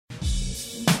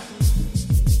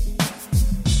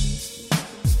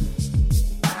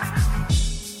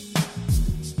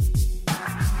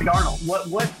Darnold.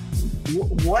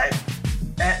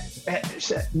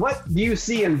 What do you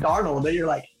see in Darnold that you're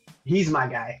like, he's my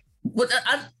guy? What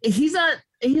he's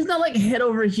not like head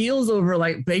over heels over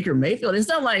like Baker Mayfield. It's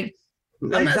not like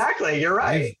You're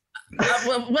right.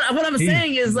 What I'm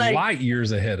saying is like light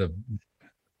years ahead of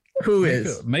who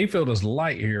is Mayfield is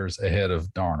light years ahead of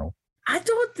Darnold. I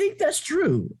don't think that's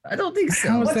true. I don't think so.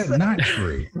 How is that not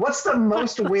true? What's the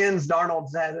most wins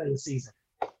Darnold's had in a season?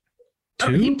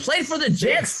 2? He played for the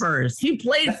Jets first. He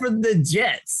played for the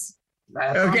Jets.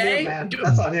 That's Okay. on him, man.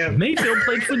 That's on him. Mayfield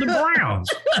played for the Browns.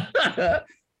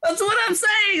 That's what I'm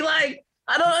saying. Like,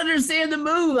 I don't understand the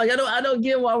move. Like, I don't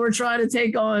get why we're trying to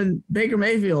take on Baker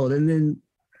Mayfield. And then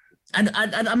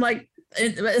I'm like,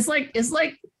 it's like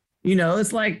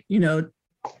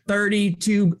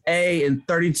 32A and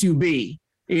 32B.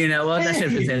 You know, well, that should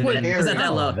be it's at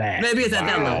that low. Maybe it's at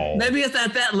that low. Maybe it's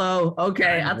at that low.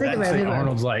 Okay, I think maybe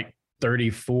Arnold's like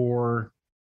 34.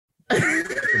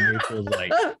 Mayfield's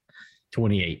like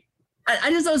 28. I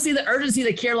just don't see the urgency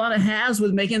that Carolina has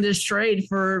with making this trade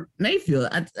for Mayfield.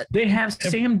 They have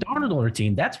Sam Darnold on their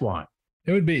team. That's why.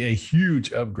 It would be a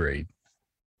huge upgrade.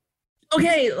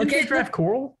 Okay. Did they draft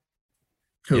Coral?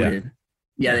 Who Yeah. did?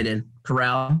 Yeah, they did.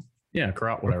 Corral. Yeah,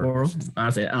 Coral, whatever. Coral.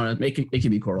 Honestly, I don't know. It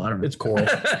could be Coral. I don't know. It's Coral.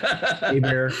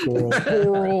 Bear,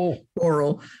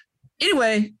 Coral.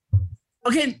 Anyway,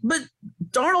 okay, but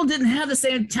Darnold didn't have the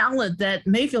same talent that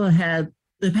Mayfield had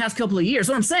the past couple of years.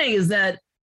 What I'm saying is that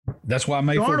That's why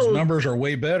Mayfield's numbers are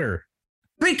way better.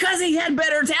 because he had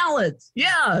better talent.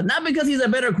 Yeah, not because he's a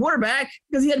better quarterback,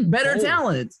 because he had better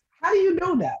talent. How do you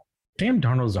know that? Sam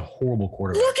Darnold is a horrible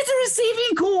quarterback. Look at the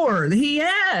receiving core that he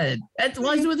had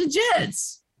while he was with the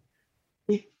Jets.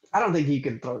 I don't think you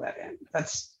can throw that in.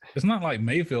 It's not like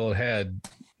Mayfield had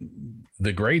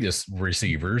the greatest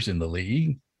receivers in the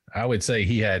league. I would say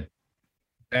he had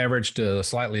average to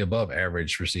slightly above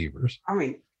average receivers. I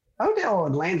mean, Odell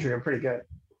and Landry are pretty good.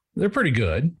 They're pretty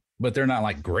good, but they're not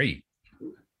like great.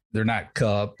 They're not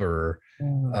Cup or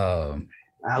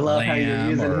I love how you're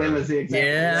using or- him as the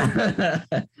example.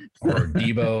 Yeah. or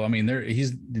Debo. I mean,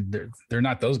 they're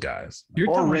not those guys. You're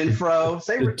Or talking about Renfro.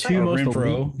 Say the two Renfro. most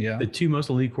Renfro, elite, yeah. the two most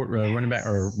elite running back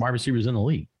or wide receivers in the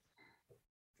league.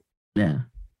 Yeah.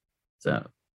 So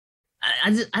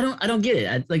I don't get it.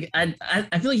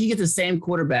 I feel like you get the same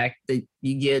quarterback that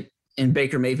you get in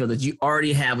Baker Mayfield that you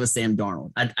already have with Sam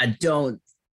Darnold.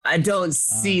 I don't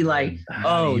see like I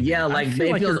feel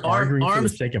Mayfield's you're arguing for the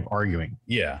arms. sake of arguing.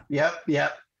 Yeah. Yep.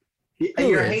 Who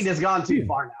Your is? hate has gone too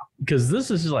far now. Because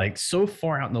this is like so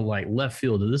far out in the like left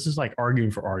field that this is like arguing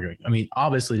for arguing. I mean,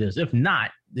 obviously it is. If not,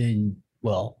 then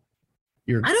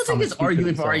you're. I don't think it's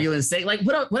arguing for arguing's sake. Like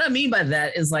what I mean by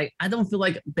that is like I don't feel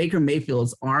like Baker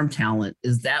Mayfield's arm talent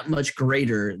is that much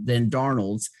greater than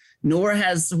Darnold's, nor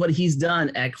has what he's done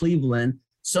at Cleveland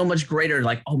so much greater.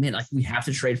 Like, oh man, like we have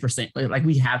to trade for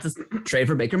trade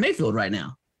for Baker Mayfield right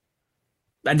now.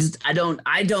 I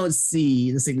don't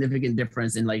see the significant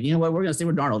difference in like, you know what, we're gonna stay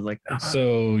with Darnold. Like,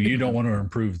 So you don't want to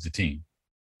improve the team.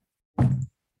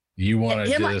 You want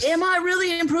to am I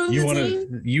really improving the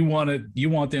team? You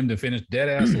want them to finish dead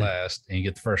ass last and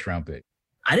get the first round pick.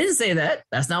 I didn't say that.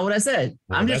 That's not what I said.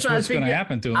 Well, I'm just trying to figure.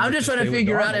 Happen to them I'm just trying to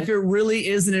figure out if it really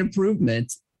is an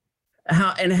improvement.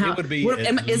 How it would be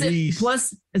is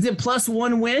it plus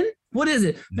one win? What is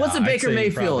it? What's a Baker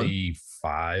Mayfield? Probably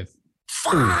 5.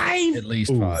 5? At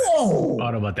least 5. Whoa.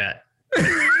 I don't know about that.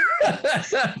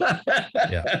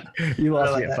 Yeah. You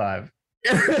lost me at 5.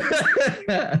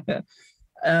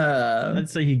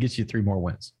 Let's say he gets you 3 more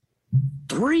wins.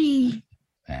 3.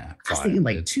 Yeah. I was thinking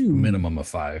like 2. Minimum of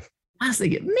 5. I was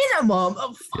thinking minimum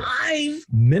of 5.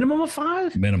 Minimum of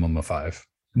 5? Minimum of 5.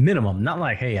 Minimum, not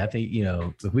like, hey, I think,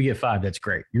 if we get 5, that's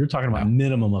great. You're talking about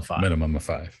minimum of 5. Minimum of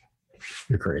 5.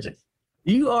 You're crazy.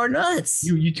 You are nuts.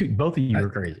 You two, both of you are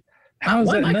crazy. How is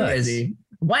Why that am I nuts? crazy?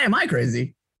 Why am I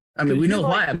crazy? I mean, we know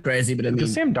why I'm crazy, but I mean,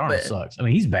 Because Sam Darnold sucks. I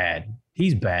mean, he's bad.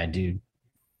 He's bad, dude.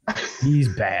 He's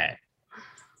bad.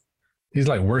 He's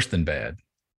like worse than bad.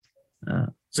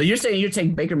 So you're saying you're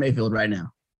taking Baker Mayfield right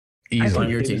now? Easily.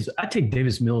 on your team. I take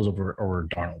Davis Mills over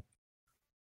Darnold.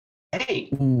 Hey,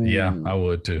 Yeah, I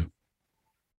would too.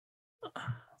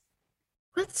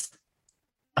 What?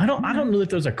 I don't know if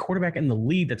there's a quarterback in the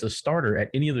league that's a starter at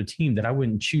any other team that I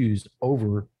wouldn't choose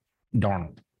over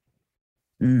Darnold.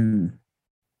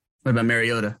 What about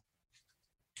Mariota?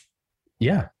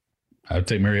 Yeah. I would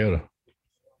take Mariota.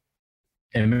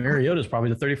 And Mariota is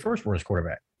probably the 31st worst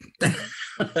quarterback. okay.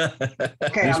 At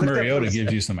I least looked, Mariota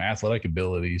gives you some athletic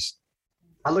abilities.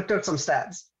 I looked up some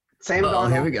stats. Sam Oh,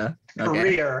 here we Darnold go. Okay.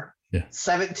 career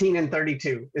 17 and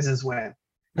 32 is his win.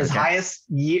 His Okay. highest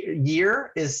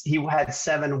year is he had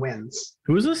 7 wins.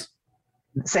 Who is this?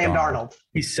 Sam Darnold,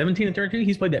 He's 17 and 32.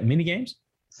 He's played that many games.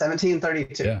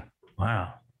 17-32. Yeah.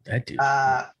 Wow, that dude.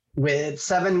 With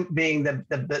 7 being the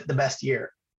best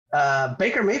year.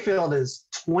 Baker Mayfield is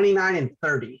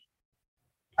 29-30.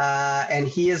 And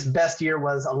his best year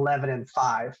was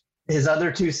 11-5. His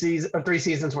other 3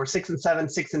 seasons were 6-7,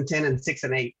 6-10, and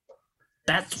 6-8.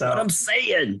 That's what I'm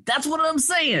saying. That's what I'm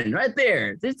saying right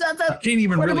there. There's not I that. can't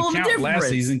even Quite a really little count last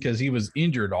difference. season because he was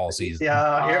injured all season.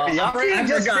 Yeah, y'all I can't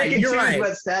just forgot. pick and You're choose right.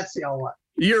 what stats y'all want.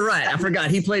 You're right. I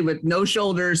forgot. He played with no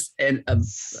shoulders and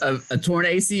a torn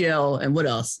ACL and what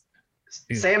else?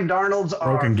 Sam Darnold's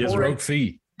are Broken gizzard. Broke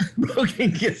feet.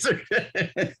 Broken gizzard.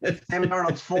 Sam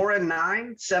Darnold's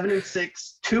 4-9, 7-6,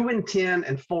 2-10,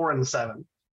 and 4-7.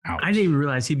 Ouch. I didn't even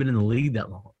realize he'd been in the league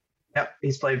that long. Yep,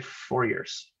 he's played 4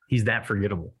 years. He's that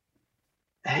forgettable.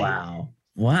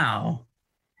 Wow.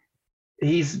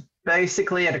 He's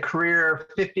basically at a career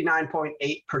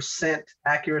 59.8%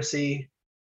 accuracy.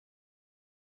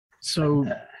 So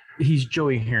he's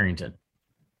Joey Harrington.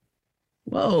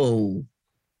 Whoa.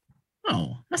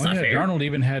 Oh, that's not fair. Darnold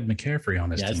even had McCaffrey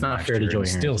on his Yeah, team. it's not last fair to year Joey and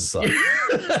still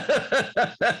Harrington. sucked.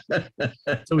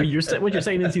 So what you're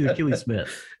saying is he's Achilles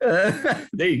Smith.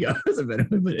 There you go. That's a better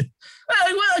way to put it.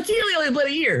 Well, Keely only played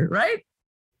a year, right?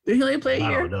 Did he only play a I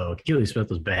year? don't know. Achilles Smith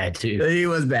was bad too. He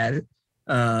was bad.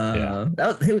 He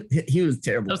was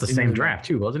terrible. That was the He same was draft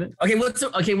too, wasn't it? Okay, what's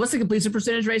the completion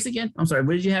percentage race again? I'm sorry.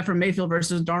 What did you have for Mayfield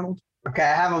versus Darnold? Okay,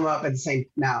 I have them up at the same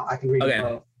now. I can read Okay. it.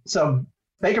 Both. So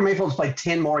Baker Mayfield's played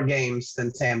 10 more games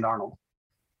than Sam Darnold.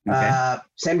 Okay.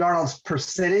 Sam Darnold's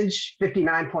percentage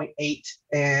 59.8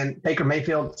 and Baker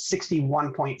Mayfield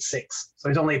 61.6. So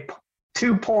he's only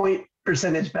 2-point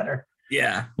percentage better.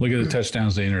 Yeah. Look at the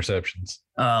touchdowns to interceptions.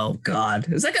 Oh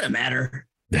God, is that gonna matter?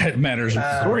 That matters.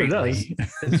 Sort of does. greatly.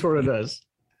 It sort of does.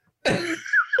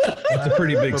 That's a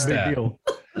pretty big It's a big stat. deal.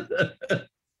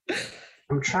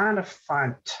 I'm trying to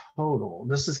find total.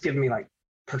 This is giving me like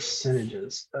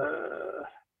percentages.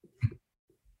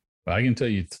 I can tell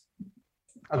you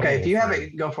Okay, if you have for-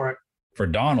 it, go for it. for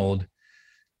Donald,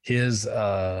 his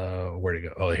where'd it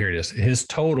go? Oh, here it is. His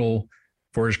total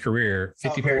for his career: Oh,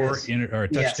 here it 54 is.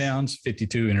 Yes. touchdowns,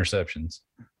 52 interceptions.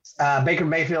 Baker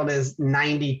Mayfield is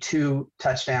 92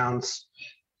 touchdowns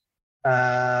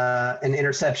and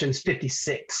interceptions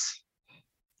 56.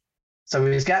 So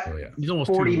he's got Oh yeah. He's almost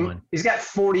 40. 2-1. He's got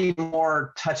 40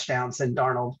 more touchdowns than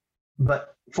Darnold,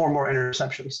 but 4 more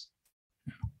interceptions.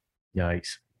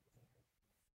 Yikes.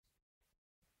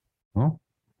 Well,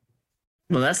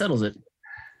 Well, that settles it.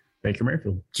 Baker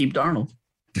Mayfield. Keep Darnold.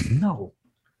 No.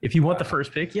 If you want the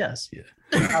first pick, yes.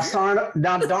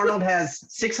 Now Darnold has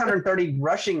 630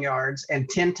 rushing yards and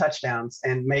 10 touchdowns,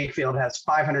 and Mayfield has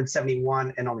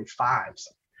 571 and only 5.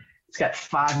 So he's got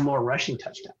 5 more rushing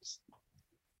touchdowns.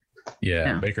 Yeah,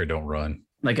 Yeah. Baker don't run.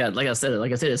 Like I said,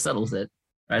 it settles it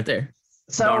right there.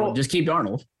 So Darnold, just keep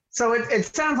Darnold. So it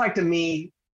sounds like to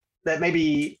me that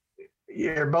maybe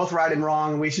you're both right and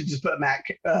wrong. We should just put Matt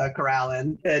Corral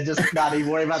in and just not even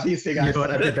worry about these two You guys. know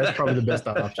what? I think that's probably the best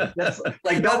option. That's,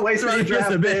 like, don't waste any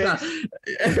draft picks.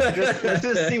 Okay, Let's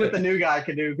just see what the new guy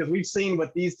can do, because we've seen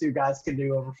what these two guys can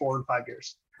do over 4 and 5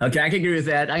 years. I can agree with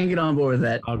that. I can get on board with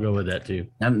that. I'll go with that too.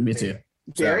 Me too.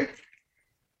 Gary?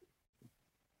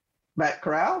 Matt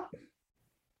Corral?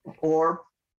 Or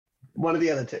one of the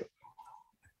other two?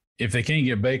 If they can't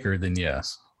get Baker, then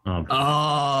yes.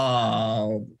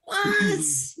 Oh, what?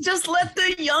 Just let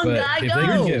the young But guy if they go.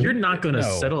 can get- You're not going to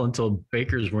No. settle until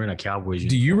Baker's wearing a Cowboys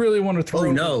Do you really want to throw?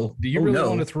 Oh, no. Do you Oh, really no.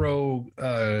 want to throw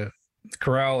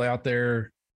Corral out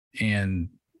there and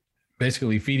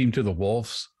basically feed him to the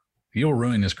wolves? You'll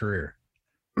ruin his career.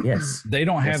 Yes. They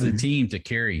don't have the Listen. team to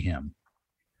carry him.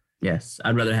 Yes.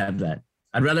 I'd rather have that.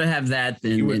 I'd rather have that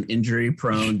than You would- an injury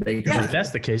prone Baker. If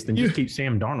that's the case, then just keep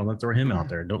Sam Darnold and throw him out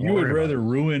there. Don't You worry would about rather it.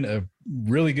 ruin a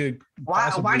really good. Why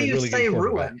possibly do a you really say good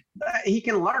quarterback. ruin? He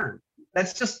can learn.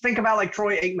 Let's just think about like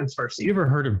Troy Aikman's first You season. ever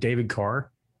heard of David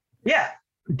Carr? Yeah.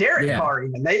 Derek Yeah. Carr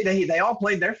even. They all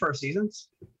played their first seasons.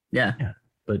 Yeah.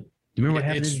 But do you remember what It-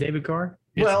 happened it's- to David Carr?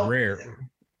 It's Well- rare.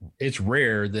 It's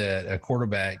rare that a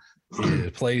quarterback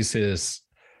plays his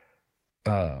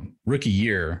rookie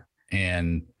year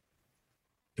and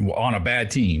on a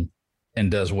bad team and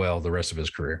does well the rest of his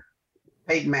career.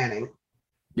 Peyton Manning.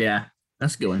 Yeah.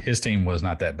 That's a good one. His team was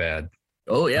not that bad.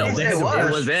 Oh, yeah. Yes, It it was. was.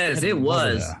 It was. Yes, it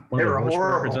was. Yeah. One They of the were worst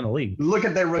horrible. records in the league. Look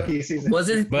at their rookie season. Was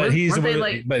it? But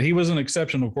weren't he was an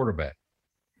exceptional quarterback.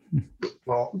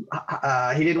 Well,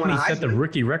 he didn't win He a set the Heisman.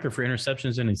 rookie record for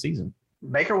interceptions in a season.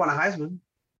 Baker won a Heisman.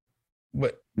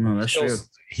 But No, that's true.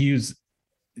 he's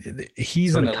So an did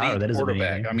Kyler. elite That doesn't mean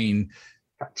quarterback. anything. I mean,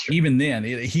 even then,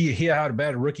 he had a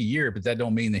bad rookie year, but that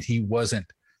don't mean that he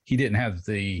didn't have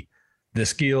the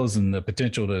skills and the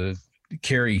potential to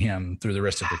carry him through the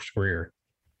rest of his career.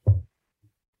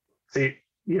 So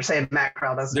you're saying Matt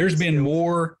Corral doesn't? There's been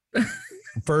more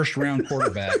first round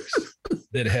quarterbacks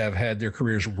that have had their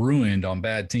careers ruined on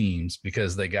bad teams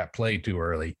because they got played too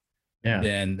early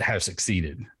than have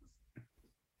succeeded.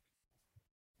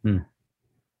 I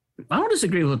don't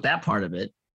disagree with that part of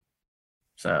it.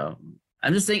 So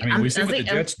I'm just saying. We see what the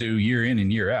Jets do year in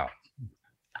and year out.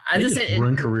 I just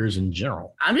run careers in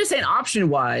general. I'm just saying, option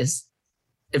wise,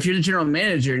 if you're the general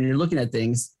manager and you're looking at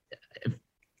things,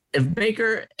 if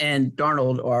Baker and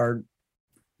Darnold are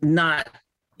not,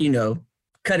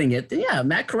 cutting it, then yeah,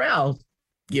 Matt Corral,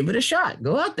 give it a shot.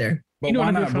 Go out there. But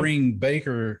why not bring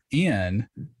Baker in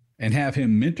and have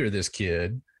him mentor this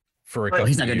kid for a couple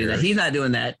he's not going to years? do that. He's not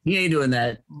doing that. He ain't doing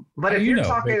that. But if you're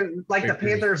talking like the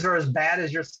Panthers are as bad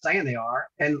as you're saying they are,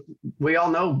 and we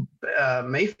all know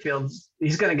he's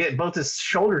going to get both his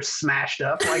shoulders smashed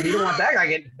up. Like, you don't want that guy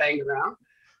getting banged around.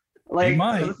 Like,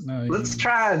 let's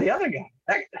try the other guy.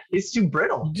 He's too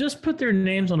brittle. Just put their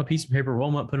names on a piece of paper, roll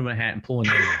them up, put them in a hat, and pull a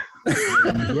name.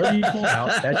 Whoever you pull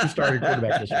out, that's your starting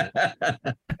quarterback this year.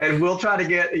 And we'll try to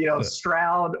get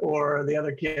Stroud or the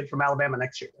other kid from Alabama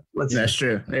next year. That's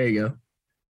true. There you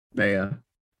go.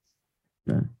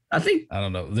 Yeah. I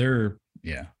don't know.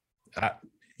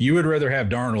 You would rather have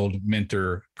Darnold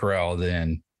mentor Corral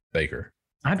than Baker.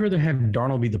 I'd rather have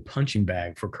Darnold be the punching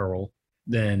bag for Corral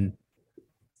than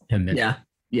him mentor.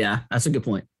 Yeah. That's a good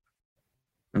point.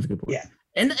 Yeah.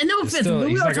 And no offense,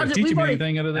 he's not going to teach him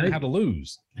anything other than how to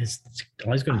lose.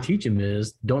 All he's going to teach him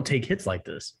is don't take hits like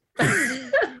this.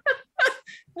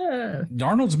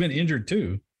 Darnold's been injured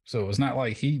too, so it's not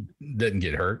like he didn't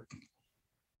get hurt.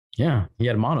 Yeah, he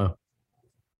had mono.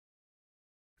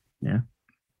 Yeah.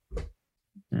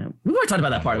 We've already talked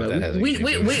about that part of it. We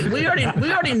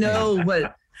already know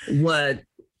what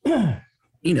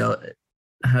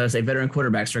how to say veteran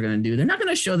quarterbacks are going to do. They're not going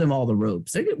to show them all the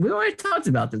ropes. We already talked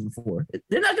about this before.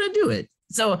 They're not going to do it.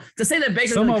 So to say that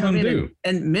Baker's going to come in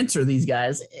and mentor these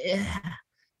guys,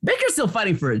 Baker's still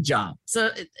fighting for a job.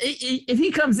 So if he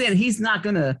comes in, he's not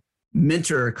going to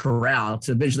mentor Corral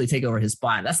to eventually take over his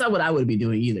spot. That's not what I would be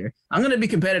doing either. I'm going to be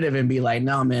competitive and be like,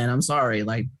 no, man, I'm sorry.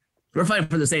 Like, we're fighting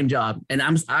for the same job, and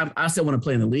I still want to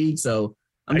play in the league. So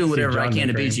I'm doing whatever I can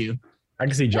to beat you. I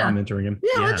can see John mentoring him.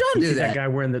 Yeah, let John do that. That guy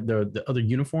wearing the other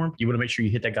uniform, you want to make sure you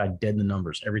hit that guy dead in the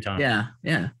numbers every time.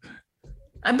 Yeah.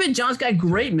 I bet John's got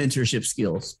great mentorship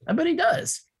skills. I bet he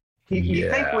does.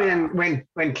 You think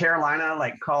when Carolina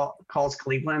calls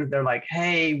Cleveland, they're like,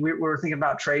 hey, we're thinking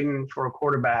about trading for a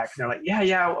quarterback. And they're like,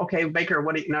 yeah, okay, Baker,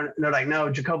 what do you? No, they're like, no,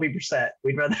 Jacoby Brissett.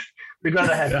 We'd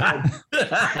rather have him.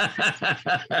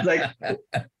 Like,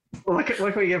 what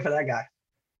can we get for that guy?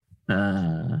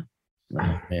 Oh,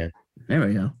 man. There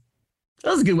we go. That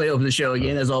was a good way to open the show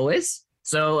again, as always.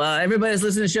 So everybody that's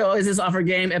listening to the show, is this Offer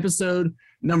Game episode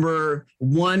number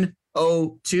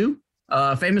 102?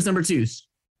 Famous number twos.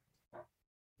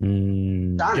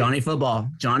 Johnny Football.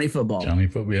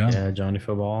 Yeah, Johnny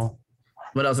Football.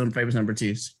 What else on famous number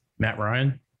twos? Matt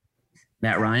Ryan.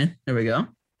 There we go.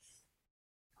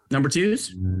 Number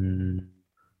twos.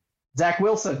 Zach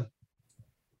Wilson.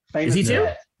 Famous. Is he too?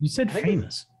 You said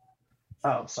famous.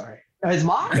 Oh, sorry. His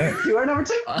mom? You are number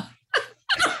two?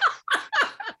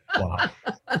 Wow.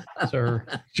 Sir.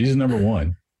 She's number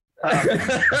one.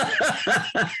 Here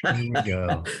we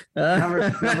go.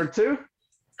 Number two?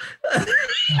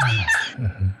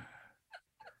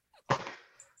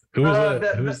 Who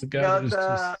was the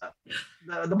guy?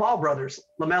 The Ball brothers,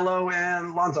 LaMelo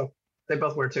and Lonzo. They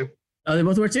both wear two. Oh, they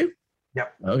both wear two?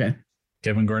 Yep. Okay.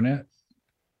 Kevin Garnett?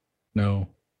 No.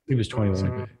 He was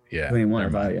 21. Yeah. 21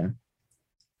 or 5, yeah.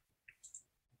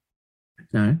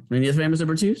 All right. Any other famous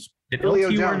number twos? Did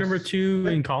LT wear number two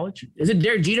in college? Is it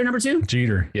Derek Jeter number two?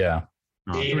 Jeter, yeah.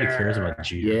 Nobody cares about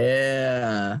Jeter.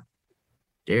 Yeah.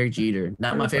 Derek Jeter.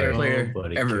 Not my favorite player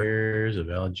Nobody ever. cares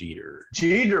about Jeter.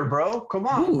 Jeter, bro. Come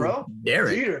on, bro.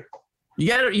 Derek. Jeter.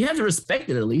 You have to respect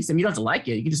it at least. I mean, you don't have to like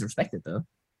it. You can just respect it though.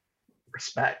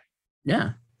 Respect.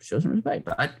 Yeah. Show some respect.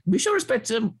 But we show respect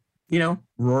to,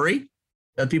 Rory,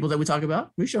 the people that we talk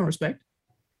about. We show respect.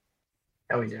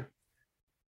 Yeah, we do.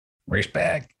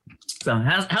 Respect. So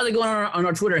how's it going on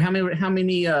our Twitter? How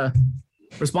many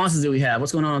responses do we have?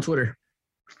 What's going on Twitter?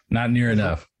 Not near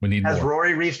enough. We need more. Has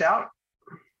Rory reached out?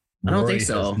 I don't think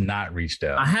so. Has not reached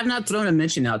out. I have not thrown a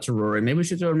mention out to Rory. Maybe we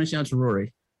should throw a mention out to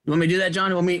Rory. You want me to do that,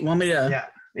 John? Want me to?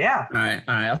 Yeah. All right.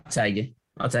 I'll tag you.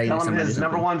 Tell him his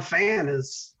number one fan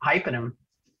is hyping him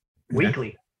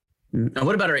weekly.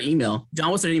 What about our email? John,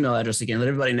 what's our email address again? Let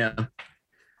everybody know.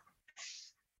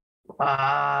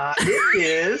 It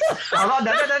is. Hold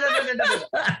on. No.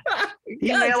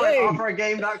 Email at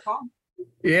offeragame.com.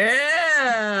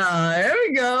 Yeah, there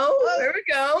we go. There we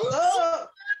go. Oh,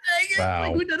 Dang it. Wow.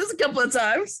 Like, we've done this a couple of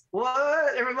times.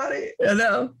 what, everybody? I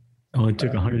know. Only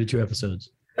took 102 episodes.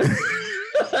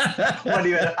 What do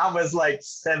you? I was like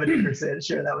 70%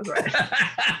 sure that was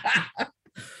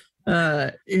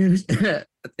right. Is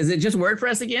it just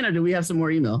WordPress again, or do we have some more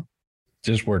email?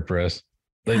 Just WordPress.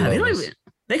 They God, love us.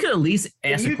 they could at least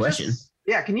ask Can a you question.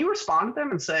 can you respond to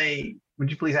them and say, would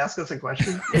you please ask us a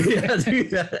question? Yeah, do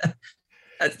that.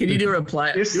 Can you do a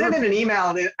reply? You're sending an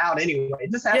email out anyway.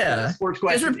 Just ask a sports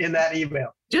question in that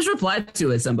email. Just reply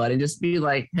to it, somebody. Just be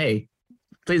like, hey,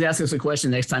 please ask us a question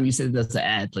next time you send us an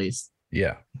ad, please.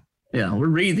 Yeah. Yeah, we'll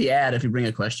read the ad if you bring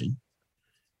a question.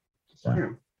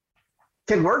 Can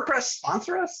WordPress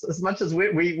sponsor us as much as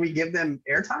we give them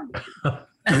airtime?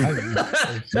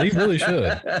 They really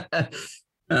should.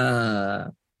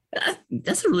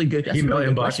 That's a really good question. Email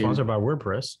inbox sponsored by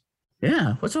WordPress.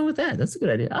 Yeah, what's wrong with that? That's a good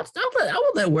idea. I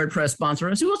will let WordPress sponsor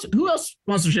us. Who else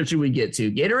sponsorship should we get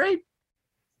to? Gatorade?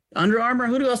 Under Armour?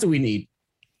 Who else do we need?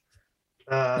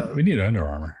 We need Under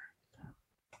Armour.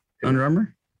 Under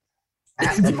Armour?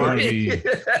 Aston Martin.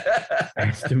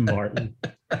 Aston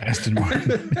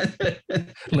Martin.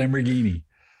 Lamborghini.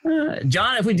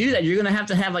 John, if we do that, you're gonna have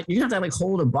to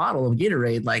hold a bottle of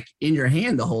Gatorade like in your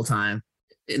hand the whole time.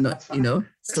 There's got to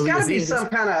be some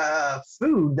kind of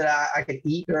food that I can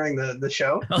eat during the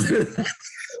show. Why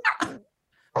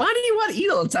do you want to eat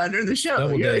all the time during the show?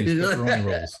 Double days, pepperoni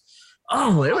rolls.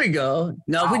 Oh, there we go.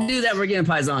 No, if we do that, we're getting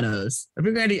paisanos. If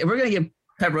we're gonna get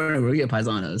pepperoni, we're getting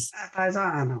paisanos.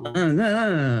 Paisano.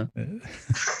 No.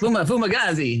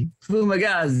 Fumagazi.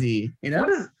 You know? What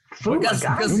is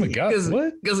Fugazi?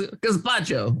 What?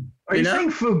 Gazpacho. Are you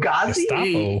saying Fugazi?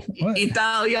 Gestapo. What?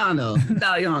 Italiano.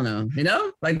 You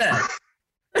know? Like that.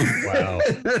 Wow.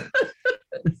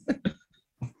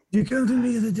 You come to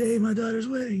me the day my daughter's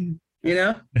wedding. You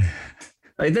know?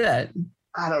 Like that.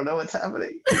 I don't know what's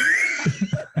happening.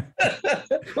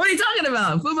 What are you talking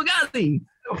about? Fumagazi.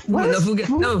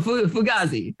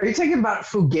 Fugazi. Are you talking about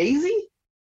Fugazi?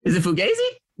 Is it Fugazi?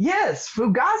 Yes,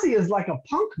 Fugazi is like a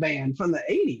punk band from the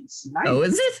 80s. 90s. Oh,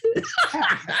 is it?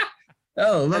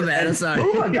 Oh, my bad. I'm sorry.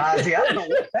 Fugazi, I don't know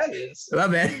what that is. My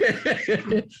bad.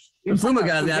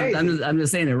 Fumagazi. I'm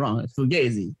just saying it wrong. It's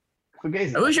Fugazi.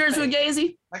 Fugazi. Are we sure it's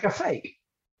Fugazi? Like a fake.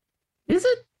 Is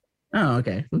it? Oh,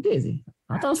 okay. Fugazi.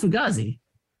 I thought it was Fugazi.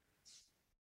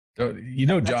 So, you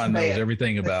know, John That's a knows band.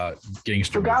 everything about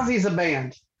gangster. Fugazi is a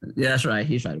band. Yeah, that's right.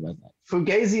 He's right about that.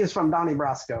 Fugazi is from Donnie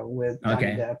Brasco with Johnny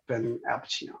Okay. Depp and Al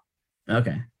Pacino.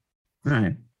 Okay. All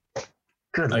right.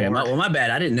 Good Okay. Lord. My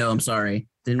bad. I didn't know. I'm sorry.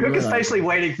 Didn't Cook is realize. patiently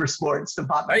waiting for sports to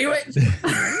pop. Are you waiting?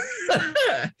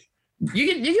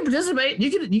 You can participate.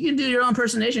 You can do your own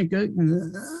impersonation, Cook. I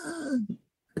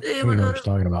don't know what you're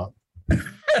talking about.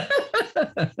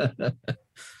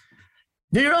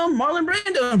 Do your own Marlon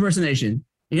Brando impersonation.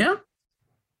 You know?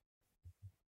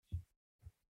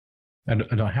 I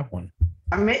don't have one.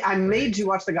 I made you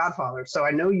watch The Godfather, so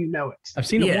I know you know it. I've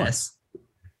seen it once.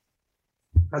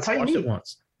 That's how you Watched need it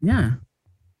once. Yeah.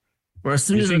 Or as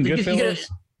soon You as seen you Goodfellas?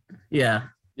 yeah.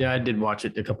 Yeah, I did watch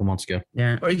it a couple months ago.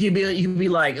 Yeah. Or you could be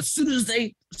like, as soon as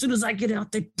I get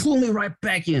out, they pull me right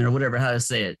back in, or whatever, how to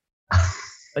say it.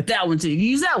 Like that one too. You can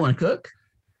use that one, Cook.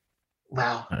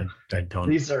 Wow, I don't.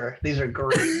 these are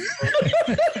great.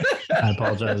 I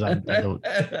apologize. I don't.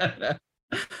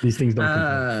 These things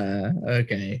don't.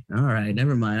 Okay. All right.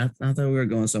 Never mind. I thought we were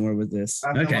going somewhere with this.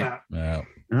 I know Okay. that. Yeah.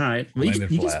 All right. Well,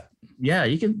 Landed you can, flat. yeah,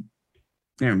 you can.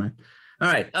 Never mind. All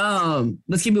right.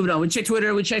 Let's keep moving on. We checked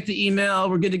Twitter. We checked the email.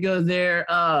 We're good to go there.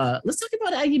 Let's talk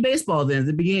about Aggie baseball then at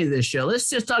the beginning of this show. Let's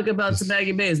just talk about some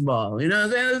Aggie baseball. You know,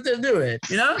 let's do it.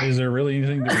 You know, Is there really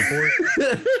anything to report?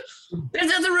 there's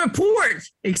nothing to report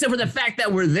except for the fact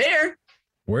that we're there.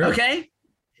 Where? Okay.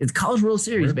 It's College World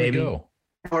Series, Where'd we baby. go?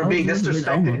 We're being Oh,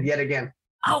 disrespected yet again.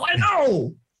 Oh, I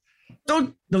know.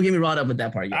 Don't get me wrought up with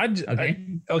that part yet.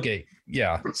 Okay.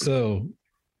 Yeah. So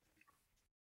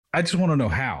I just want to know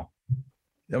how.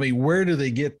 I mean, where do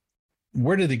they get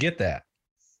that?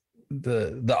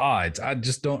 The odds? I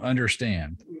just don't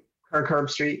understand. Kirk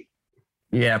Herbstreit.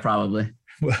 Yeah, probably.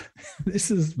 This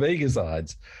is Vegas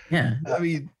odds. Yeah. I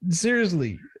mean,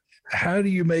 seriously, how do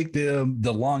you make them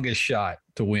the longest shot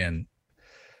to win?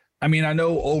 I mean, I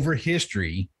know over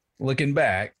history, looking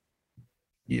back,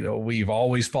 you know, we've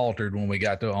always faltered when we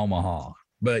got to Omaha,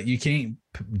 but you can't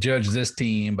judge this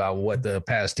team by what the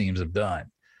past teams have done.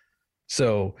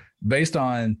 So based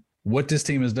on what this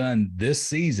team has done this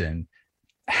season,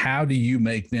 how do you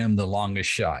make them the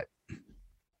longest shot?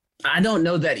 I don't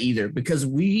know that either because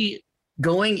we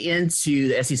going into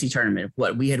the SEC tournament,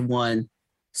 we had won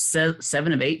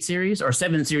 7 of 8 series or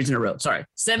 7 series in a row. Sorry,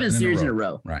 7 series in a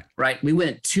row. Right. We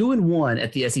went 2-1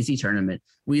 at the SEC tournament.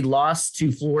 We lost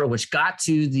to Florida, which got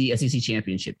to the SEC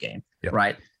championship game. Yep.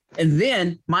 Right. And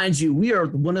then, mind you, we are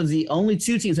one of the only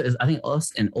 2 teams, I think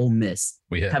us and Ole Miss,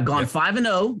 have gone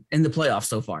 5-0 in the playoffs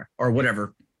so far, or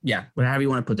whatever. Yeah, however you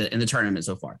want to put that in the tournament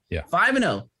so far. Yeah,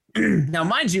 5-0. Now,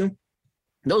 mind you,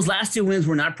 those last 2 wins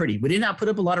were not pretty. We did not put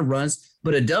up a lot of runs,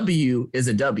 but a W is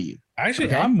a W. Actually,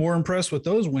 okay? I'm more impressed with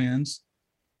those wins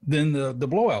than the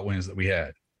blowout wins that we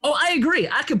had. Oh, I agree.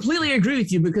 I completely agree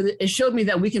with you because it showed me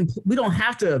that we don't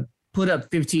have to put up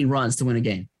 15 runs to win a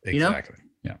game. Exactly. You know?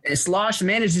 Yeah. And Slosh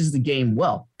manages the game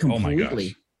well, completely. Oh my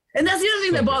gosh. And that's the other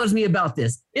thing that bothers me about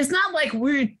this. It's not like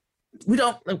we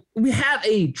have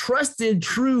a trusted,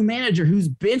 true manager who's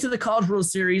been to the College World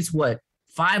Series, 5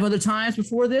 other times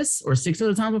before this or 6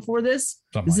 other times before this?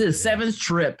 This is his 7th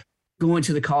trip going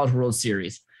to the College World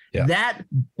Series. Yeah. That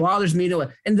bothers me.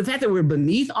 And the fact that we're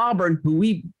beneath Auburn, who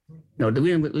we lost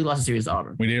the series to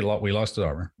Auburn. We lost to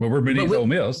Auburn. But we're beneath Ole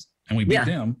Miss, and we beat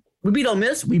them. We beat Ole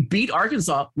Miss. We beat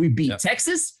Arkansas. We beat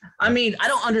Texas. I mean, I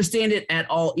don't understand it at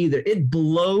all either. It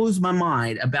blows my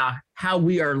mind about how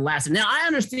we are last. Now, I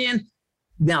understand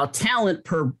talent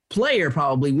per player,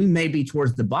 probably we may be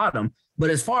towards the bottom.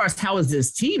 But as far as how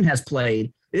this team has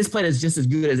played, this play is just as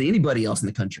good as anybody else in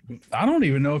the country. I don't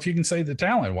even know if you can say the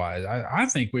talent-wise. I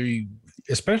think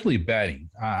especially batting,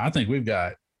 I think we've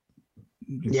got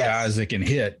guys that can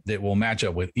hit that will match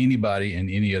up with anybody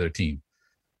and any other team.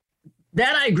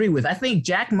 That I agree with. I think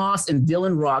Jack Moss and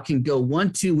Dylan Rock can go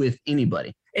 1-2 with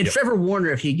anybody. And Trevor Warner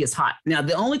if he gets hot. Now,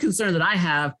 the only concern that I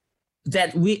have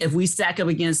that if we stack up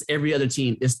against every other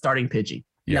team is starting pitching.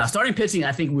 Yes. Now, starting pitching,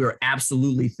 I think we are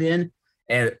absolutely thin.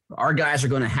 And our guys are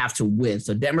going to have to win.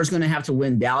 So Detmer's going to have to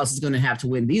win. Dallas is going to have to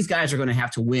win. These guys are going to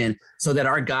have to win so that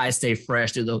our guys stay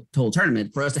fresh through the whole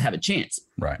tournament for us to have a chance.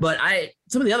 Right. But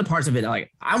some of the other parts of it,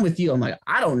 I'm with you. I'm like,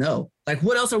 I don't know.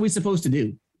 What else are we supposed to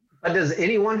do? But does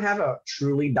anyone have a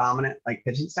truly dominant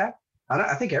pitching staff?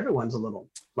 I think everyone's a little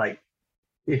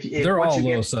if they're all a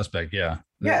little suspect. Yeah.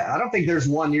 Yeah. I don't think there's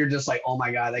one you're just like, oh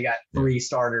my God, they got 3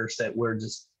 starters that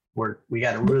we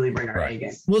got to really bring our A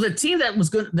game. Well, the team that was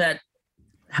good that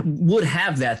would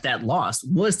have that loss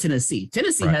was Tennessee.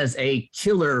 Tennessee has a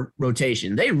killer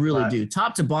rotation. They really do,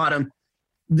 top to bottom.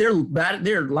 Their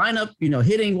lineup,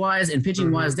 hitting wise and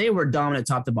pitching wise, they were dominant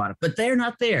top to bottom. But they're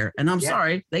not there, and I'm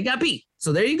sorry, they got beat.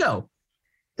 So there you go.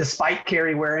 Despite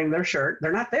Kerry wearing their shirt,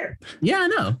 they're not there. Yeah, I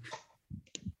know.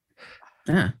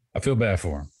 Yeah, I feel bad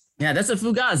for him. Yeah, that's a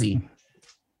Fugazi.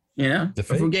 The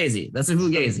Fugazi. That's a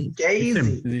Fugazi.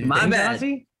 Fugazi. My bad.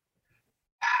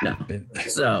 No.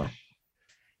 So.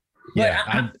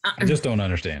 Yeah, I just don't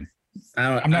understand.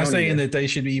 I'm not saying that they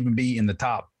should even be in the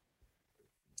top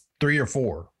 3 or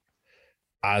 4.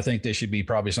 I think they should be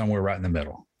probably somewhere right in the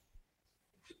middle.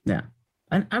 Yeah,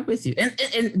 I'm with you.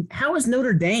 And how is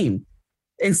Notre Dame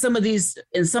in some of these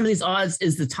odds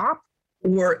is the top,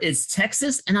 or it's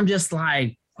Texas? And I'm just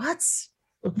like, what?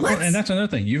 Well, and that's another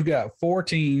thing. You've got 4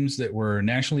 teams that were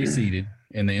nationally seeded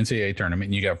in the NCAA tournament,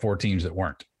 and you got 4 teams that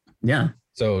weren't. Yeah.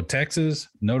 So Texas,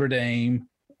 Notre Dame,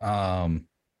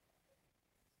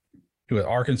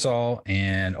 Arkansas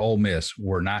and Ole Miss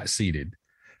were not seeded.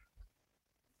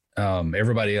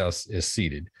 Everybody else is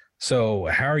seeded. So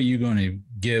how are you going to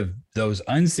give those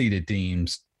unseeded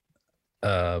teams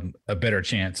a better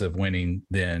chance of winning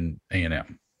than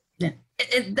A&M? Yeah,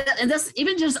 and that's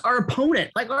even just our opponent.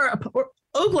 Our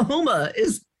Oklahoma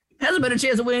has a better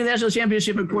chance of winning the national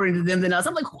championship according to them than us.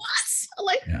 I'm like, what?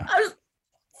 I was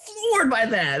floored by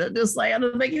that. It just it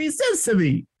doesn't make any sense to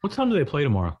me. What time do they play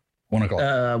tomorrow? 1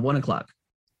 o'clock. 1 o'clock.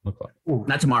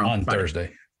 Not tomorrow. On Friday.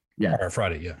 Thursday. Yeah. Or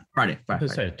Friday. Yeah. Friday. I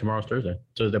say tomorrow's Thursday.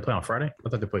 So they play on Friday? I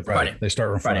thought they played Friday. They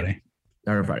start on Friday.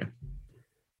 Start on Friday.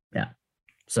 Yeah.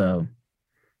 So.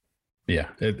 Yeah.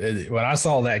 When I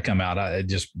saw that come out, it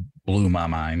just blew my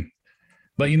mind.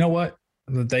 But you know what?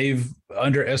 They've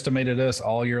underestimated us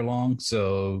all year long.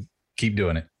 So keep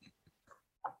doing it.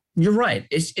 You're right.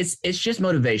 It's just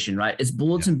motivation, right? It's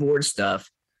bulletin board stuff.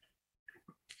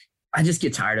 I just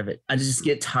get tired of it. I just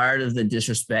get tired of the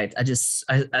disrespect. I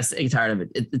get tired of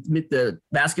it. The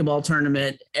basketball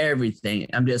tournament, everything.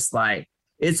 I'm just like,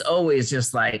 it's always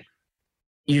just like,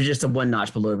 you're just a one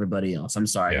notch below everybody else. I'm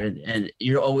sorry. Yeah. And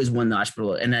you're always one notch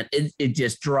below. And that it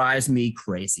just drives me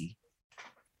crazy.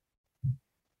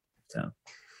 So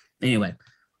anyway,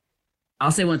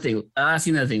 I'll say one thing. I'll ask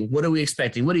you another thing. What are we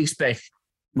expecting? What do you expect,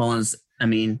 Mullins? I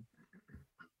mean,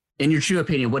 in your true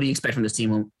opinion, what do you expect from this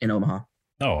team in Omaha?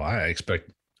 Oh, I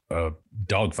expect a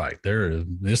dogfight.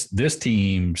 This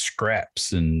team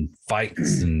scraps and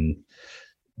fights and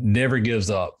never gives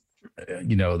up.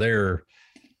 You know,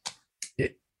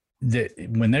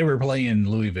 when they were playing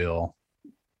Louisville,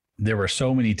 there were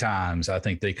so many times I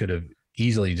think they could have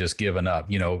easily just given up.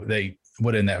 You know,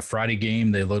 in that Friday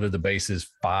game, they loaded the bases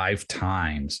 5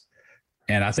 times.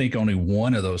 And I think only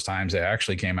one of those times they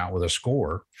actually came out with a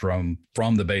score from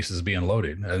the bases being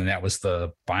loaded. And that was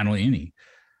the final inning.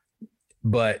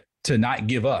 But to not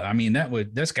give up, I mean,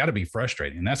 that's got to be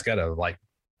frustrating. That's got to like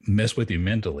mess with you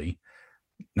mentally.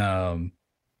 And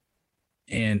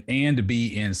to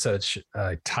be in such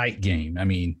a tight game. I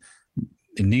mean,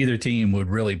 neither team would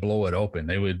really blow it open.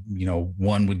 They would, you know,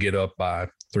 one would get up by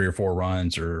 3 or 4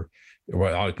 runs or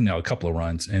a couple of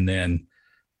runs. And then,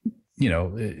 you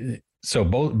know, so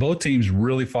both teams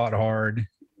really fought hard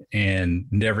and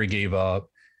never gave up.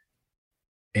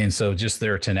 And so just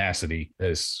their tenacity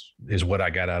is what I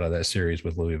got out of that series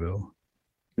with Louisville.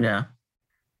 Yeah.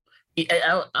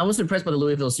 I was impressed by the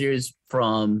Louisville series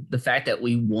from the fact that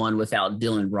we won without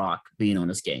Dylan Rock being on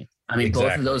this game. I mean, Exactly.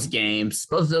 both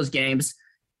of those games,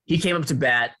 he came up to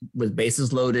bat with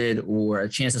bases loaded or a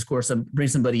chance to score bring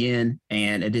somebody in,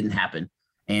 and it didn't happen.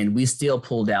 And we still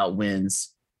pulled out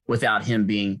wins without him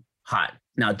being hot.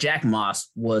 Now, Jack Moss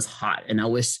was hot, and I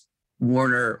wish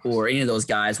Warner or any of those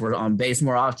guys were on base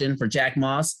more often for Jack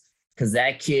Moss, because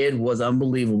that kid was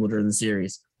unbelievable during the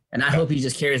series. And I hope he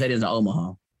just carries that into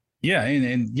Omaha. Yeah.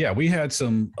 And yeah, we had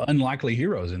some unlikely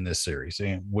heroes in this series,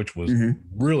 which was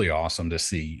really awesome to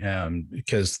see,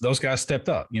 because those guys stepped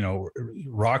up. You know,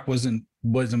 Rock wasn't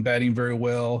batting very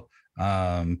well.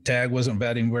 Tag wasn't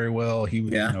batting very well.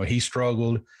 He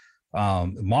struggled.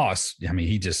 Moss, I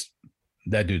mean,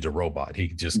 that dude's a robot. He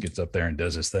just gets up there and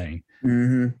does his thing.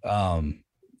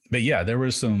 But yeah, there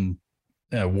was some,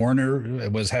 Warner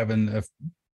was having a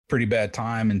pretty bad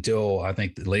time until I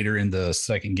think later in the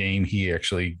second game, he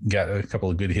actually got a couple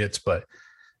of good hits. But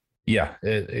yeah,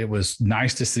 it was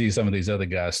nice to see some of these other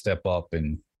guys step up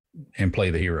and play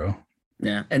the hero.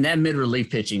 Yeah. And that mid-relief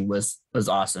pitching was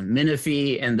awesome.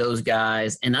 Menifee and those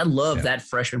guys. And I love that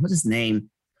freshman. What's his name?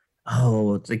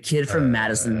 Oh, the kid from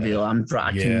Madisonville.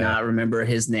 I cannot remember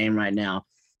his name right now.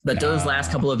 But those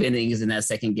last couple of innings in that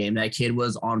second game, that kid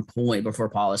was on point before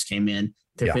Polish came in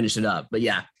to finish it up. But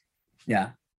yeah.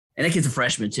 And that kid's a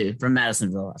freshman too from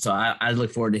Madisonville. So I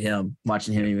look forward to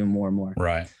watching him even more and more.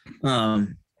 Right.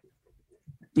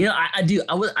 You know, I do.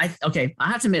 I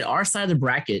have to admit, our side of the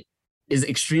bracket is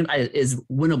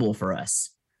winnable for us.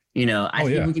 You know, I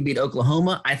think we can beat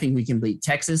Oklahoma. I think we can beat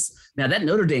Texas. Now that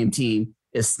Notre Dame team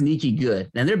is sneaky good.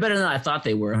 And they're better than I thought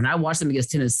they were. When I watched them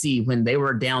against Tennessee, when they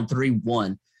were down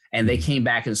 3-1 and they came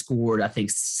back and scored, I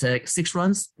think 6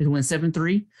 runs, they went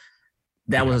 7-3.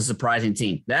 That was a surprising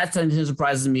team. That team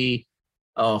surprises me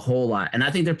a whole lot. And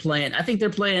I think they're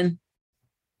playing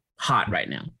hot right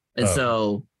now. And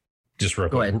so just real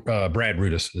quick, Brad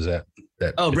Rudis is that.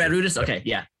 Oh, Brad Rudis. Okay.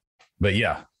 Yeah. But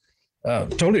yeah,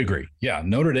 totally agree. Yeah.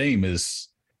 Notre Dame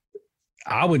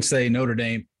I would say Notre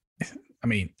Dame, I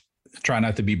mean, try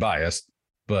not to be biased,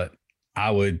 but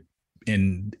I would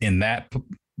in that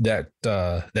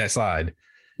side.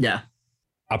 Yeah.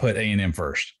 I put A&M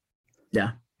first.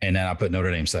 Yeah. And then I put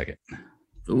Notre Dame second.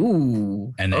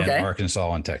 Ooh. And then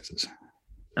Arkansas and Texas.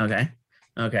 Okay.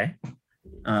 That's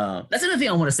another thing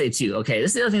I want to say too. Okay.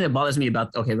 This is the other thing that bothers me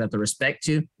about the respect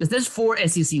too, is there's 4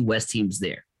 SEC West teams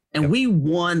there. And we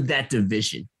won that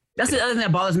division. That's the other thing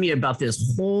that bothers me about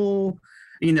this whole,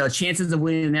 you know, chances of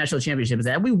winning the national championship is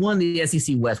that we won the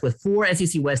SEC West with 4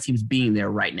 SEC West teams being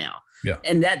there right now. Yeah.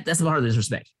 And that's the part of the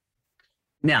disrespect.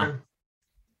 Now,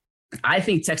 I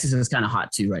think Texas is kind of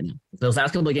hot too right now. Those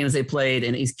last couple of games they played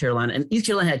in East Carolina, and East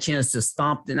Carolina had a chance to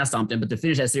not stomp them, but to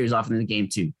finish that series off in the game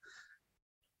too.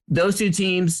 Those 2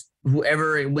 teams,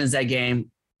 whoever wins that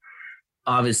game,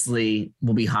 obviously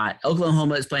will be hot.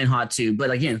 Oklahoma is playing hot too. But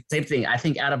again, same thing. I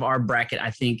think out of our bracket,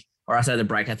 or outside of the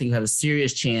bracket, I think we have a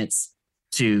serious chance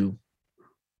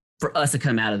for us to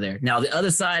come out of there. Now, the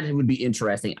other side, it would be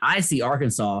interesting. I see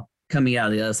Arkansas coming out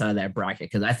of the other side of that bracket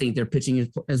because I think they're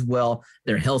pitching as well.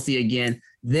 They're healthy again.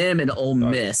 Them and Ole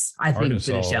Miss, I think,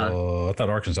 finish out. I thought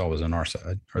Arkansas was on our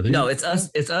side. Are they? No, it's us.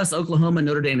 It's us, Oklahoma,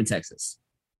 Notre Dame, and Texas.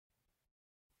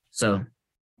 So,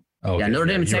 Notre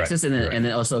Dame and Texas, right. and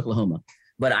then also Oklahoma.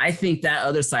 But I think that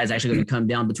other side is actually going to come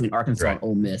down between Arkansas and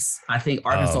Ole Miss. I think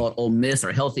Arkansas and Ole Miss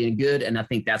are healthy and good, and I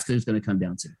think that's who's going to come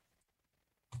down to.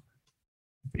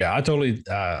 Yeah, I totally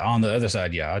on the other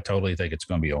side. Yeah, I totally think it's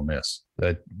going to be Ole Miss.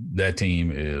 That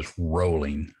team is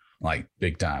rolling like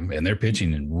big time, and they're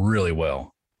pitching really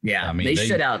well. Yeah, I mean they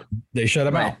shut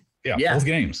them out. Yeah, both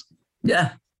games.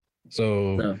 Yeah.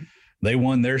 So They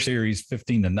won their series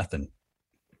 15-0.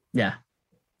 Yeah.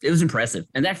 It was impressive.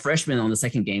 And that freshman on the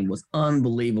second game was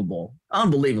unbelievable.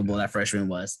 Unbelievable that freshman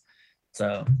was.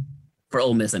 So for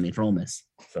Ole Miss.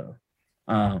 So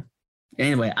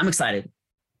anyway, I'm excited.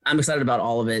 I'm excited about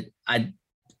all of it. I'm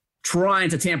trying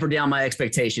to tamper down my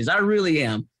expectations. I really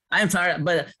am. I am tired,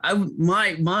 but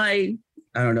my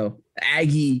I don't know,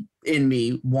 Aggie in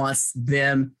me wants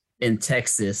them in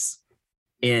Texas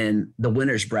in the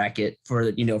winners bracket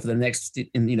for the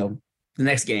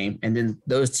next game, and then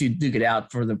those two duke it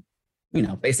out for the,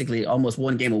 basically almost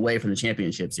one game away from the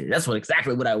championship series. That's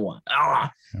exactly what I want.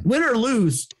 Win or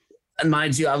lose, and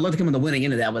mind you, I'd love to come on the winning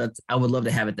end of that, but I would love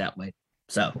to have it that way.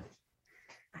 So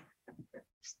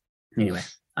anyway,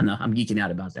 I know I'm geeking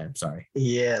out about that. I'm sorry.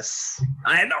 Yes,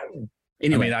 I know.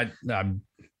 Anyway, I'm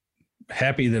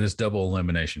happy that it's double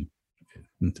elimination.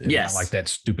 Yes, not like that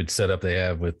stupid setup they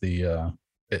have with the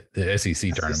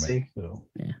SEC tournament. So.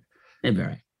 Yeah, it'd be all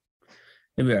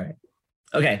right.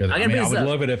 Okay, I would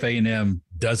love it if A&M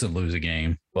doesn't lose a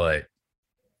game, but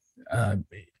I'm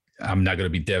not going to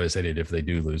be devastated if they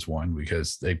do lose one,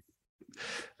 because they've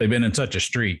been in such a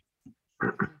streak.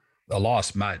 A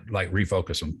loss might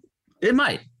refocus them. It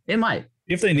might.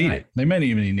 If they need it. They may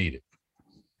even need it.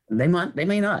 They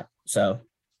may not. So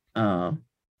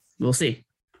we'll see.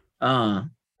 Okay,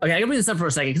 I gotta bring this up for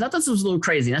a second because I thought this was a little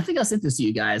crazy, and I think I sent this to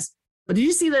you guys. But did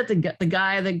you see that the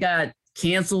guy that got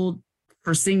canceled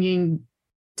for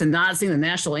not sing the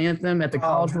national anthem at the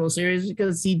College World Series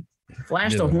because he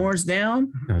flashed the horns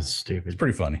down? That's stupid. It's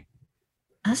pretty funny.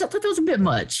 I thought that was a bit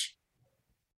much.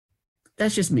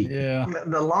 That's just me. Yeah.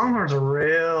 The Longhorns are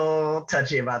real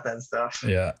touchy about that stuff.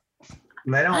 Yeah.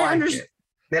 They don't it.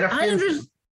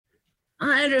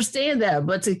 I understand that,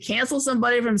 but to cancel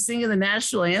somebody from singing the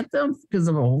national anthem because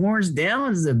of a horns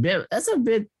down is a bit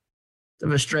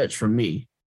of a stretch for me.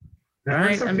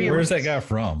 Right? I mean, where's that guy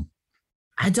from?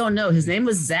 I don't know. His name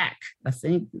was Zach. I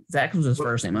think Zach was his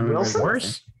first name. I don't know.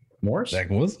 Morris? Zach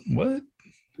was what?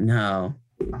 No.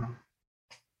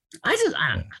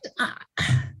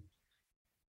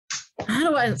 How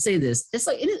do I say this? It's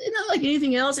like it's not like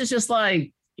anything else. It's just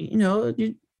like, I don't know.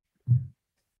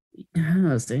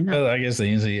 I guess the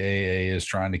NCAA is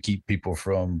trying to keep people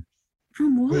from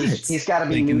what? He's got to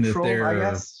be neutral, I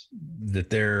guess. That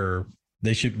they're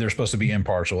supposed to be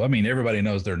impartial. I mean, everybody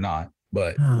knows they're not,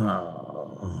 but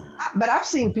but I've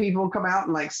seen people come out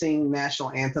and sing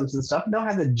national anthems and stuff. They'll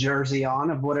have the jersey on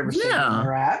of whatever stadium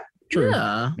they're at. True.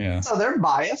 Yeah. So they're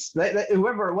biased.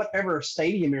 Whatever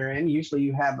stadium you're in, usually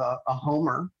you have a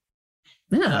homer.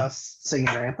 Yeah. Singing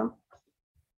their anthem.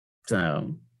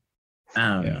 So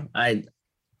I don't know.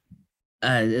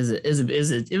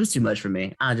 It was too much for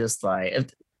me. I just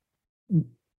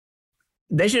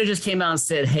they should have just came out and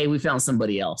said, "Hey, we found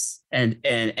somebody else," and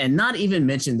not even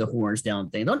mention the horns down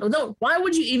thing. Don't. Why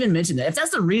would you even mention that? If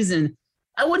that's the reason,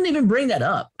 I wouldn't even bring that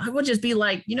up. I would just be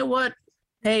like, you know what?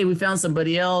 Hey, we found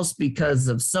somebody else because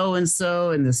of so and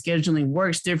so, and the scheduling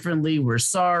works differently. We're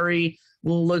sorry.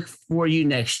 We'll look for you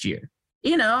next year.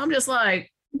 I'm just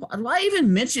like, why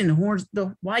even mention horns?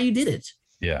 Why you did it?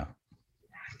 Yeah.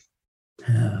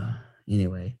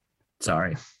 Anyway,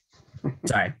 sorry.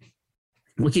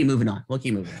 We'll keep moving on. All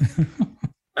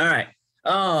right.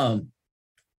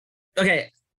 Okay.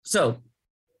 So,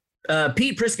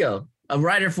 Pete Prisco, a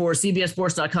writer for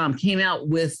CBSSports.com, came out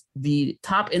with the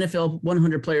top NFL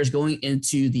 100 players going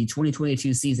into the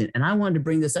 2022 season. And I wanted to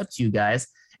bring this up to you guys,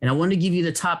 and I wanted to give you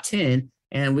the top 10,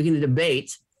 and we're going to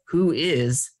debate who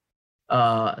is,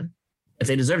 if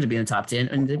they deserve to be in the top 10,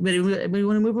 and we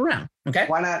want to move around. Okay.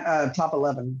 Why not top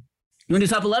 11? You want to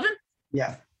do top 11?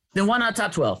 Yeah. Then why not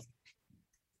top 12?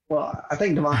 Well, I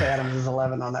think Davante Adams is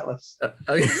 11 on that list.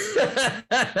 Okay.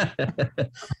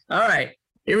 All right.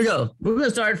 Here we go. We're going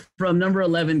to start from number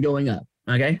 11 going up.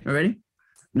 Okay. Are you ready?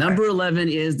 Number 11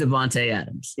 is Davante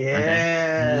Adams.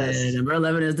 Yes. Okay? Number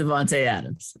 11 is Davante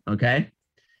Adams. Okay.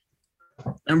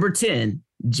 Number 10,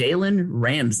 Jalen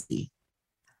Ramsey.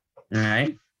 All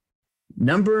right.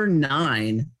 Number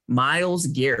 9, Myles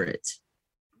Garrett.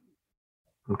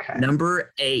 Okay.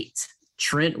 Number 8,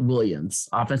 Trent Williams,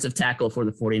 offensive tackle for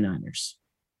the 49ers.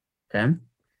 Okay.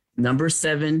 Number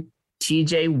 7,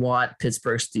 TJ Watt,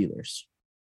 Pittsburgh Steelers.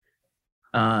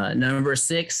 Number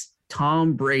 6,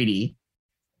 Tom Brady.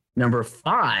 Number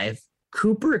 5,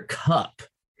 Cooper Kupp.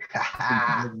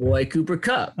 Boy, Cooper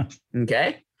Kupp.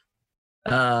 Okay.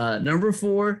 Number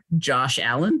 4, Josh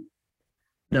Allen.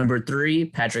 Number 3,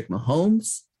 Patrick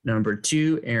Mahomes. Number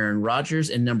 2, Aaron Rodgers.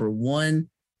 And number 1,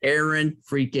 Aaron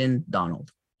freaking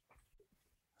Donald.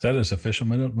 Is that his official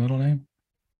middle name?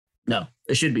 No,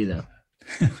 it should be though.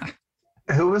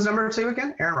 Who was number 2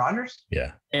 again? Aaron Rodgers?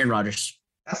 Yeah. Aaron Rodgers.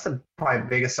 That's the probably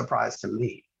biggest surprise to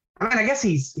me. I mean, I guess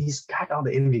he's got all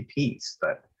the MVPs,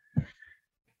 but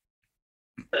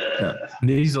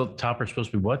These top are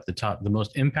supposed to be what? The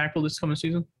most impactful this coming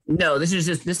season? No, this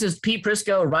is Pete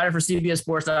Prisco, writer for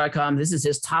CBSSports.com. This is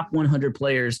his top 100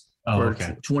 players for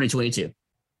 2022.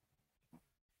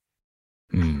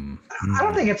 I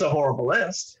don't think it's a horrible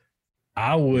list.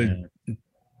 I would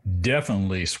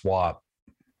definitely swap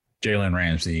Jalen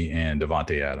Ramsey and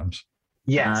Devontae Adams.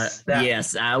 Yes.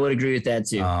 Yes, I would agree with that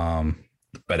too.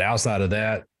 But outside of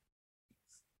that,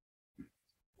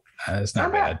 it's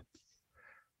not bad.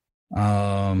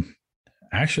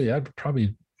 Actually,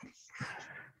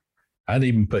 I'd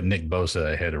even put Nick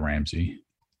Bosa ahead of Ramsey.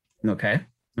 Okay.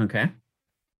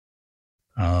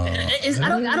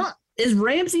 Is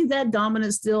Ramsey that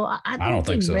dominant still? I don't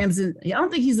think so. Ramsey. I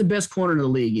don't think he's the best corner in the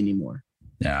league anymore.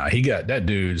 Yeah, he got that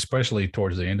dude, especially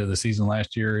towards the end of the season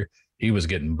last year. He was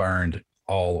getting burned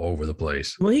all over the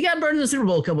place. Well, he got burned in the Super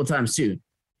Bowl a couple of times too,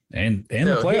 and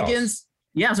the playoffs. Higgins,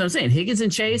 yeah, that's what I'm saying. Higgins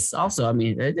and Chase also. I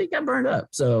mean, they got burned up.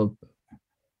 So,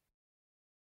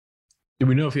 do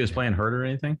we know if he was playing hurt or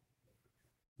anything?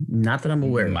 Not that I'm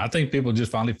aware of. I think people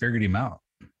just finally figured him out.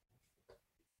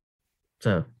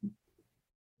 So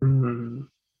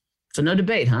no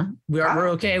debate, huh? We're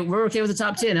okay. We're okay with the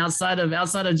top 10 outside of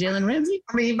Jalen Ramsey.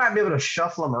 I mean, you might be able to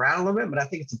shuffle them around a little bit, but I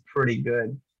think it's a pretty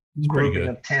good grouping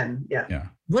of 10. Yeah.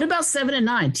 What about 7 and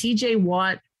 9? TJ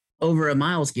Watt over a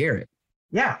Myles Garrett.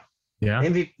 Yeah.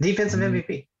 Defensive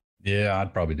MVP. Yeah,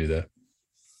 I'd probably do that.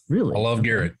 Really? I love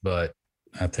Garrett, but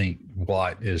I think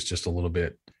Watt is just a little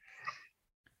bit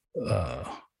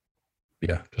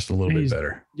just a little bit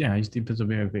better. Yeah, he's defensive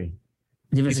MVP.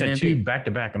 He's had 2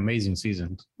 back-to-back amazing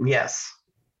seasons. Yes.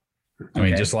 I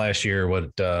mean, just last year,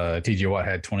 what TJ Watt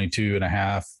had 22 and a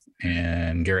half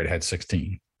and Garrett had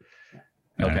 16.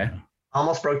 Okay.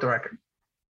 Almost broke the record.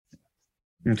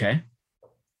 Okay.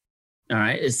 All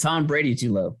right. Is Tom Brady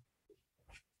too low?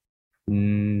 He's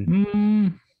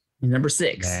number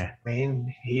 6. Nah. I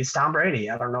mean, he's Tom Brady.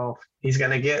 I don't know if he's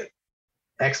going to get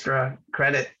extra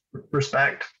credit,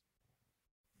 respect.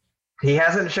 He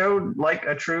hasn't showed like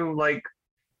a true,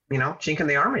 chink in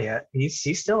the armor yet.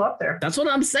 He's still up there. That's what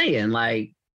I'm saying.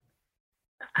 Like,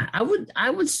 I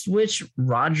would switch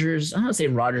Rodgers. I'm gonna say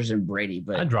Rodgers and Brady,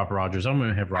 but I'd drop Rodgers. I'm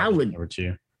gonna have Rodgers number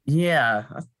 2. Yeah,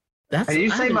 that's. And you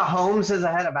say Mahomes is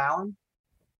ahead of Allen?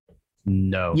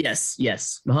 No. Yes.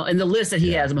 In the list that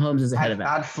he has, Mahomes is ahead of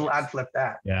Allen. I'd flip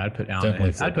that. Yeah, I'd put Allen.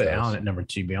 I'd put Allen at number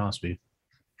 2. Be honest with you.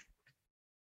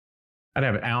 I'd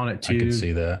have Allen at 2. I can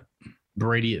see that.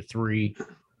 Brady at 3.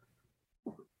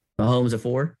 Mahomes at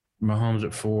 4. Mahomes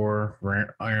at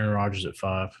 4. Aaron Rodgers at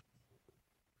 5.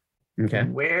 Okay.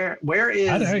 Where is?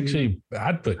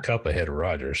 I'd put Kupp ahead of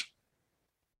Rodgers.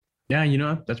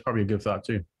 Yeah, that's probably a good thought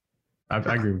too. I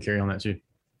agree with Kerry on that too.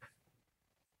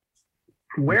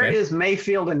 Where is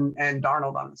Mayfield and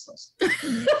Darnold on this list?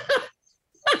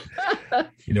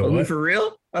 You know Are what? you for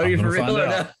real? Are you for real or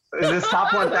not? Is this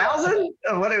top 1,000?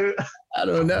 I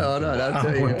don't know. I'll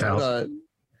tell you. Hold on.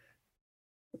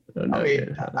 I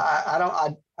mean, I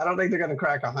don't think they're going to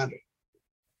crack 100.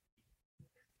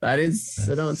 I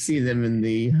don't see them in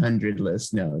the 100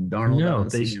 list. No, Darnold. No,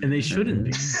 they shouldn't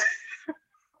be.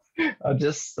 I'm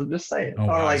just saying. Oh, or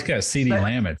wow. like He's got CeeDee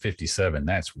Lamb at 57.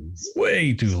 That's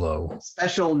way too low.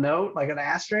 Special note, like an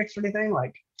asterisk or anything,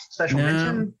 like special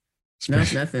mention. No,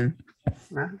 nothing.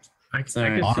 No?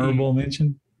 Honorable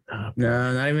mention?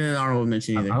 No, not even an honorable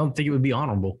mention either. I don't think it would be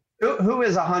honorable. Who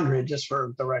is 100, just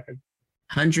for the record?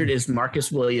 100 is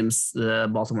Marcus Williams, the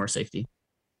Baltimore safety.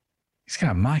 He's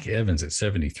got Mike Evans at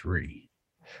 73.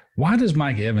 Why does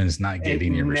Mike Evans not get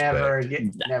any respect?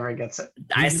 Never gets it.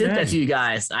 I sent that to you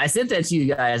guys.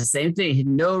 The same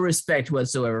thing. No respect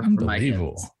whatsoever for Mike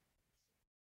Evans.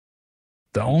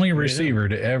 The only receiver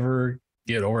to ever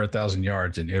get over 1,000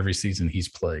 yards in every season he's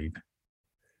played.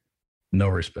 No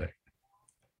respect.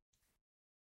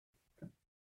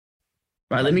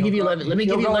 All right, let me give you 11. Let me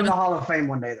give you 11. The Hall of Fame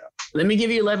one day, though. Let me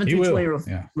give you 11 through 20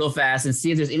 real fast and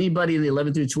see if there's anybody in the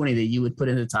 11 through 20 that you would put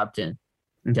in the top 10.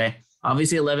 Okay.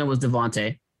 Obviously, 11 was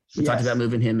Devontae. We talked about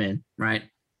moving him in, right?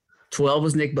 12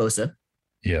 was Nick Bosa.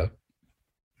 Yeah.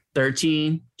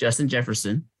 13, Justin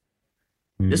Jefferson.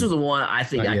 This was the one I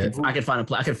think I could find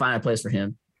a place for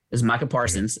him. Is Micah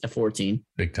Parsons at 14.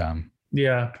 Big time.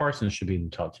 Yeah, Parsons should be in the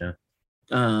top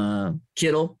 10.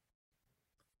 Kittle.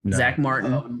 No. Zach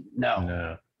Martin.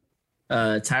 No.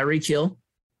 Tyreek Hill.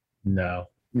 No.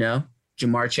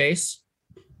 Jamar Chase.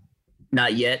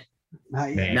 Not yet.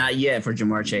 Not yet for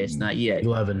Jamar Chase. Not yet.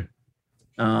 11.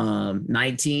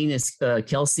 19 is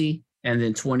Kelsey, and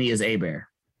then 20 is Abear.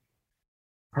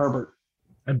 Herbert.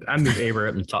 I moved Aber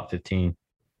up in the top 15.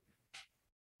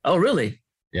 Oh, really?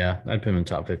 Yeah, I'd put him in the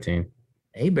top 15.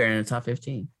 A-Bear in the top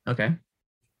 15. Okay.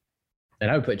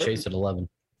 And I would put Chase at 11.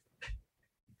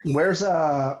 Where's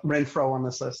Renfro on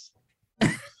this list?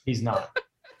 He's not.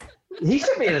 He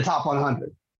should be in the top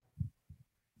 100.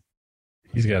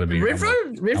 He's got to be.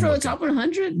 Renfro the top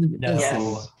 100? No.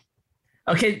 Yes.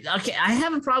 Okay. I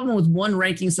have a problem with one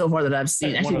ranking so far that I've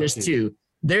seen. Actually, there's two.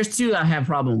 There's two I have a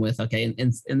problem with, okay,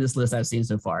 in this list I've seen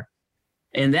so far.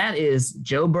 And that is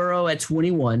Joe Burrow at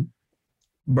 21.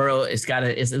 Burrow it's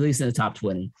at least in the top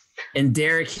 20. And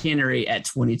Derrick Henry at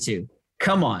 22.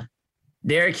 Come on.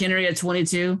 Derrick Henry at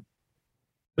 22.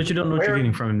 But you don't know what you're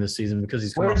getting from him this season because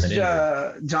he's coming off Where's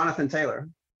that injury. Jonathan Taylor?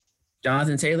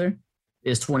 Jonathan Taylor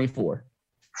is 24.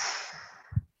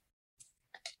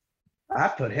 I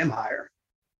put him higher.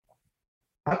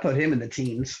 I put him in the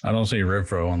teens. I don't see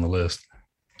Renfro on the list.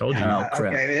 Told you. Oh,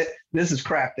 crap. Okay, this is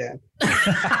crap then.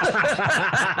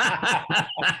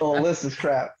 Oh, this is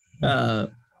crap.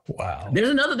 Wow.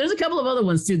 There's a couple of other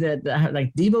ones too that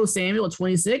like Deebo Samuel at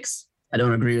 26. I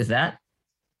don't agree with that.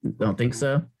 Don't think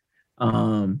so.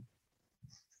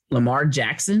 Lamar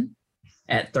Jackson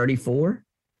at 34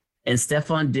 and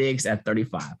Stephon Diggs at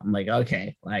 35. I'm like,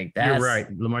 okay, like that's You're right.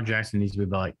 Lamar Jackson needs to be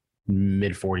about like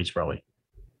mid 40s probably.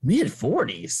 mid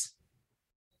 40s.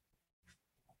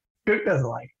 Cook doesn't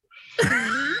like.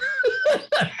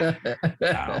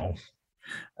 Wow.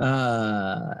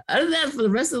 Other than that, for the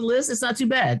rest of the list, it's not too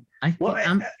bad.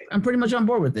 I'm pretty much on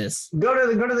board with this. Go to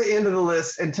the end of the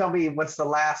list and tell me what's the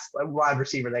last wide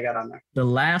receiver they got on there. The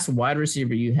last wide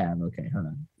receiver you have. Okay, hold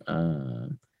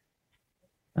on.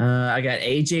 I got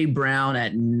AJ Brown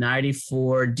at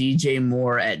 94, DJ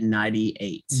Moore at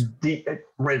 98.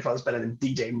 Renfro's better than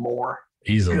DJ Moore.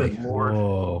 Easily. Good Lord.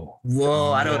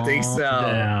 Whoa, I don't think so.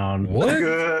 Down. What?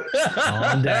 Good.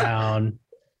 Calm down.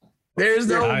 There's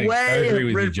no I way, agree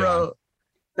with you, John. Renfro.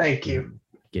 Thank you.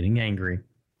 Getting angry.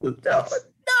 That's-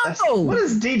 No. What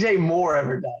has DJ Moore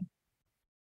ever done?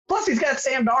 Plus, he's got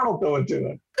Sam Darnold going to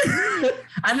him.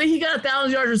 I think he got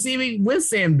 1,000 yards receiving with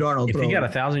Sam Darnold. If he throwing. got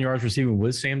 1,000 yards receiving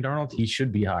with Sam Darnold, he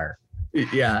should be higher.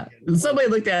 Yeah. Somebody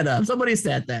looked that up. Somebody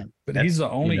said that. But he's the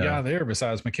only you know. guy there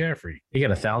besides McCaffrey. He got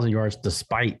 1,000 yards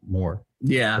despite Moore,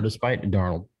 Yeah. or despite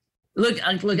Darnold. Look,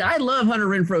 I love Hunter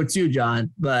Renfro too,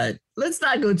 John, but let's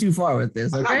not go too far with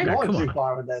this, I'm okay? not Come going too on.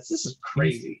 far with this. This is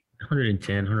crazy.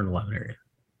 110, 111 area.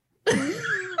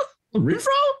 Renfro?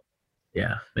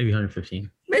 Yeah, maybe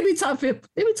 115. Maybe top 50,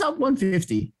 maybe top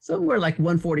 150, somewhere like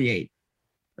 148.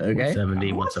 Okay.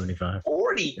 170, 175.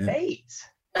 48.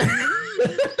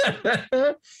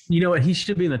 You know what? He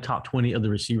should be in the top 20 of the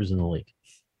receivers in the league.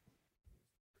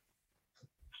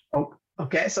 Oh,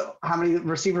 okay. So how many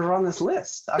receivers are on this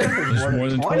list? I don't think There's more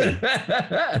than 20.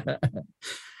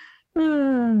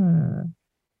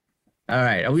 All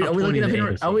right. Are we Top looking 20 up in the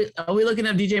here? AFC. Are we looking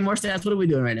up DJ Moore stats? What are we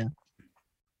doing right now?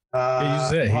 You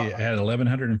said he had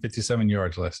 1,157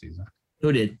 yards last season.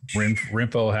 Who did?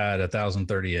 Renfro had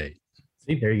 1,038.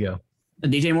 See, there you go.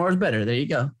 DJ Moore is better. There you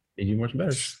go. DJ Moore's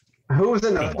better. Who was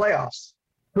in the playoffs?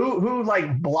 Who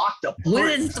like blocked a We punt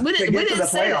didn't to get to the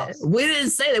say that. playoffs? We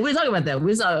didn't say that. We didn't talk about that.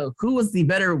 We saw who was the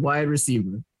better wide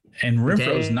receiver. And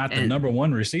Renfro's Okay, not the and- number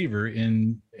one receiver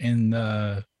in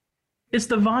It's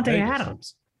Devontae Vegas.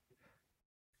 Adams.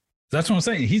 That's what I'm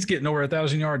saying. He's getting over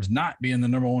 1,000 yards, not being the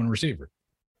number one receiver.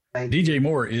 Thank you. DJ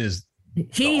Moore is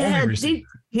He only had receiver.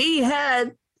 he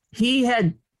had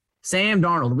Sam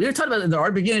Darnold. We were talking about it at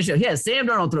our beginning of the show. He had Sam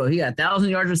Darnold throw. He got 1,000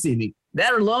 yards receiving.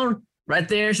 That alone, right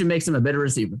there, should make him a better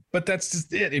receiver. But that's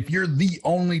just it. If you're the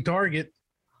only target,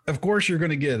 of course you're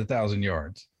going to get 1,000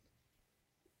 yards.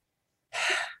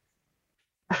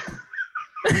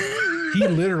 He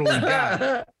literally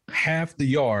got half the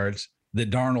yards that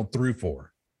Darnold threw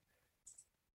for.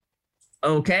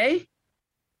 Okay.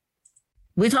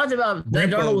 We talked about that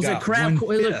Renfro Darnold was a got crap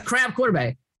one-fifth.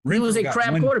 quarterback. He was a Renfro got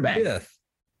crap quarterback. 1/5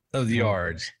 of the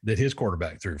yards that his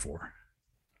quarterback threw for,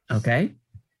 Okay.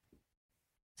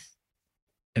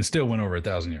 and still went over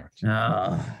 1,000 yards.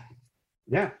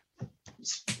 Yeah.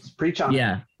 Preach on. it.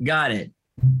 Yeah, got it.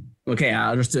 Okay,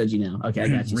 I understood you now. Okay, I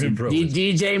got you. So Renfro is-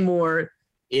 DJ Moore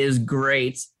is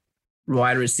great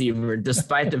wide receiver,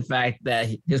 despite the fact that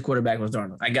his quarterback was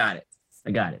Darnold. I got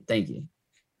it. Thank you.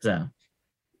 So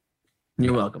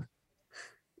you're welcome.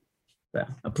 So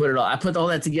I put all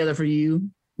that together for you,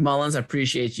 Mullins. I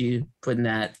appreciate you putting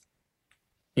that,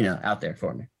 out there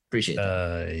for me. Appreciate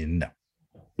that. No.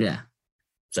 Yeah.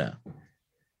 So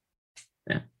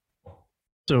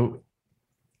So,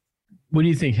 what do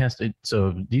you think has to?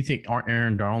 So, do you think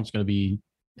Aaron Donald's going to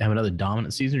have another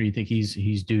dominant season, or do you think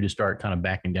he's due to start kind of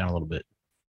backing down a little bit?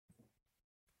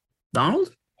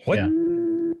 Donald? What? Yeah.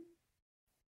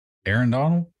 Aaron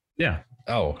Donald? Yeah.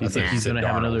 Oh, I think He's going to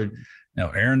have another. No,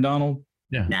 Aaron Donald.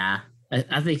 Yeah. Nah.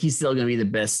 I think he's still going to be the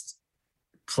best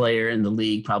player in the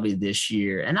league probably this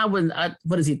year. And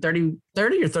what is he, 30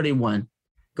 or 31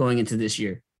 going into this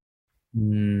year?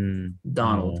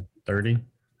 Donald. 30?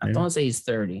 I don't say he's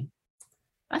 30.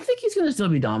 I think he's going to still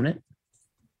be dominant.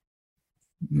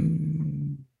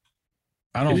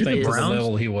 I don't If think you're to the the Browns-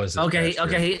 level he was.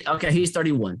 He's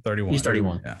 31. 31. He's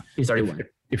 31. Yeah. He's 31.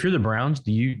 If you're the Browns,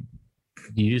 do you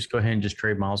just go ahead and just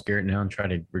trade Myles Garrett now and try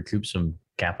to recoup some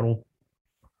capital?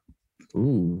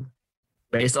 Ooh.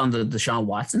 Based on the Deshaun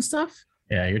Watson stuff?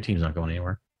 Yeah, your team's not going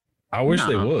anywhere. I wish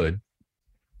they No. would.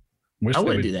 Wish I they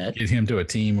wouldn't would do that. Get him to a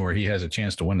team where he has a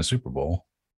chance to win the Super Bowl.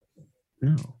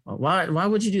 No. Why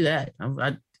would you do that?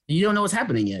 You don't know what's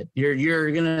happening yet.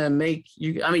 You're gonna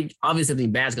obviously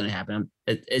something bad's gonna happen.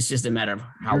 It's just a matter of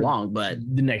how long, but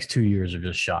The next 2 years are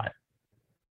just shot.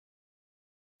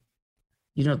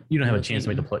 you don't have a chance to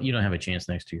make the play. You don't have a chance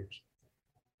next 2 years.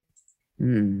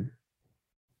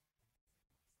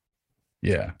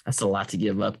 Yeah. That's a lot to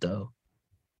give up, though.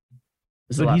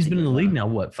 But he's been in the league now,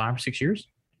 what, 5 or 6 years?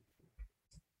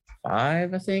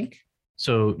 5, I think.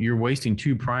 So you're wasting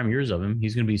 2 prime years of him.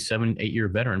 He's going to be 7, 8 year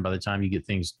veteran by the time you get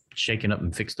things shaken up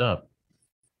and fixed up.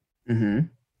 Mm-hmm.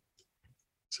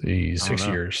 See, 6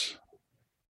 know. years.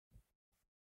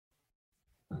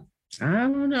 I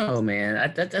don't know, man.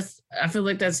 I feel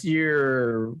like that's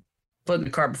your putting the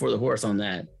cart before the horse on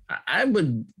that. I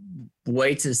would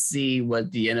wait to see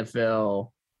what the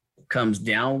NFL comes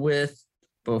down with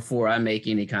before I make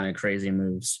any kind of crazy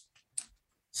moves.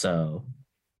 So,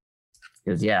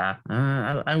 because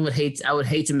I would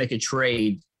hate to make a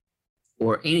trade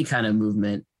or any kind of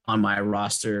movement on my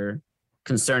roster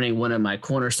concerning one of my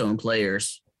cornerstone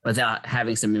players without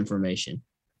having some information.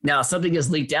 Now, if something gets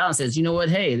leaked out and says, you know what,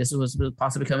 hey, this is what's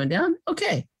possibly coming down.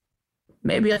 Okay,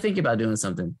 maybe I think about doing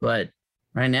something, but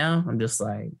right now I'm just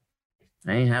like,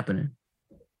 that ain't happening.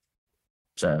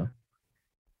 So,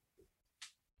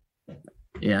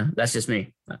 yeah, that's just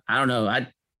me. I don't know.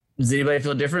 Does anybody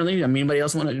feel differently? I mean, anybody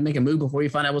else want to make a move before you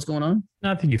find out what's going on?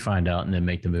 I think you find out and then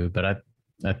make the move, but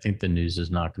I think the news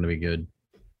is not going to be good.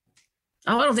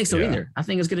 Oh, I don't think so Yeah. either. I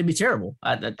think it's going to be terrible.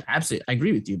 I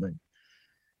agree with you, but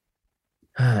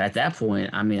at that point,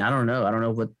 I mean, I don't know. I don't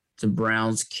know what the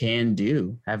Browns can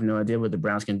do. I have no idea what the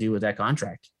Browns can do with that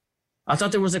contract. I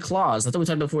thought there was a clause. I thought we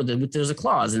talked before that there's a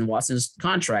clause in Watson's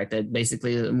contract that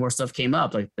basically more stuff came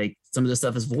up. Like some of the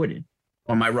stuff is voided.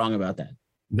 Or am I wrong about that?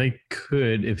 They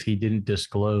could if he didn't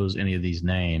disclose any of these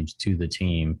names to the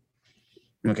team,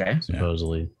 Okay.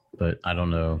 supposedly. But I don't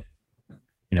know.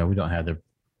 We don't have the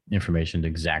information to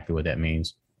exactly what that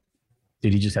means.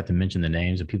 Did he just have to mention the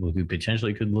names of people who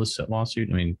potentially could list that lawsuit?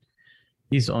 I mean,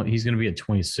 he's going to be at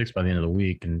 26 by the end of the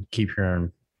week, and keep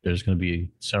hearing there's going to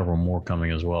be several more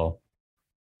coming as well.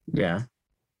 Yeah.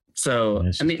 So, And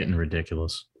it's I just mean, getting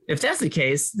ridiculous. if that's the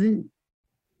case, then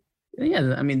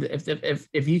yeah, I mean,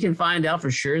 if you can find out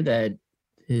for sure that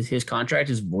his contract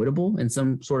is voidable in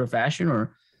some sort of fashion,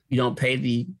 or you don't pay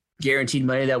the guaranteed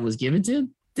money that was given to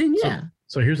him, then yeah.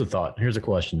 So here's a thought. Here's a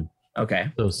question.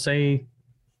 Okay. So say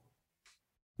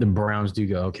the Browns do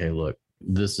go, okay, look,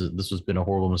 this has been a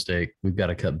horrible mistake. We've got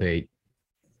to cut bait,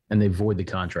 and they void the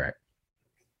contract.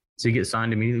 So you get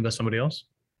signed immediately by somebody else?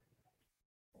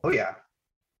 Oh yeah,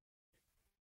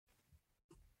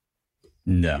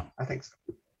 No, I think so.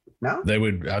 No, they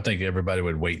would. I think everybody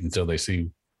would wait until they see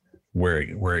where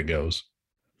it goes.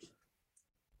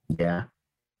 Yeah.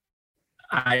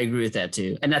 I agree with that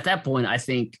too. And at that point, I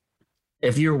think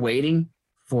if you're waiting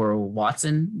for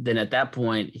Watson, then at that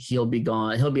point he'll be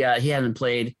gone. He'll be out. He hasn't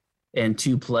played in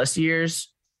 2+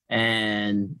 years.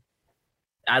 And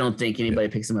I don't think anybody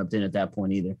picks him up then at that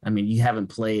point either. I mean, you haven't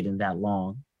played in that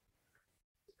long.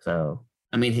 So,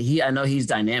 I mean, I know he's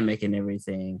dynamic and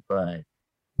everything, but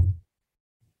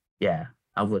yeah,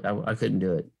 I couldn't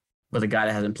do it. With a guy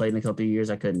that hasn't played in a couple of years,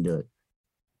 I couldn't do it.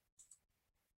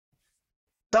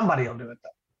 somebody will do it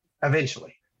though.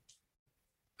 Eventually,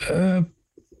 Possibly,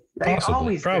 they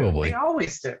always probably. Do. They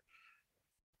always do.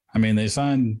 I mean, they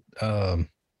signed.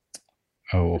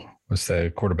 What's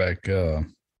that quarterback for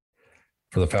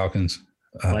the Falcons?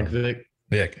 Like Vic?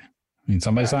 Vic. I mean,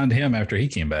 somebody signed him after he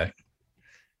came back.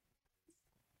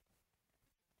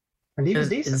 And he was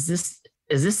decent.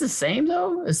 Is this the same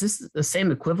though? Is this the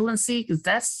same equivalency?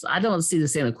 Because I don't see the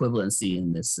same equivalency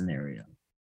in this scenario.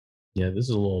 Yeah, this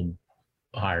is a little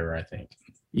higher, I think.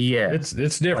 Yeah, It's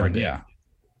different, Like, yeah.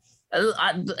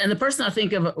 and the person I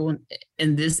think of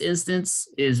in this instance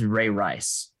is Ray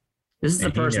Rice. This is the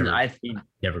And person he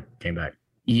never came back.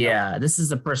 Yeah, this is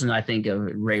the person I think of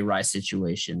Ray Rice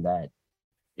situation that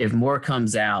if more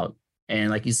comes out, and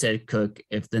like you said, Cook,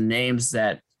 if the names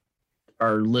that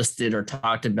are listed or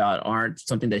talked about aren't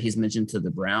something that he's mentioned to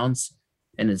the Browns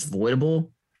and it's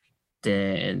voidable,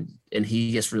 then and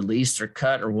he gets released or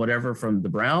cut or whatever from the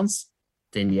Browns,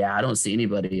 then yeah, I don't see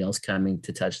anybody else coming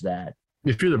to touch that.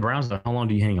 If you're the Browns, how long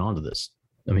do you hang on to this?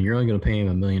 I mean, you're only going to pay him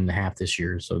 $1.5 million this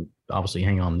year, so obviously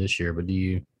hang on this year. But do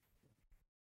you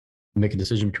make a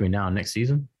decision between now and next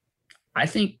season? I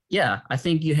think, yeah, I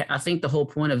think the whole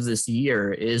point of this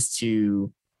year is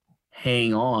to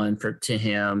hang on to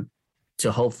him,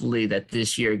 to hopefully that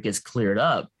this year gets cleared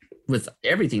up with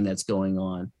everything that's going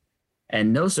on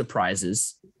and no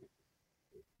surprises.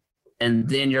 And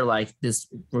then you're like,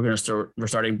 we're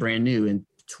starting brand new in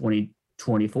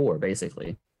 2024,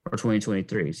 basically, or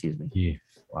 2023, excuse me. Yeah.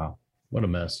 Wow. What a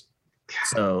mess.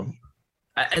 So,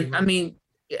 I mean,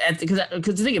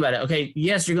 because think about it, okay,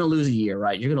 yes, you're going to lose a year,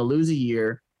 right? You're going to lose a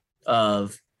year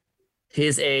of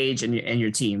his age and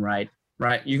your team, right?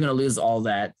 Right. You're going to lose all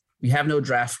that. You have no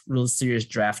real serious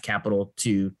draft capital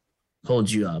to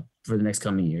hold you up for the next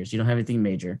coming years. You don't have anything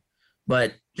major,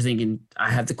 but you're thinking,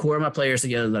 I have the core of my players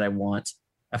together that I want.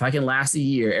 If I can last a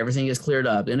year, everything is cleared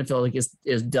up. The NFL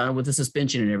is done with the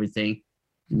suspension and everything.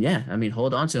 Yeah, I mean,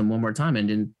 hold on to him one more time,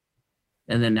 and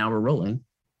then now we're rolling.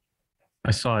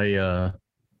 I saw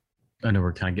I know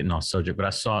we're kind of getting off subject, but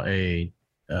I saw a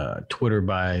Twitter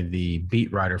by the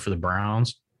beat writer for the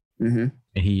Browns. Mm-hmm.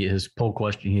 And his poll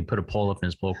question, he put a poll up, and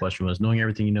his poll question was, knowing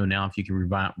everything you know now, if you could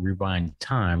rewind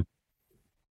time,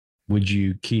 would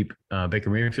you keep Baker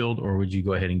Mayfield or would you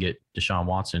go ahead and get Deshaun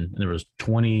Watson? And there was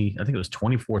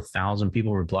 24,000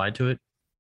 people replied to it.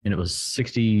 And it was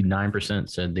 69%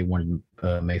 said they wanted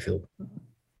Mayfield.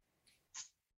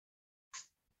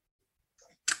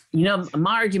 You know,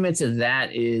 my argument to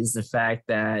that is the fact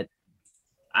that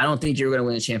I don't think you're going to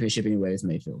win a championship anyway as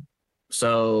Mayfield.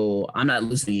 So I'm not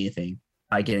losing anything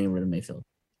by getting rid of Mayfield.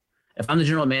 If I'm the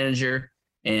general manager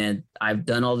and I've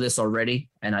done all this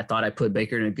already, and I thought I put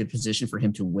Baker in a good position for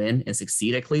him to win and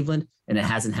succeed at Cleveland, and it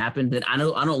hasn't happened, then I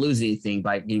don't lose anything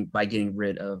by getting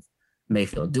rid of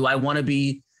Mayfield. Do I want to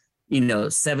be,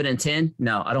 7-10?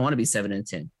 No, I don't want to be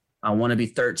 7-10. I want to be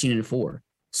 13-4.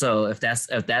 So if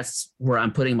that's where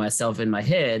I'm putting myself in my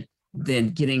head, then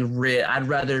getting rid, I'd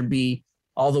rather be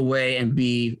all the way and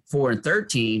be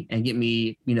 4-13 and get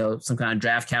me, some kind of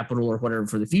draft capital or whatever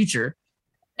for the future.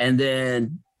 And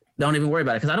then don't even worry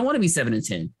about it. Cause I don't want to be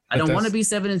 7-10. I don't want to be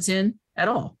 7-10 at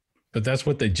all. But that's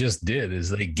what they just did, is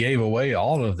they gave away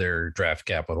all of their draft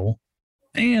capital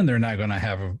and they're not going to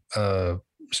have a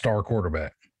star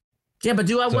quarterback. Yeah. But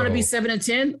do I want to be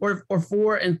 7-10 or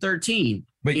 4-13?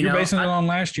 But you're basing it on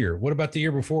last year. What about the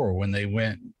year before when they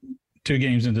went 2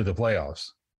 games into the playoffs?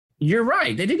 You're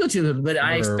right. They did go to but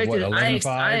I expected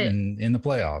 11-5 in the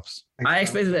playoffs. I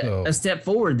expected a step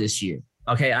forward this year.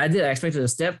 Okay, I did. I expected a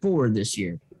step forward this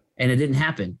year, and it didn't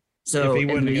happen. So if he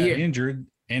wouldn't have got injured,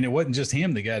 and it wasn't just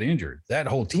him that got injured, that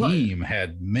whole team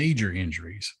had major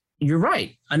injuries. You're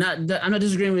right. I'm not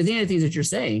disagreeing with any of the things that you're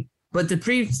saying, but the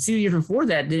previous 2 years before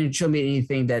that didn't show me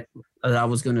anything that I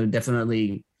was going to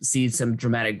definitely see some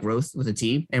dramatic growth with the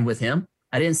team and with him.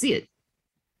 I didn't see it.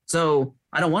 So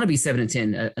I don't want to be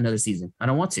 7-10 another season. I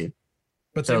don't want to.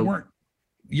 But they weren't.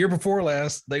 Year before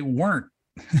last, they weren't.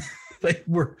 They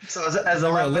were. So as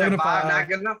 11-5 not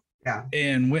good enough? Yeah.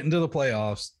 And went into the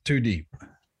playoffs too deep.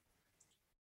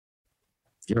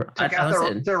 Took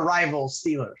out their rival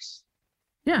Steelers.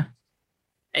 Yeah.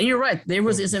 And you're right. There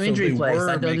was some injury plays.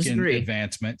 I don't disagree.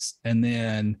 Advancements, and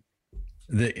then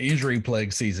the injury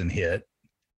plague season hit,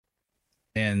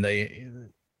 and they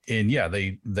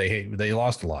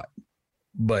lost a lot.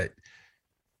 But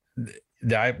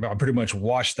I pretty much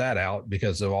washed that out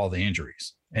because of all the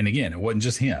injuries. And again, it wasn't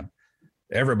just him.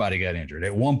 Everybody got injured.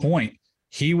 At one point,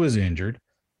 he was injured.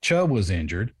 Chubb was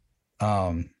injured.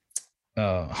 Hunt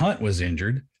was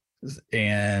injured.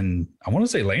 And I want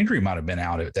to say Landry might have been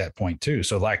out at that point too.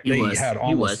 So they had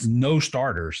almost no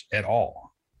starters at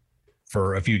all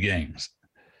for a few games.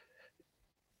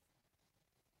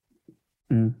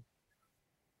 Mm.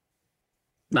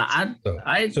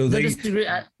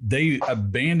 They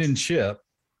abandoned ship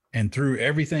and threw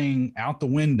everything out the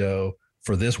window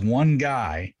for this one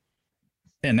guy,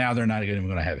 and now they're not even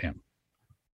going to have him.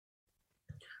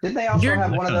 Didn't they also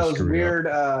have one of those weird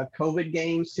COVID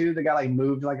games too? That got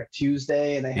moved a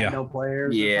Tuesday, and they had no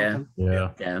players. Yeah.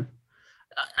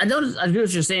 I know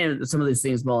what you're saying. Some of these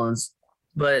things, Mullins,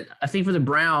 but I think for the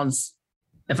Browns,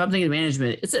 if I'm thinking of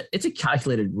management, it's a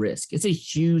calculated risk. It's a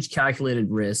huge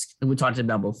calculated risk that we talked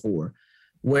about before,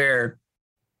 where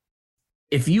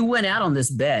if you went out on this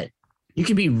bet you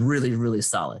can be really, really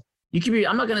solid. You can be,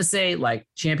 I'm not going to say like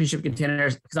championship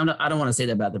contenders because I don't want to say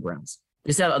that about the Browns.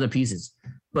 They still have other pieces,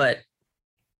 but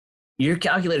your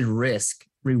calculated risk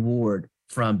reward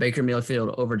from Baker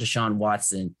Mayfield over Deshaun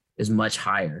Watson is much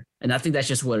higher. And I think that's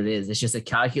just what it is. It's just a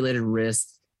calculated risk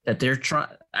that they're trying,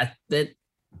 that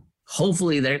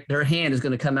hopefully their hand is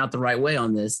going to come out the right way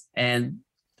on this. And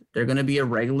they're going to be a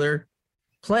regular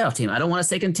playoff team. I don't want to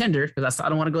say contender because I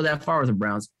don't want to go that far with the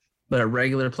Browns, but a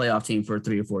regular playoff team for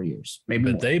 3 or 4 years. Maybe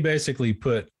But more. they basically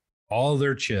put all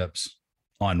their chips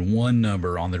on one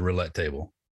number on the roulette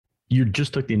table. You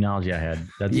just took the analogy I had.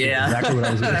 That's exactly what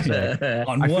I was going to say.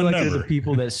 On I feel one like they're number. the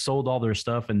people that sold all their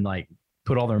stuff and like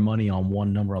put all their money on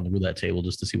one number on the roulette table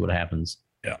just to see what happens.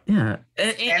 Yeah.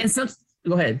 And some,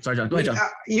 go ahead. Sorry, John. Go ahead, John.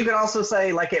 You can also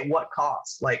say like at what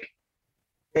cost? Like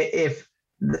if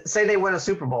say they win a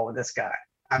Super Bowl with this guy,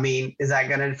 I mean, is that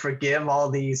going to forgive all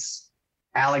these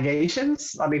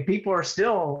allegations? I mean, people are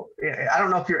still, I don't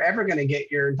know if you're ever going to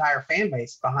get your entire fan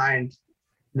base behind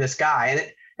this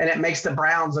guy. And it makes the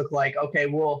Browns look like, okay,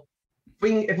 well,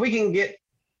 if we can get a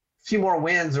few more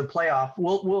wins or playoff,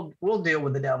 we'll deal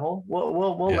with the devil.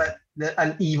 We'll let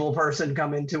an evil person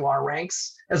come into our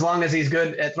ranks as long as he's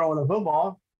good at throwing the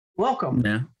football. Welcome.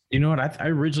 Yeah. You know what? I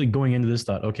originally going into this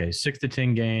thought, okay, 6 to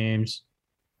 10 games.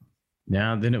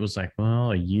 Now, then it was like,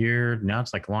 well, a year. Now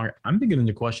it's like longer. I'm beginning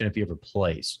to question if he ever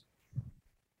plays.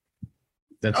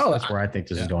 That's where I think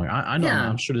this is going. I know. Yeah.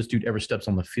 I'm sure this dude ever steps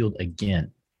on the field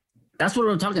again. That's what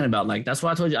I'm talking about. Like, that's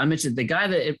why I told you, I mentioned the guy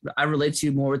that I relate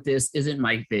to more with this isn't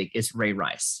Mike Vick. It's Ray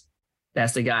Rice.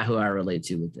 That's the guy who I relate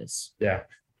to with this. Yeah.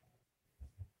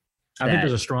 I think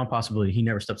there's a strong possibility he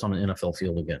never steps on an NFL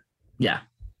field again. Yeah.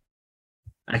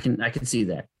 I can see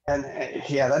that. And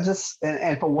that just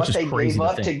and for what they gave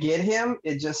up to get him,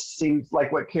 it just seems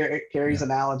like what Carrie's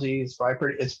analogy is probably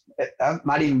pretty. It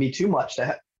might even be too much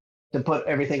to put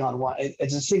everything on one. It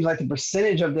just seems like the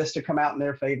percentage of this to come out in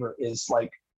their favor is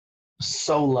like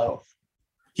so low.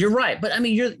 You're right, but I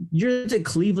mean, you're the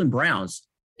Cleveland Browns.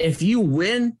 If you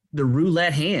win the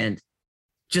roulette hand,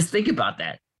 just think about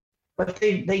that. But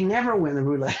they never win the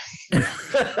roulette.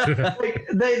 Like,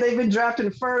 they've been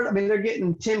drafting first. I mean, they're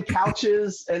getting Tim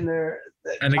Couches and I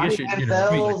guess what do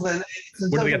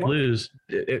they got to lose?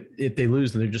 If they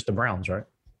lose, then they're just the Browns, right?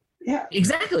 Yeah,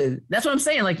 exactly. That's what I'm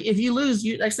saying. Like, if you lose,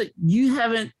 like I said, you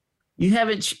haven't, you're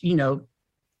the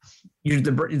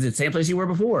same place you were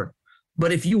before.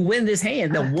 But if you win this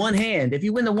hand, if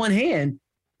you win the one hand,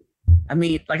 I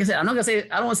mean, like I said, I don't want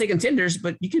to say contenders,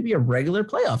 but you could be a regular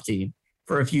playoff team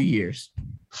for a few years.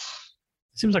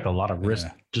 Seems like a lot of risk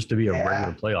just to be a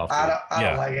regular playoff team. I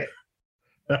don't like it.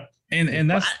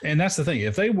 And that's the thing.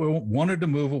 If they wanted to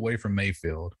move away from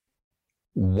Mayfield,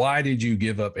 why did you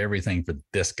give up everything for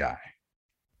this guy?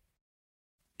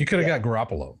 You could have got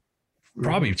Garoppolo,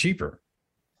 probably cheaper.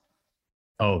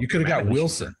 Oh, you could have got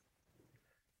Wilson.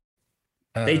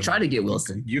 They tried to get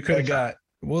Wilson. You could have got.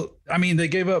 Well, I mean, they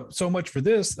gave up so much for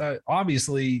this.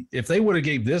 Obviously, if they would have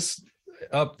gave this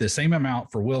up the same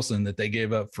amount for Wilson that they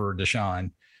gave up for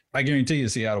Deshaun, I guarantee you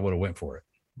Seattle would have went for it.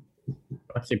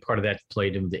 I think part of that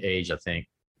played into the age, I think.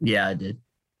 Yeah, it did.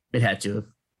 It had to have.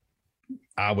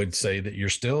 I would say that you're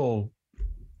still.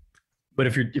 But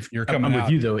if you're coming with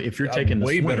you though, if you're taking the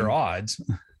way swing, better odds,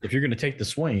 if you're going to take the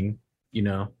swing,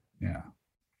 yeah.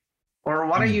 Or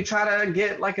why don't you try to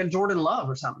get like a Jordan Love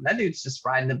or something? That dude's just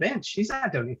riding the bench. He's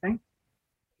not doing anything.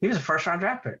 He was a first-round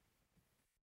draft pick.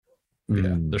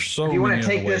 Yeah, there's so if you many want to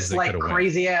take ways this like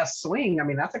crazy ass swing, I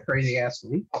mean, that's a crazy ass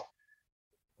swing.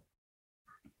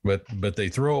 But they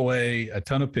throw away a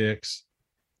ton of picks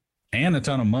and a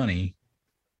ton of money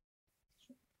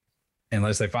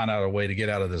unless they find out a way to get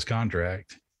out of this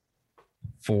contract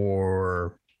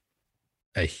for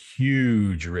a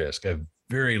huge risk, a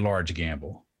very large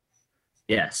gamble.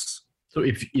 Yes. So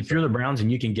if you're the Browns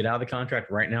and you can get out of the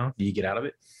contract right now, do you get out of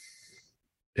it?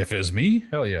 If it was me,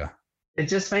 hell yeah. It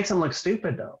just makes them look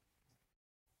stupid, though.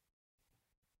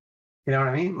 You know what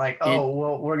I mean? Like,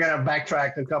 well, we're gonna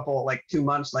backtrack a couple, like 2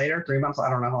 months later, 3 months. I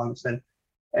don't know how long it's been,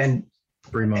 and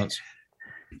 3 months.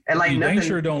 And like, you nothing. dang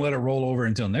sure don't let it roll over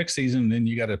until next season. Then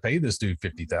you got to pay this dude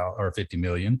 $50,000 or $50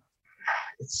 million.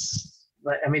 It's.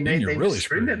 I mean, Then they you're really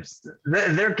screwed them.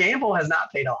 Their gamble has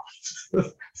not paid off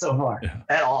so far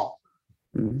at all.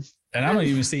 And I don't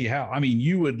even see how. I mean,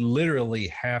 you would literally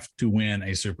have to win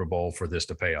a Super Bowl for this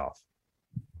to pay off,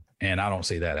 and I don't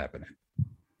see that happening.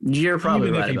 You're probably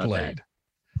even right if he about played. that.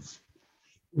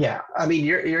 Yeah, I mean,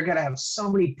 you're gonna have so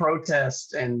many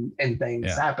protests and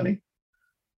things happening.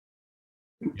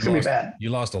 It's gonna be bad. You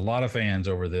lost a lot of fans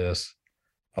over this,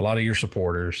 a lot of your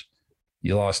supporters.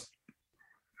 You lost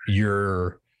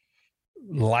your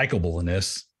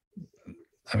likableness.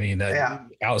 I mean,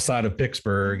 outside of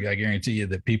Pittsburgh, I guarantee you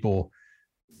that people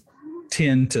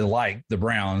tend to like the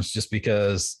Browns just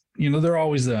because, they're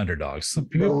always the underdogs.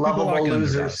 The lovable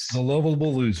losers. The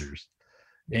lovable losers.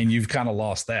 And you've kind of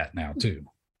lost that now too.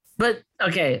 But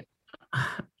okay,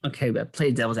 but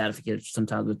play devil's advocate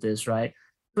sometimes with this, right?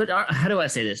 But how do I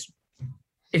say this?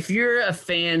 If you're a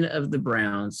fan of the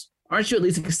Browns, aren't you at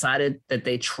least excited that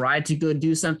they tried to go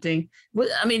do something?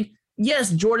 I mean,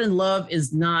 yes, Jordan Love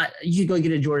is not. You could go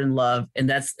get a Jordan Love, and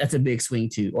that's a big swing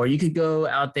too. Or you could go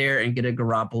out there and get a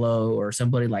Garoppolo or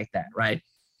somebody like that, right?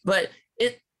 But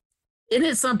isn't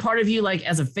it some part of you, like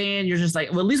as a fan, you're just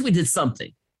like, well, at least we did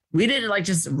something. We didn't like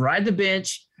just ride the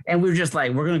bench, and we were just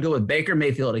like, we're going to go with Baker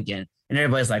Mayfield again. And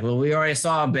everybody's like, well, we already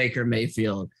saw Baker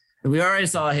Mayfield. We already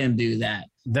saw him do that.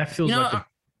 That feels like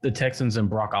the Texans and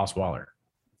Brock Osweiler.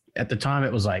 At the time,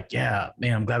 it was like, yeah,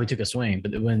 man, I'm glad we took a swing.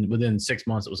 But within 6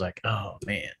 months, it was like, oh,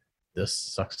 man, this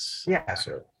sucks. Yeah.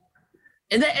 So.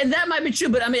 And that might be true.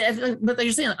 But I mean, but like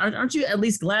you're saying, aren't you at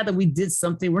least glad that we did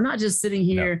something? We're not just sitting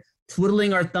here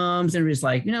twiddling our thumbs and we're just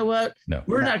like, you know what? No.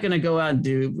 We're not going to go out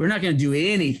and we're not going to do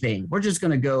anything. We're just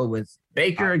going to go with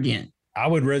Baker again. I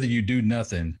would rather you do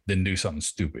nothing than do something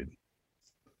stupid.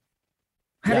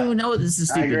 How do we know this is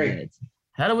stupid? I agree.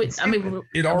 How do we? I mean,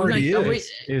 it already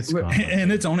is.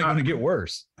 And it's only going to get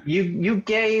worse. You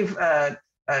gave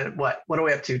what are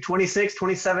we up to? 26,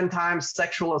 27 times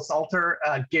sexual assaulter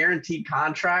guaranteed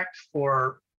contract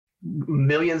for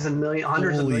millions and millions,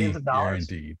 hundreds of millions of dollars.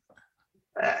 Guaranteed.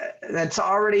 That's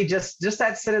already just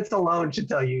that sentence alone should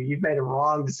tell you you've made a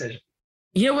wrong decision.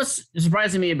 You know what's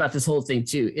surprising me about this whole thing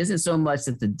too isn't so much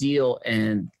that the deal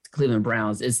and Cleveland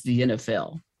Browns, it's the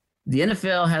NFL. The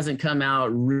NFL hasn't come out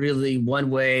really one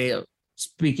way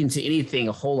speaking to anything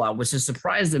a whole lot, which has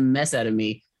surprised the mess out of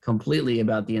me completely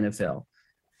about the NFL.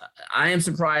 I am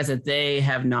surprised that they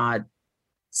have not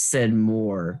said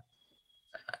more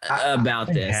about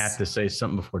this. They have to say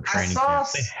something before training I camp.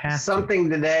 They have something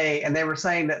today, and they were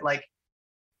saying that like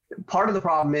part of the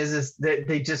problem is that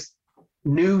they just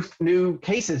new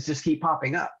cases just keep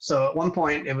popping up. So at one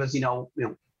point it was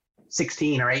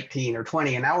 16 or 18 or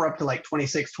 20, and now we're up to like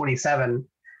 26, 27.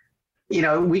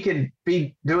 We could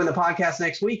be doing the podcast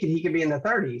next week and he could be in the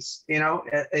 30s.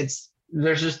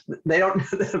 They don't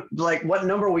like, what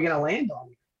number are we going to land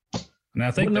on? And I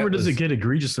think what number does it get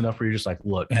egregious enough where you're just like,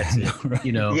 look, that's it.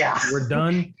 We're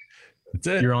done. That's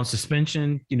it. You're on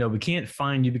suspension. We can't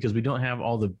fine you because we don't have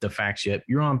all the facts yet.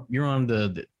 You're on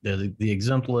the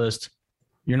exempt list.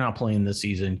 You're not playing this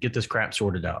season. Get this crap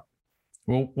sorted out.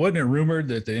 Well, wasn't it rumored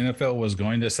that the NFL was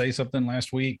going to say something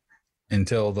last week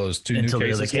until those two new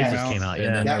cases came out?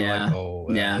 Yeah. And then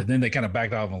and then they kind of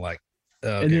backed off and like,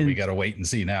 okay, we got to wait and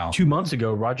see now. 2 months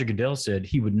ago, Roger Goodell said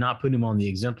he would not put him on the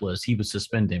exempt list. He would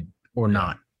suspend him or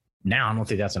not. Now, I don't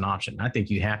think that's an option. I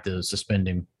think you have to suspend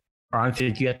him, or I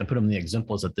think you have to put him on the exempt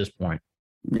list at this point.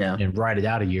 Yeah. And ride it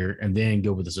out a year and then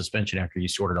go with the suspension after you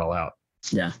sort it all out.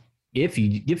 Yeah. If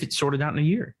it's sorted out in a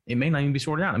year, it may not even be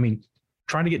sorted out. I mean,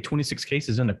 trying to get 26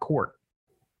 cases into court.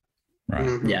 Right.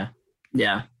 Mm-hmm.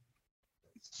 Yeah.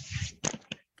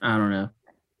 I don't know.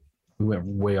 We went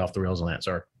way off the rails on that.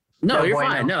 Sorry. No, you're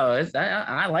fine. No,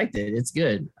 I liked it. It's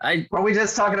good. Were we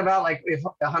just talking about like if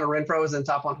Hunter Renfrow is in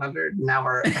top 100? Now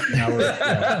we're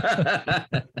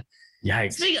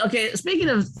Yikes. Speaking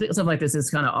of stuff like this,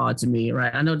 it's kind of odd to me,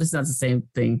 right? I know this is not the same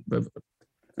thing, but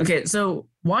okay. So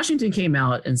Washington came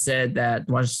out and said that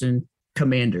Washington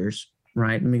Commanders,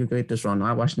 right? Let me get this wrong.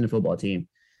 Not Washington football team.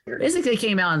 Basically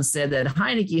came out and said that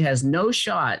Heineke has no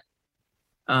shot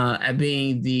at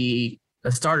being the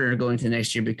starter going to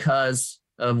next year because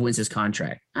of Wentz's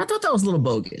contract. I thought that was a little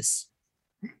bogus.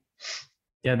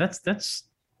 Yeah, that's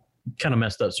kind of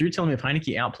messed up. So you're telling me if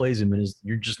Heineke outplays him and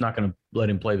you're just not going to let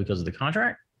him play because of the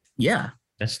contract? Yeah.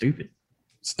 That's stupid.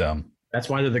 It's dumb. That's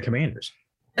why they're the Commanders.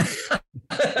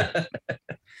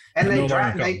 And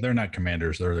they're not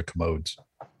Commanders. They're the Commodes.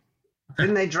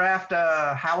 Didn't they draft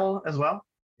Howell as well?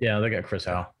 Yeah, they got Chris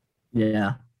Howell.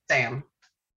 Yeah. Sam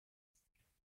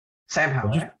Howell.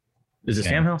 Right? Is it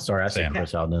Sam Howell? Sorry, I said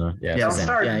Chris Howell, didn't I? Yeah.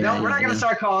 We're not going to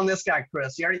start calling this guy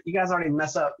Chris. You guys already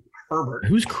mess up Herbert.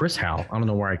 Who's Chris Howell? I don't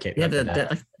know where I came.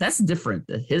 Yeah, that's different.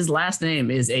 His last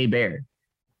name is Bear.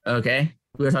 Okay,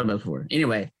 we were talking about before.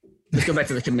 Anyway, let's go back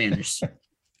to the Commanders.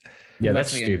 Yeah,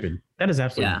 that's stupid. That is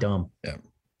absolutely dumb.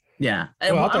 Yeah.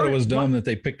 Well, I thought it was dumb that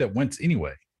they picked up Wentz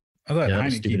anyway. I thought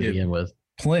Heineke did begin with.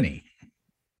 Plenty.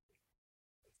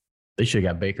 They should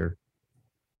have got Baker.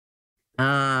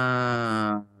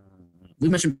 We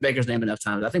mentioned Baker's name enough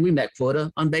times. I think we met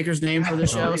quota on Baker's name for the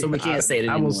show, so we can't say it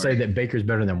anymore. I will say that Baker's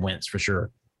better than Wentz for sure.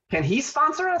 Can he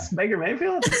sponsor us, Baker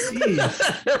Mayfield?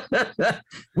 Jeez.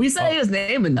 We say his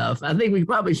name enough. I think we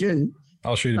probably shouldn't.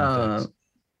 I'll shoot him. a text.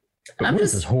 But I'm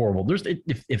Wentz just- is horrible.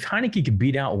 If Heineke could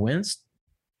beat out Wentz,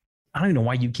 I don't even know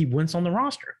why you keep Wentz on the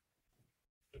roster.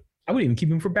 I wouldn't even keep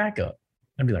him for backup.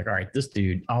 I'd be like, all right, this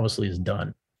dude obviously is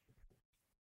done.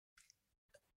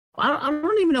 I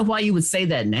don't even know why you would say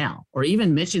that now, or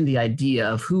even mention the idea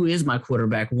of who is my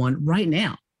quarterback one right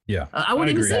now. Yeah, I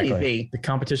wouldn't even agree. say Exactly. anything. The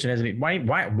competition hasn't.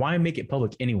 Why make it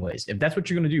public anyways? If that's what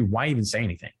you're going to do, why even say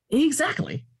anything?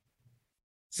 Exactly.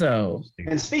 So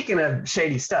And speaking of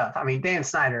shady stuff, I mean, Dan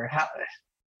Snyder,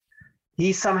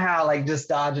 he's somehow like just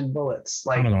dodging bullets.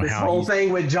 Like don't know this how whole he's-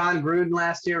 thing with John Gruden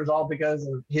last year was all because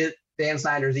of Dan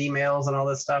Snyder's emails and all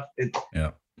this stuff.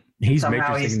 He's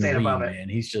Somehow matrixing he's the staying league, above it. man.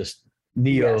 He's just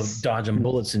Neo Yes. dodging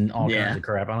bullets and all Yeah. kinds of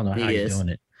crap. I don't know how He he's is. doing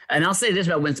it. And I'll say this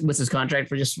about Wentz's contract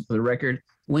for the record.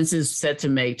 Wentz is set to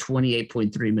make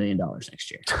 $28.3 million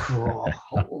next year.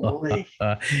 Holy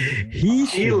He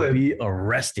should Elon. be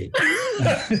arrested.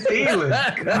 Elon.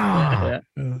 God.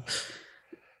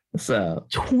 So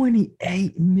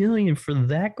 28 million for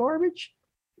that garbage?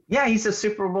 Yeah, he's a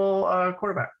Super Bowl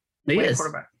quarterback. he Winning is.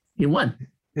 quarterback. He won.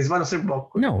 He's won a Super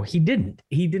Bowl. No, he didn't.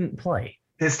 He didn't play.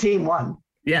 His team won.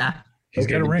 Yeah. He's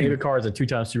got a but ring. David Carr is a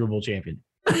 2-time Super Bowl champion.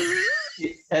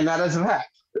 And that is a fact.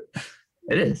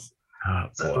 It is. Oh,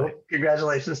 So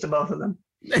congratulations to both of them.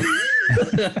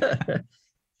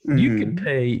 You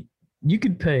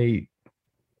could pay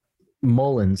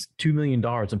Mullins $2 million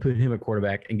and put him at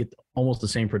quarterback and get almost the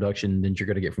same production that you're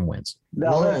going to get from Wentz.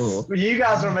 No, Whoa. you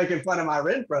guys are making fun of my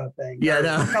Renfro thing. Yeah,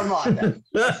 no. Come on.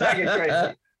 That's fucking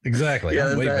crazy. Exactly.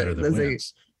 Yeah, I'm way better than that's like-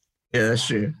 Wentz. Yeah, that's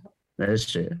true. That's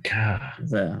true. God.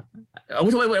 So, are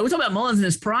we talking about Mullins in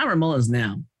his prime or Mullins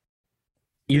now?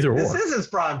 Either This or. is his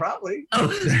prime, probably. Oh.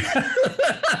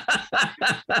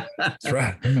 That's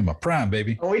right. I'm in my prime,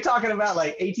 baby. Are we talking about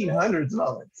like 1800s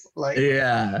moments? Like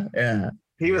yeah.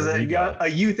 he was There you go. a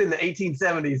youth in the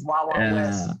 1870s, Wild Wild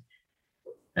West.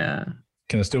 Yeah.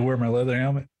 Can I still wear my leather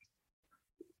helmet?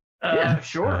 Yeah.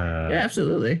 Sure. Yeah,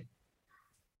 absolutely.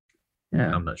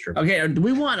 Yeah. I'm not sure. Okay, do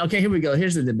we want? Okay, here we go.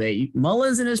 Here's the debate: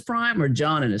 Mullins in his prime or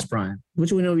John in his prime?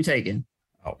 Which one are we taking?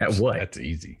 Oh, At what? That's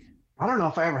easy. I don't know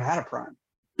if I ever had a prime.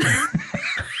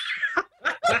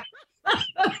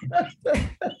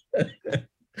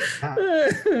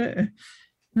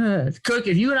 Cook,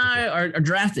 if you and I are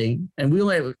drafting, and we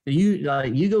let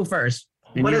you go first.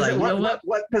 And What you're is like, it? you know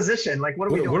What position? Like what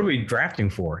are we doing? What are we drafting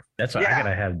for? That's what I Yeah.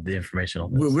 gotta have the information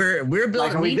on this. We're building.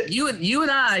 Like, are we- you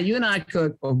and I,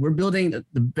 Cook. We're building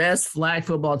the best flag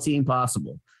football team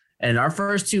possible. And our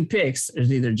first two picks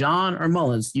is either John or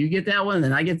Mullins. You get that one, and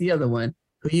then I get the other one.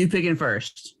 Who are you picking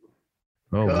first?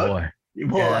 Oh Good. boy.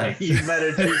 Boy, Yeah. you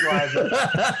better choose wisely.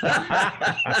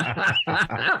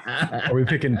 Are we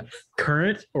picking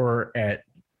current or at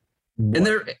in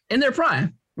their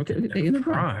prime. Okay, in their prime.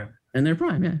 prime? In their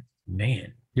prime, yeah.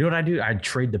 Man, you know what I do? I'd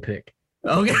trade the pick.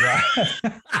 Okay.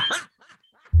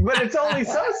 But it's only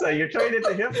Sosa. You're trading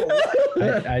to him for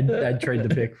what? I'd trade the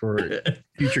pick for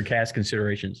future cast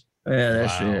considerations. Yeah,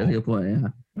 that's true. Wow. That's a good point. Yeah.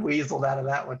 Weaseled out of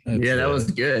that one. Yeah, that was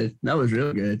good. That was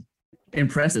real good.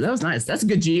 Impressive. That was nice. That's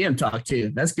good GM talk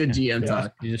too. That's good GM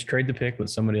talk. You just trade the pick with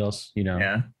somebody else,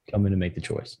 Yeah. come in and make the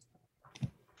choice.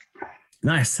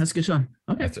 Nice. That's a good one.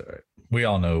 Okay. That's all right. We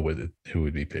all know who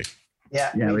would be picked. Yeah,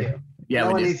 Yeah, we do. Yeah, No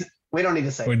we one do. needs, we don't need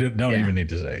to say. We don't Yeah. even need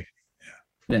to say.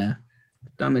 Yeah.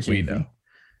 Don't mention We anything. know.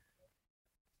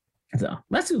 So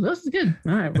that's good.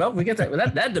 All right. Well, we get that.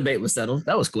 That debate was settled.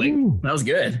 That was quick. That was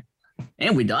good.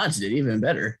 And we dodged it even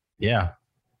better. Yeah.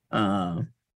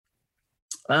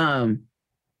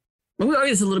 But we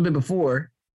argued this a little bit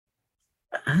before.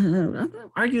 I'm gonna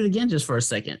argue it again just for a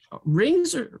second.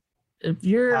 Rings are if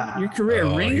your career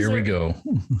Oh, rings. here we are, go.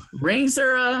 Rings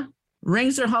are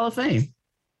Hall of Fame.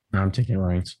 I'm taking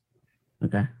rings.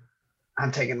 Okay.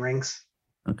 I'm taking rings.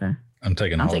 Okay. I'm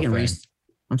taking I'm Hall taking of Fame. rings.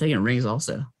 I'm taking rings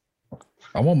also.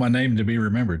 I want my name to be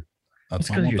remembered. That's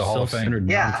I because want you're the Hall of Fame. self-centered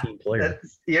Yeah. non-team player.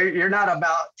 You're not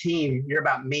about team. You're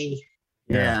about me.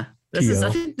 Yeah. I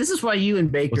T.O. think this is why you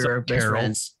and Baker What's up, are best Carol?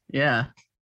 friends. Yeah.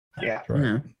 Yeah. That's right.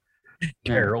 Yeah.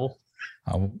 Carol.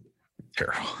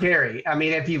 Carol. Gary, I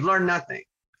mean, if you've learned nothing,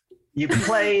 you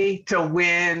play to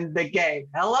win the game.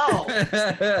 Hello.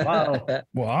 Wow.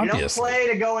 Well, You don't obviously. play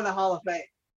to go in the Hall of Fame.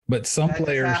 But some That just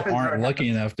players happens aren't or it lucky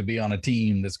enough to be on a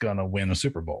team that's going to win a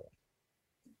Super Bowl.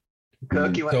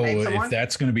 Cook, you want So to name someone? if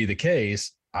that's going to be the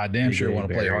case, I damn sure DJ want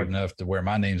to play Barry. hard enough to where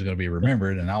my name's going to be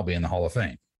remembered and I'll be in the Hall of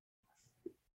Fame.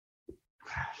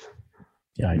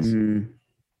 Yikes. Mm,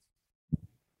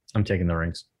 I'm taking the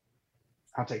rings.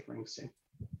 I'll take rings too.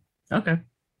 okay.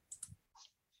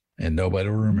 and nobody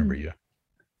will remember you.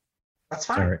 That's It's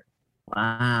fine. all right.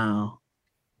 Wow.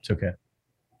 It's okay.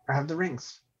 I have the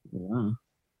rings. Wow.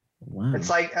 Wow. It's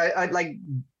like I like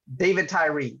David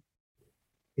Tyree.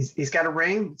 He's got a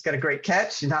ring. He's got a great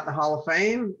catch. He's not in the Hall of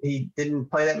Fame. He didn't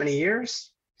play that many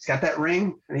years. He's got that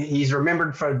ring, and he's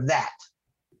remembered for that.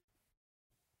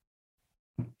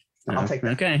 I'll take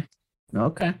that. Okay.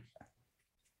 Okay.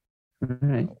 All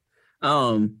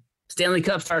right. Stanley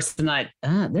Cup starts tonight.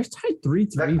 They're tied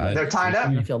 3-3. They're tied I up.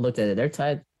 don't know if y'all looked at it. They're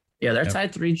tied. Yeah, they're Yep.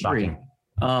 tied 3-3. Shocking.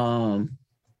 About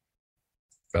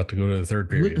to go to the third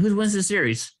period. Who wins the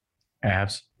series?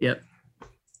 Avs. Yep.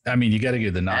 I mean, you got to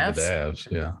give the nod to the Avs?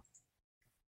 Avs. Yeah.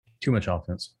 Too much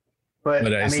offense. But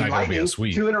But it's not gonna be a Lightning,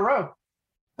 sweep. 2 in a row.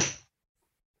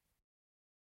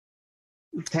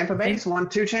 Tampa Bay's won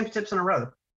 2 championships in a row.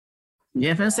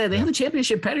 Yeah, if I say they have a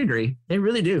championship pedigree. They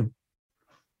really do.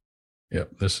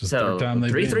 Yep. This is the So third time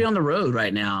they've 3-3 been. on the road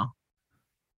right now.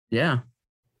 Yeah.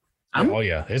 Oh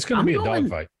yeah, it's going to I'm be a going-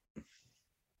 dogfight.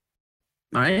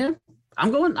 I am.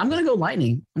 I'm gonna go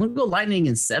Lightning. I'm gonna go Lightning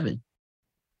in 7.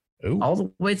 Ooh. All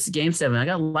the way to game 7. I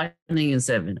got Lightning in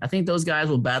 7. I think those guys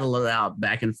will battle it out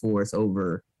back and forth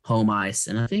over home ice.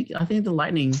 And I think the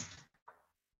Lightning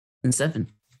in 7.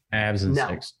 Avs in No.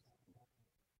 6.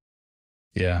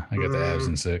 Yeah, I got the Avs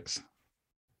in 6.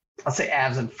 I'll say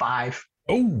Avs in 5.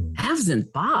 Oh, Avs in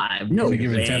 5. No only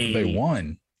giving way. Tampa Bay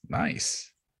 1.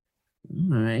 Nice.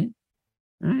 All right.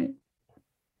 All right.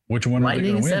 Which one are they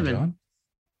Lightning going to win, 7. John?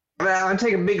 I'm gonna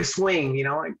take a big swing,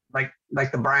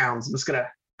 like the Browns. I'm just gonna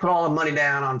put all the money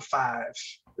down on 5.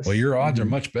 Well, your odds are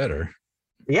much better.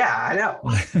 Yeah, I know.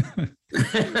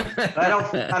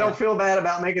 I don't feel bad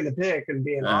about making the pick and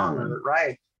being wrong or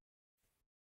right.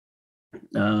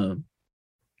 All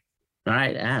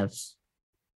right, Avs.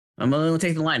 I'm gonna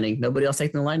take the Lightning. Nobody else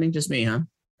taking the Lightning, just me, huh?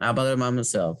 How about it by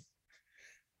myself?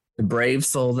 The brave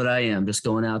soul that I am, just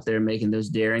going out there making those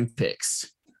daring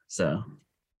picks. So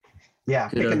Yeah,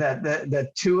 Good. picking the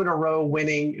 2 in a row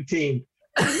winning team.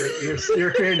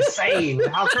 You're insane.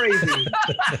 How crazy.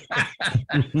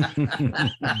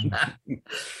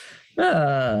 Way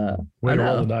I to roll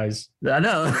know. the dice. I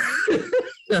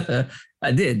know.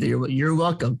 I did. You're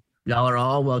welcome. Y'all are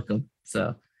all welcome.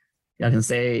 So y'all can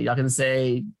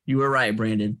say you were right,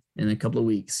 Brandon. In a couple of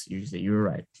weeks, you say you were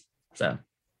right. So,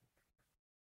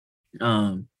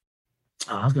 I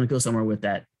was gonna go somewhere with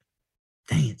that.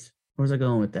 Dang it! Where was I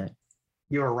going with that?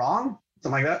 You were wrong?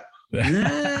 Something like that?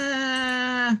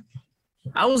 Nah,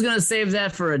 I was gonna save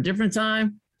that for a different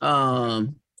time.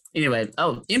 Anyway,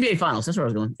 NBA Finals. That's where I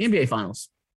was going. NBA Finals.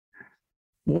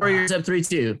 Warriors up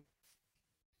 3-2.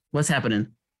 What's happening?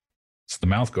 It's the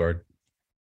mouth guard.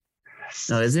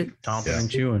 Oh, is it? Thompson Yeah. and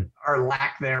chewing. Or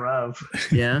lack thereof.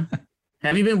 Yeah.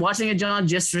 Have you been watching it, John,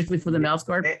 just strictly for the mouth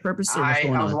guard purpose? Or what's I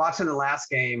going was on? watching the last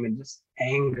game and just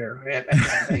anger at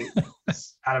everything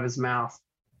out of his mouth.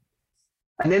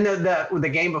 And then the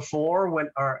game before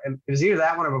it was either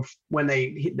that one or when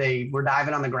they were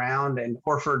diving on the ground and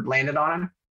Horford landed on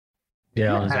him.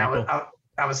 Yeah, on his And ankle.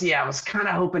 I was kind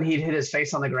of hoping he'd hit his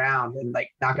face on the ground and like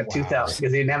knock a tooth out because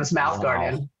he didn't have his mouth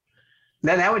guard in.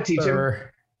 Then that would teach him,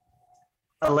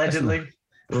 allegedly.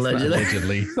 Allegedly.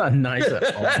 Allegedly. Not nice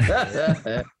at all.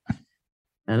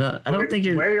 I don't think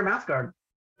you're. Wear your mouth guard.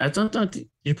 I don't think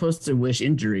you're supposed to wish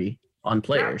injury on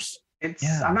players. It's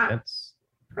Yeah,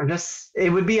 I'm just it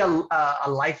would be a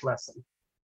life lesson.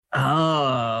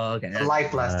 Oh, okay. A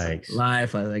life lesson. Yikes.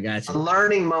 Life, I got A you.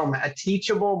 learning moment, a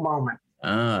teachable moment.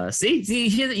 See, you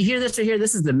hear this right here?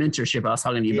 This is the mentorship I was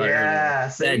talking to you about earlier. Yeah.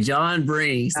 see? That John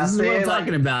brings. This I is what I'm feel like-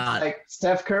 talking about. Like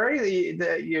Steph Curry,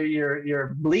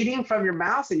 you're bleeding from your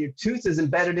mouth and your tooth is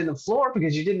embedded in the floor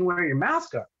because you didn't wear your mouth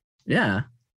guard. Yeah.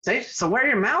 See? So wear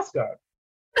your mouth guard.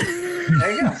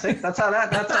 There you go. See? That's how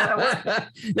that works.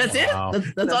 That's Wow.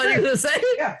 it. That's all That's you're it. gonna say.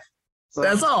 Yeah. So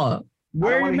That's all.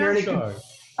 Wear wanna your hear mouth any- guard.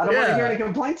 I don't want to Yeah. hear any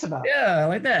complaints about it. Yeah,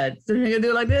 like that. So you're gonna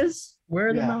do it like this?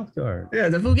 Wear the Yeah. mouth guard. Yeah,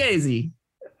 the fugazi.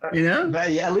 You know?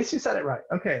 But yeah, at least you said it right.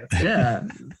 Okay. Yeah.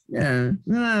 Yeah.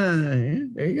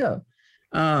 There you go.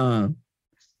 But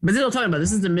this is what I'm talking about.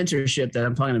 This is the mentorship that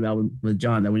I'm talking about with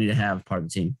John that we need to have part of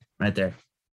the team. Right there.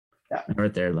 Yeah.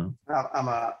 Right there, Lo. I'm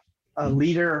a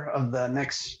leader of the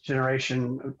next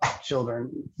generation of children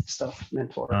stuff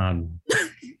mentor.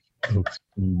 Oops.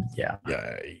 Yeah.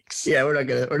 Yikes. Yeah, we're not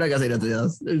gonna say nothing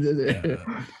else. Yeah.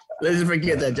 Let's just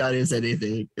forget that Johnny didn't say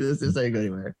anything. This ain't go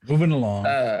anywhere. Moving along.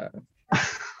 I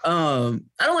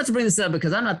don't like to bring this up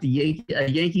because I'm not the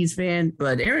Yankees fan,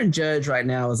 but Aaron Judge right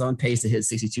now is on pace to hit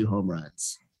 62 home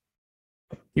runs.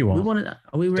 You We won't. want to.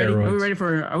 Are we ready? Steroids.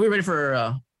 Are we ready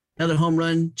for another home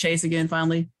run chase again?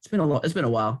 Finally, it's been a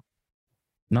while.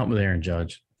 Not with Aaron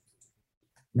Judge.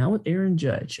 Not with Aaron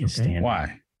Judge. Can't Okay. stand Why?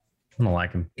 I don't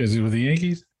like him. Because he's with the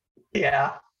Yankees?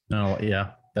 Yeah. No,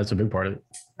 yeah, that's a big part of it.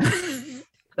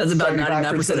 That's about 75%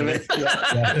 99% of it. Yeah,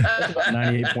 that's about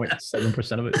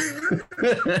 98.7% of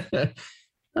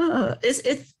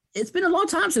it. It's been a long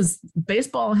time since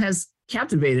baseball has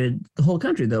captivated the whole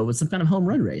country though with some kind of home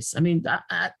run race. I mean,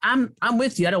 I'm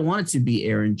with you. I don't want it to be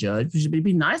Aaron Judge. It'd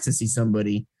be nice to see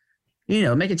somebody,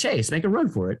 make a chase, make a run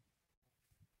for it.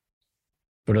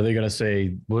 But are they going to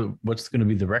say what's going to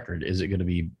be the record? Is it going to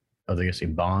be? Are they going to say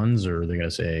Bonds, or are they going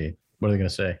to say what are they going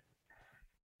to say?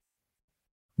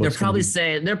 They'll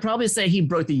probably say he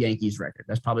broke the Yankees record.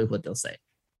 That's probably what they'll say,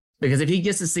 because if he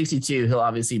gets to 62, he'll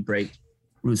obviously break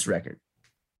Ruth's record.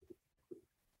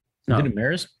 No, Did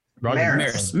Maris?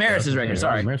 Maris's record.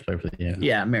 Sorry, Maris played for the Yankees.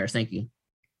 Yeah, Maris. Thank you.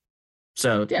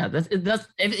 So yeah, that's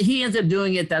if he ends up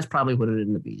doing it, that's probably what it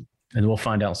ended up being. And we'll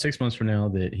find out 6 months from now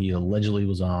that he allegedly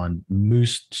was on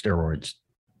moose steroids.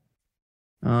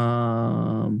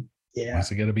 Yeah.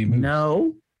 Why's it got to be Moose?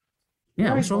 No.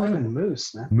 Yeah, What's what's wrong with blaming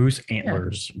Moose, man? Moose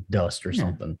antlers, dust or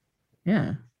something.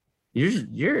 Yeah,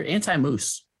 you're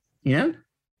anti-moose. Yeah.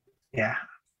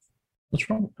 What's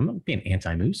wrong? I'm not being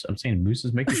anti-moose. I'm saying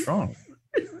mooses make you strong.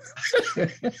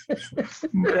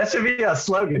 That should be a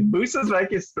slogan. Mooses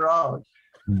make you strong.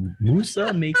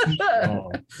 Moosa make you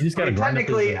strong. You just got to grind up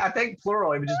technically, I think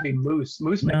plural, it would just be moose.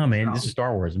 Moose. No, man, strong. this is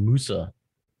Star Wars. Moosa.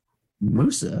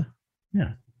 Moosa.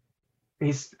 Yeah.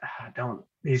 He's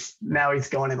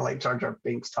going into like Jar Jar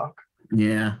Binks talk.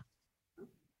 Yeah.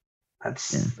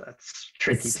 That's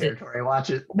tricky territory. Watch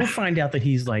it. We'll find out that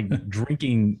he's like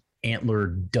drinking antler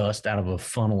dust out of a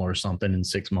funnel or something in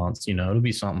 6 months. It'll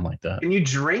be something like that. Can you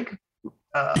drink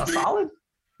a solid?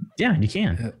 Yeah, you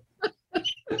can.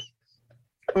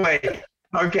 Wait.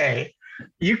 Okay.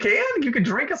 You can? You can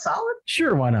drink a solid?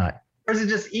 Sure, why not? Or is it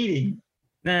just eating?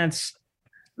 That's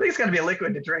I think it's got to be a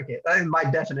liquid to drink it. That is my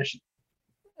definition.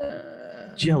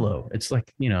 Jello. It's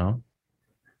like,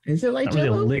 Is it like not really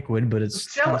a Jello? liquid, but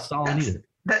it's Jello. not solid either.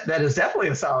 That is definitely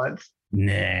a solid.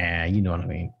 Nah, you know what I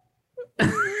mean.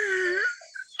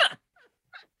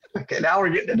 Okay, now we're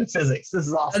getting into physics. This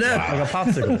is awesome. I know. Like a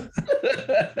popsicle.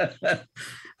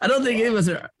 I don't think any of us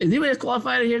are. Is anybody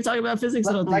qualified here to talk about physics?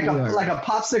 I don't Like think we are. a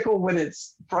popsicle when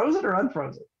it's frozen or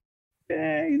unfrozen.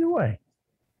 Yeah, either way.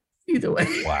 Either way.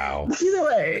 Wow. Either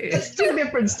way. It's two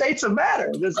different states of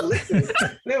matter. There's liquid.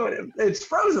 It's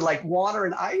frozen like water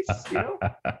and ice.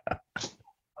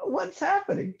 What's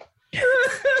happening?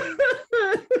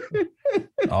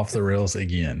 Off the rails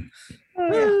again.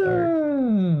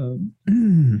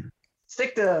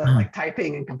 Stick to like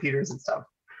typing and computers and stuff.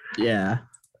 Yeah.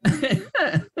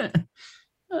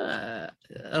 I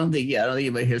don't think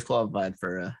anybody here is qualified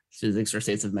for physics or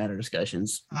states of matter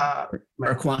discussions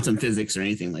or quantum physics or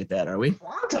anything like that, are we?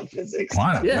 Quantum physics.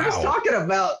 Quantum, We're just wow. talking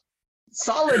about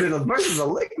solid versus a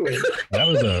liquid. That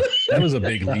was a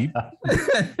big leap.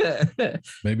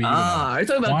 Maybe. Are you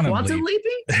talking about quantum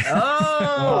leaping?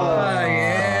 Oh,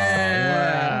 yeah.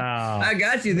 Wow. I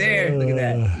got you there. Look at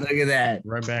that. Look at that.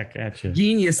 Right back at you.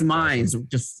 Genius minds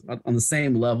just on the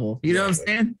same level. You know what I'm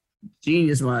saying?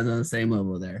 Genius minds on the same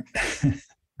level there.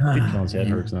 John's head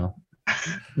hurts now.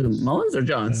 Mullins or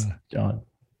Johns? John.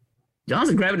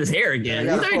 Johnson grabbing his hair again.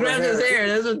 Yeah, He's already grabbing his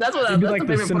hair. That's what It'd be that's like the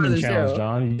the favorite part of cinnamon the challenge, show.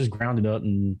 John. You just ground it up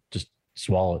and just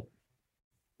swallow it.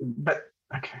 But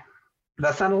okay,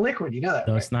 that's not a liquid. You know that.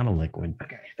 No, right? it's not a liquid.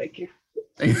 Okay, thank you.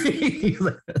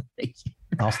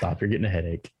 I'll stop. You're getting a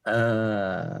headache.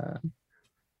 All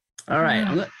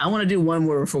right. I want to do one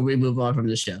more before we move on from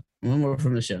the show. One more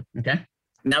from the show. Okay.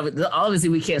 Now, obviously,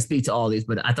 we can't speak to all these,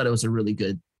 but I thought it was a really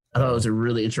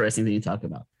interesting thing to talk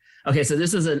about. Okay. So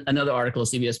this is another article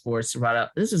CBS Sports brought out.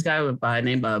 This is a guy by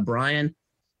name Brian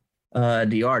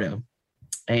Diardo,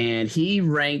 and he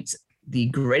ranked the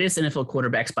greatest NFL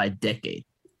quarterbacks by decade.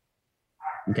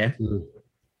 Okay.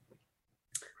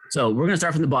 So we're going to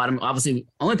start from the bottom. Obviously,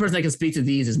 only person that can speak to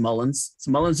these is Mullins.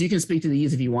 So Mullins, you can speak to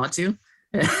these if you want to.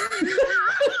 Here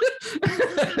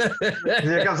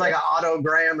comes like an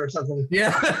autogram or something.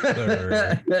 Yeah.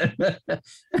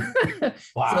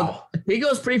 Wow. So he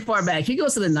goes pretty far back. He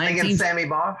goes to the Thinking 19. Sammy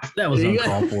Baugh. That was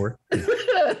uncalled for.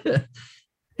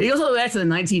 He goes all the way back to the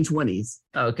 1920s.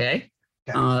 Okay.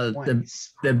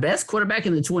 The best quarterback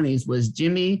in the 20s was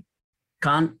Jimmy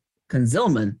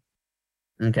Conzelman.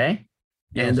 Okay.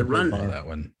 And the run that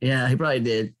one. Yeah, he probably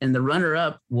did. And the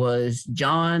runner-up was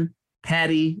John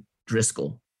Patty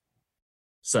Driscoll.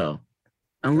 So,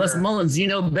 unless Mullins, you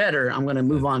know better, I'm going to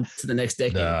move on to the next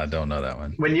decade. I don't know that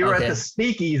one. When you were at the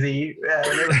speakeasy,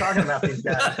 they were talking about these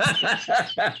guys.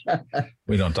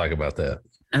 We don't talk about that.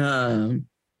 In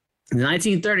the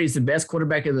 1930s, the best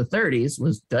quarterback of the 30s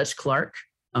was Dutch Clark.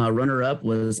 Runner up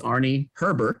was Arnie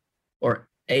Herber or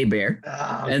A Bear.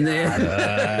 Oh, And then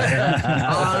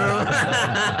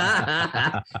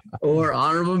or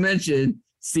honorable mention,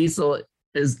 Cecil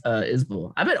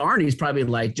Isbell. I bet Arnie's probably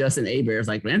like Justin Aber's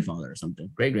like grandfather or something,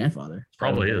 great grandfather.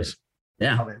 Probably is.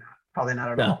 Yeah. Probably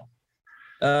not at No.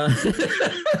 all.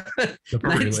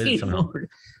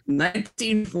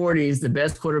 1940s, the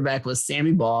best quarterback was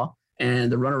Sammy Baugh,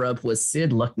 and the runner-up was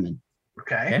Sid Luckman.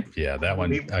 Okay. Yeah, that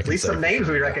one. At least some names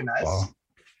we recognize. Wow.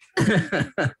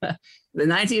 The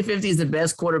 1950s, the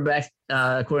best quarterback,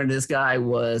 according to this guy,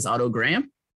 was Otto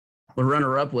Graham. The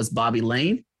runner-up was Bobby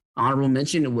Lane. Honorable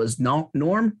mention, it was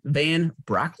Norm Van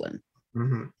Brocklin.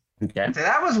 Mm-hmm. Okay. So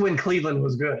that was when Cleveland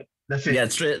was good. The 50s. Yeah,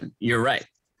 that's right. You're right.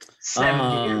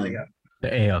 70 years ago. The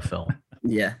AFL.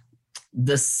 Yeah.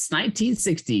 The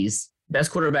 1960s, best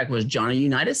quarterback was Johnny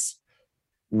Unitas.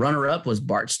 Runner-up was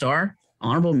Bart Starr.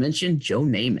 Honorable mention, Joe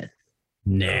Namath.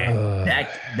 Nah.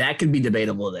 That could be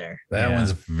debatable there. That Yeah.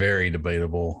 one's very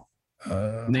debatable.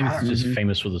 Namath is just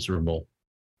famous for the Super Bowl.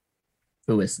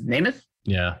 Who is Namath?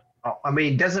 Yeah. Oh, I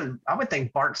mean, I would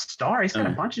think Bart Starr. He's got a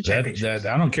bunch of championships.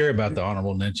 I don't care about the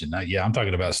honorable mention. Yeah, I'm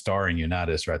talking about Starr and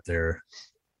Unitas right there.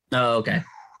 Oh, okay.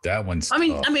 That one's. I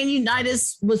tough. mean,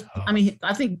 Unitas was. I mean,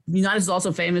 I think Unitas is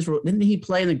also famous for. Didn't he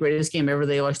play in the greatest game ever?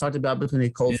 They always talked about between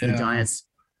the Colts and the Yeah. Giants.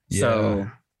 So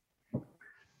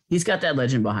he's got that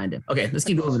legend behind him. Okay, let's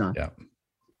keep moving on. Yeah.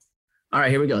 All right,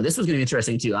 here we go. This was going to be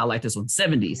interesting too. I like this one.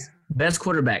 70s best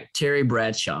quarterback Terry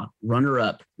Bradshaw. Runner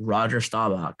up Roger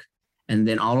Staubach, and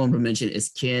then honorable mention is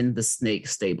Ken the Snake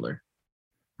Stabler.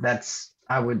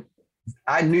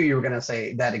 I knew you were going to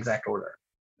say that exact order.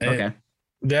 Okay.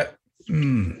 That.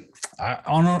 here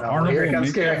Honorable it comes,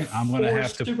 mention, Gary. I'm going to 4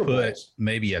 have to Super put Bowls.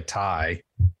 maybe a tie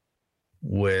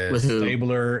with With who?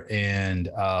 Stabler and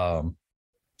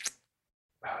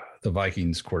the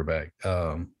Vikings quarterback.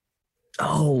 Are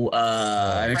you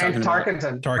Fran talking about-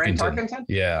 Tarkenton. Fran Tarkenton?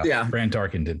 Yeah. Yeah. Fran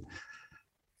Tarkenton.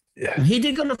 Yeah. He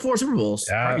did go to 4 Super Bowls.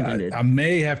 Tarkenton did. I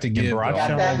may have to give Bradshaw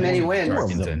Got that many wins.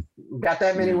 Tarkenton. Got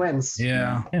that many wins.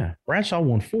 Yeah. Yeah. Bradshaw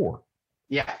won 4.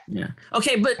 Yeah. Yeah.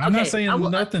 Okay, but I'm not okay, saying I will-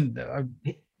 nothing.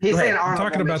 He's Go saying ahead. I'm honorable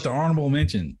talking about the mention. honorable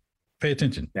mention. Pay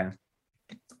attention.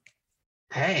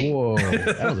 Hey. Whoa.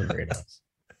 That was a great house.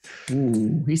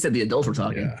 Ooh, he said the adults were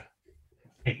talking.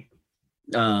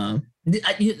 Yeah.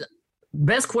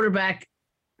 Best quarterback.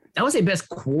 I would say best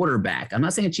quarterback. I'm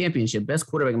not saying a championship. Best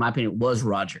quarterback, in my opinion, was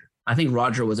Roger. I think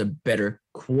Roger was a better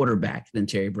quarterback than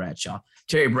Terry Bradshaw.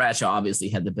 Terry Bradshaw obviously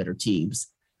had the better teams,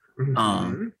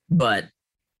 Mhm. but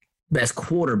best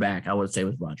quarterback, I would say,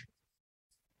 was Roger.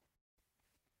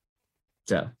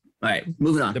 So, all right,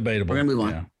 moving on. Debatable. We're gonna move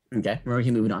on. Yeah. Okay, we're gonna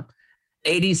keep moving on.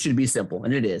 80s should be simple,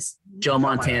 and it is. Joe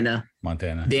Montana,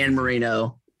 Montana. Dan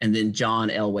Marino, and then John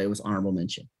Elway was honorable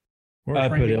mention. Or I'd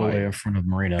put Frankie White. Elway in front of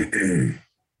Marino.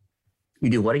 You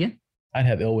do what again? I'd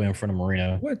have Elway in front of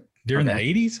Marino. What? During the Okay.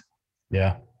 80s?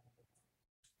 Yeah.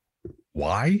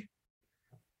 Why?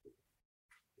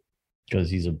 Because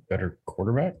he's a better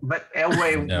quarterback. But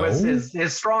Elway No. was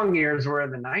his strong years were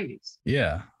in the 90s.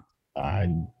 Yeah. I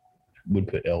would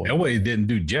put Elway. Elway didn't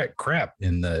do jack crap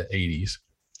in the 80s.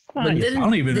 But I didn't-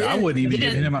 wouldn't even give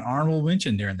didn't- him an honorable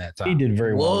mention during that time. He did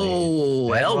very well.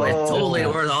 Whoa, Yeah. Elway Whoa. totally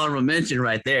worth honorable mention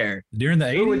right there. During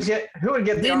the Who would 80s, get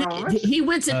the Then honorable mention? he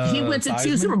went to Theismann?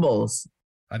 2 Super Bowls.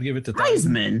 I'd give it to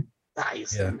Theismann. Theismann?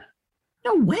 Tyson.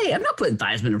 No way. I'm not putting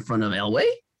Theismann in front of Elway.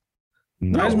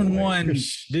 No Theismann way. won. You're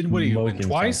Didn't what he win smoking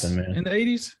twice something, man. in the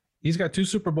 80s? He's got 2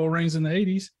 Super Bowl rings in the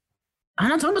 80s. I'm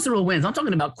not talking about Super Bowl wins. I'm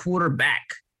talking about quarterback.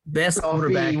 Best So if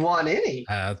quarterback. he won any.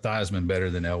 Theismann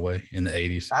better than Elway in the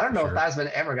 80s. I don't know Sure. if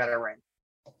Theismann ever got a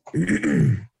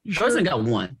ring. Theismann got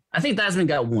one. I think Theismann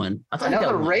got one. I I thought he know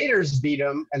got the one. Raiders beat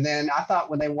him, and then I thought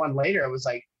when they won later, it was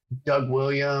like Doug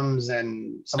Williams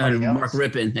and somebody And else. Mark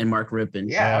Rippon.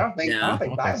 Yeah, I don't think Yeah. I don't I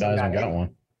think don't think Theismann Theismann got any.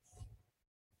 one.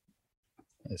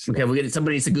 Okay, we get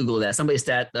somebody needs to Google that. Somebody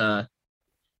stat Joe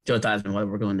Theismann while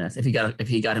we're going next. If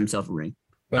he got himself a ring.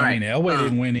 But All I mean, right. Elway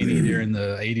didn't win any during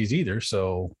the 80s either.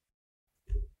 So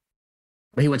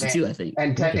But he went to 2, I think.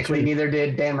 And technically, neither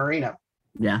did Dan Marino.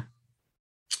 Yeah.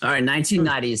 All right,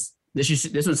 1990s.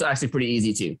 This one's actually pretty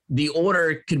easy too. The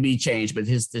order could be changed, but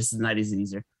this is 90s and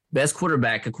easier. Best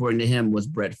quarterback, according to him, was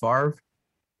Brett Favre.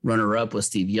 Runner up was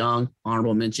Steve Young.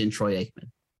 Honorable mention, Troy Aikman.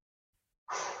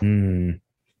 Hmm.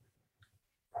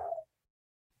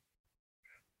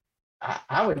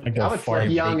 I would I got flip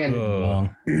Favre, Young and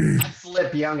Long.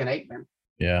 flip Young and Aikman.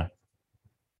 Yeah.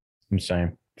 I'm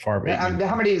saying. Favre.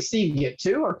 How many did Steve get?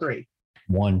 2 or 3?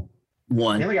 1. He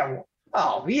One. only got one.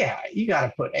 Oh yeah, you got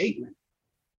to put Aikman.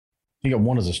 He got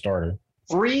 1 as a starter.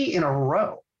 3 in a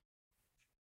row.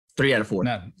 3 out of 4.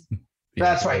 not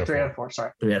That's right. 3 out of 4.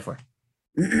 Sorry. 3 out of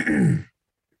 4.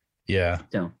 Yeah.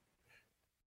 So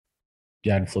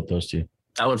Yeah, I'd flip those two.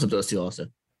 I would flip those two also.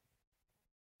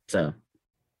 So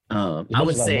As I much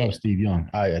would as say, love Steve Young.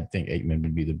 I think Aikman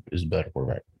would be is a better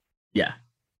quarterback. yeah.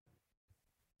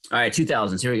 All right,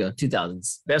 2000s. Here we go.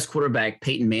 2000s. Best quarterback,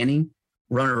 Peyton Manning.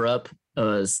 Runner up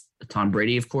was Tom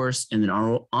Brady, of course, and then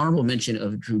honorable mention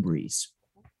of Drew Brees.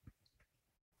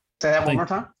 Say that one more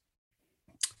time.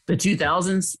 The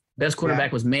 2000s, best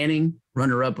quarterback was Manning.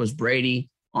 Runner up was Brady.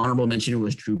 Honorable mention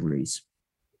was Drew Brees.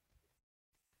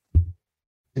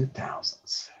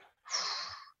 2000s.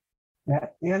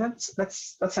 Yeah,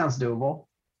 that sounds doable.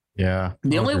 Yeah.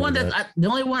 The I'll only agree one with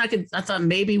that I thought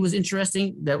maybe was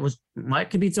interesting that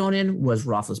could be thrown in was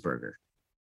Roethlisberger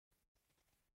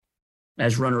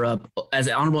as runner up, as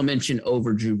an honorable mention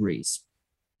over Drew Brees.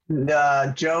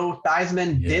 Joe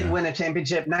Theismann did Yeah. win a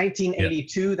championship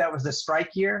 1982. That was the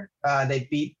strike year. They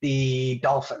beat the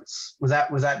Dolphins. Was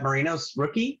that Marino's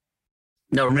rookie?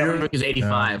 No, remember it was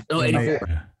 85. No,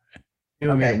 84. He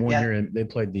only made Okay, it one yeah. year, and they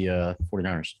played the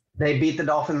 49ers. They beat the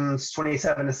Dolphins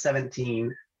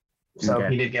 27-17. So Okay.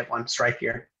 he did get one strike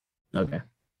year. Okay.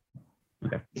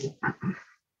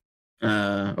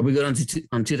 Are we good on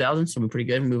 2000s? Are we pretty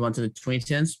good? Move on to the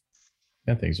 2010s.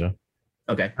 I think so.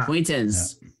 Okay,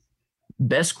 2010s.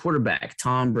 Best quarterback,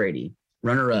 Tom Brady.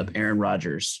 Runner up, Aaron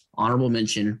Rodgers. Honorable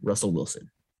mention, Russell Wilson.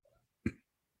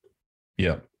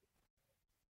 Yep.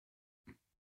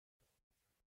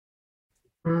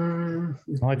 I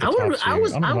like the I would- top I two.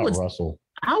 was- I'm I about would- Russell.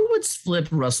 I would flip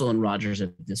Russell and Rodgers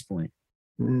at this point.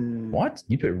 What?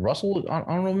 You put Russell on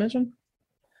honorable mention?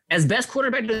 As best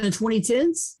quarterback in the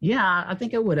 2010s? Yeah, I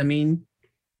think I would. I mean,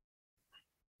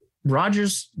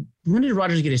 Rodgers, when did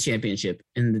Rodgers get his championship?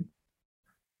 When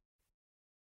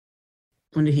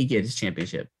did he get his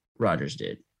championship? Rodgers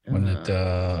did. Wasn't it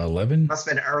 11? Must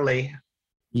have been early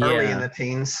Yeah, in the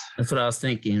teens. that's what I was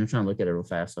thinking. I'm trying to look at it real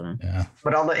fast. Hold on. Yeah.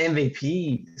 But all the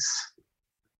MVPs.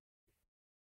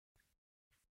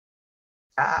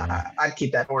 I'd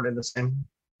keep that order the same.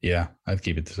 Yeah. I'd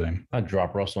keep it the same. I'd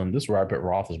drop Russell, and this is where I put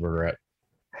Roethlisberger at.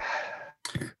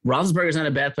 Roethlisberger's not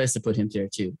a bad place to put him there,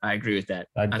 too. I agree with that.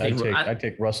 I'd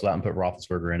take Russell out and put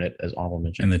Roethlisberger in it as honorable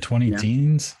mention. In the 20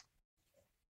 teens?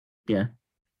 Yeah.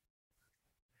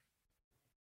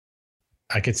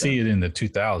 I could see it in the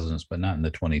 2000s, but not in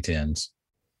the 2010s.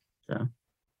 So,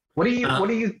 What do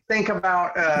you think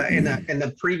about in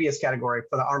the previous category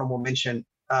for the honorable mention?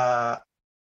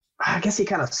 I guess he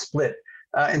kind of split.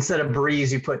 Instead of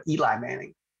Breeze, you put Eli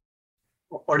Manning.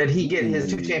 Or did he get his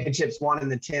 2 championships, one in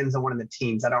the 10s and one in the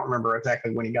teens? I don't remember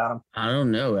exactly when he got them. I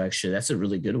don't know, actually. That's a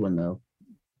really good one, though.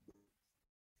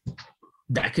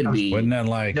 That could be. Wasn't that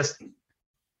like Just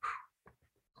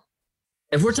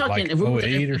If we're talking, like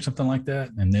 08 or something like that?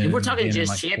 And then if we're talking again in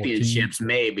just like 14? championships,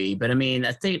 maybe. But I mean,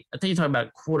 I think you're talking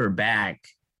about quarterback.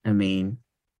 I mean,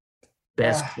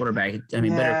 best quarterback. I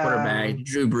mean, better quarterback.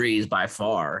 Drew Brees by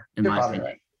far, in You're my probably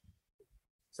opinion. right.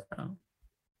 So,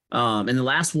 and the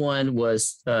last one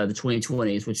was the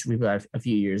 2020s, which we've got a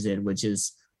few years in, which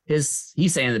is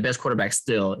he's saying the best quarterback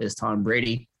still is Tom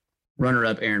Brady, runner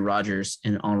up Aaron Rodgers,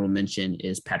 and honorable mention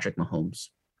is Patrick Mahomes.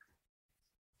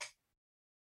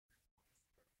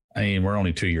 I mean, we're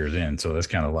only 2 years in, so that's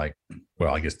kind of like,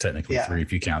 well, I guess technically 3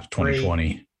 if you count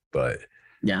 2020, but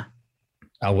yeah,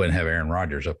 I wouldn't have Aaron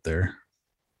Rodgers up there.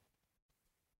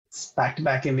 It's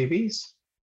back-to-back MVPs.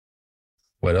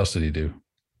 What else did he do?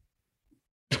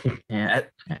 Yeah,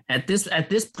 at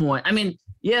this point, I mean,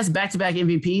 yes, back-to-back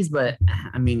MVPs, but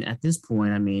I mean, at this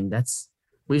point, I mean,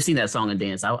 we've seen that song and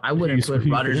dance. I wouldn't put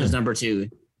Rodgers as number 2.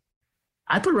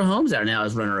 I put Mahomes out now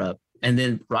as runner-up, and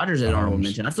then Rodgers as honorable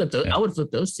mention. I would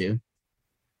flip those two.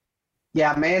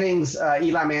 Yeah,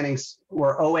 Eli Manning's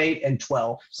were 08 and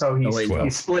 12, so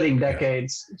he's splitting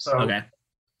decades. So Okay.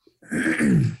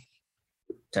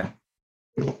 Okay.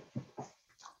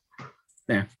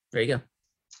 Yeah, there you go.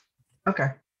 Okay,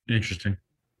 Interesting.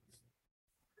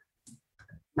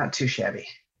 not too shabby.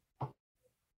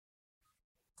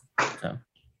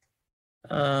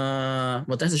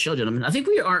 Well, that's the show, gentlemen. I think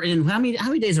we are in how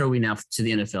many days are we now to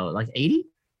the NFL? Like 80?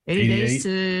 80 days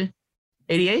to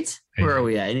 88? Where are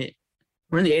we at?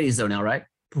 We're in the 80s though now, right?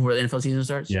 Before the NFL season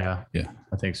starts? Yeah,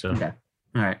 I think so. Okay.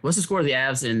 All right. What's the score of the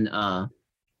Avs and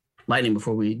Lightning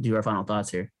before we do our final thoughts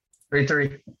here?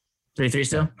 3-3. 3-3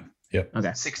 still? Yep.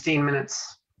 Okay. 16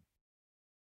 minutes.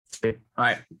 All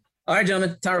right. All right,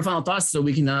 gentlemen. Time for final thoughts so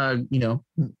we can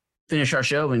finish our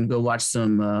show and go watch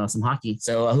some hockey.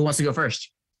 So who wants to go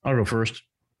first? I'll go first.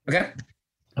 Okay.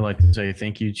 I'd like to say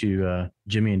thank you to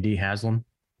Jimmy and Dee Haslam.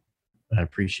 I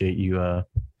appreciate you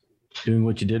doing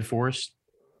what you did for us.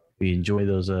 we enjoy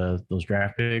those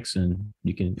draft picks, and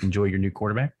you can enjoy your new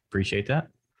quarterback. Appreciate that.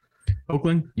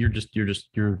 Oakland, you're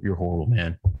horrible,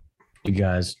 man. You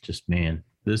guys man,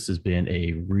 this has been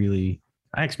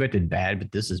I expected bad,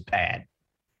 but this is bad.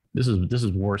 This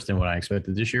is worse than what I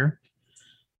expected this year.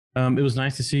 It was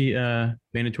nice to see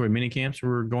mandatory mini camps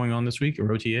were going on this week, or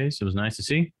OTAs. It was nice to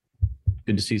see.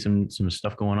 Good to see some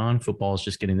stuff going on. Football is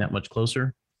just getting that much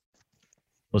closer.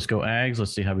 Let's go Ags.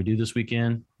 Let's see how we do this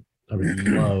weekend. I would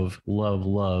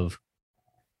love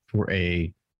for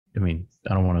I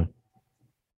don't want to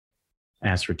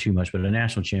ask for too much, but a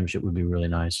national championship would be really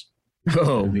nice.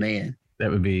 Oh, man.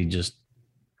 That would be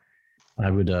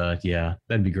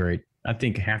that'd be great. I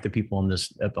think half the people on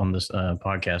this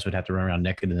podcast would have to run around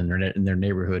naked in their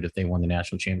neighborhood if they won the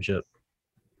national championship.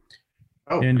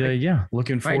 Oh, and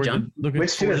looking forward. John.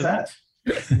 Which two is that?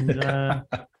 And,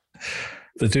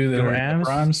 the two that are Avs.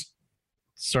 Primes.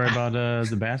 Sorry about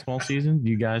the basketball season.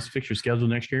 You guys fix your schedule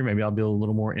next year. Maybe I'll be a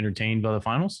little more entertained by the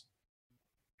finals.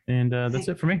 And that's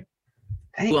it for me.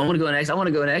 Well, I want to go next.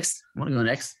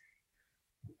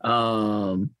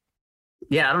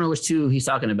 Yeah, I don't know which two he's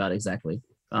talking about exactly.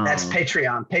 That's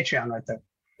Patreon right there.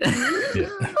 Yeah,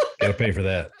 gotta pay for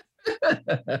that.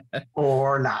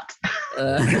 Or not.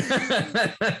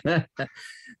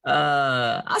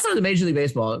 Outside of the Major League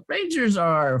Baseball, Rangers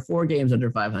are 4 games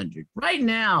under 500. Right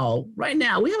now,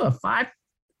 we have a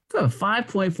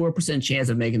 5.4% chance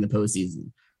of making the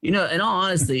postseason. In all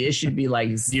honesty, it should be like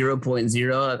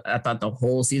 0.0. I thought the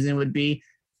whole season would be.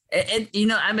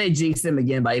 And I may jinx them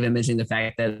again by even mentioning the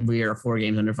fact that we are 4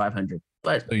 games under 500.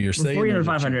 But So you're saying 4 games under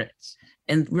 500,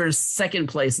 and we're in second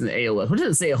place in the AL, which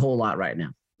doesn't say a whole lot right now.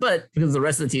 But because the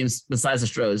rest of the teams, besides the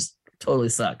Stros, totally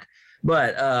suck.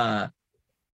 But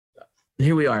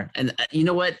here we are. And you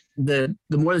know what? The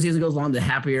more the season goes on, the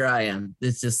happier I am.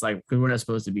 It's just like, we're not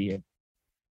supposed to be here.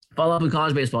 Follow up in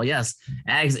college baseball. Yes.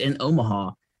 Ags in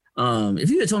Omaha. If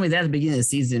you had told me that at the beginning of the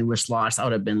season we're sloshed, I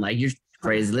would have been like, you're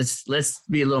crazy. Let's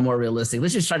be a little more realistic.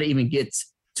 Let's just try to even get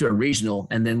to a regional,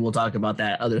 and then we'll talk about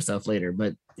that other stuff later.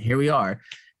 But here we are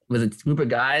with a group of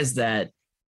guys that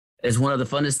is one of the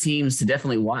funnest teams to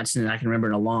definitely watch, and I can remember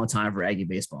in a long time for Aggie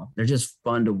baseball. They're just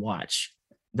fun to watch.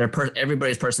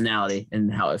 Everybody's personality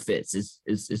and how it fits is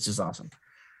just awesome.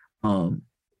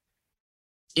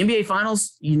 NBA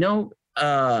Finals, I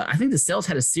think the Celtics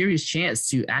had a serious chance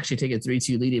to actually take a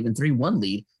 3-2 lead, even 3-1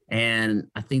 lead, and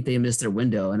I think they missed their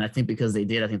window. And I think because they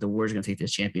did, I think the Warriors are going to take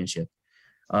this championship.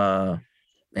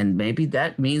 And maybe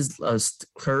that means a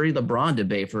Curry LeBron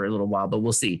debate for a little while, but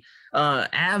we'll see.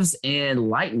 Avs and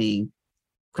Lightning.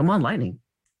 Come on, Lightning.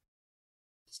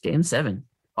 It's game 7.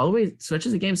 All the way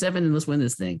switches to game 7, and let's win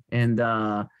this thing. And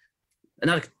and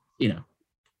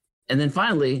then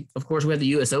finally, of course, we have the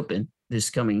US Open this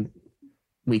coming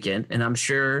weekend. And I'm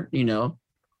sure,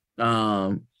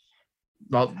 I'm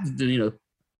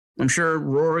sure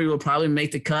Rory will probably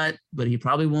make the cut, but he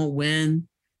probably won't win.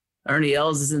 Ernie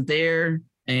Els isn't there.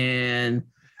 And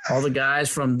all the guys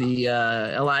from the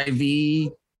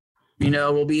LIV,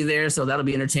 will be there. So that'll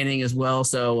be entertaining as well.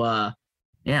 So, I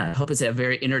hope it's a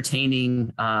very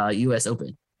entertaining U.S.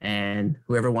 Open, and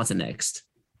whoever wants it next.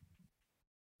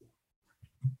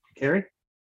 Gary?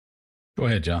 Go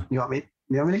ahead, John. You want me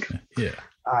to? Yeah.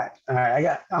 All right.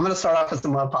 I'm going to start off with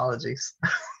some apologies.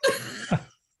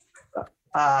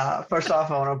 First off,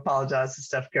 I want to apologize to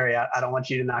Steph Curry. I don't want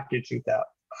you to knock your tooth out.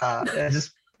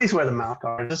 Just please wear the mouth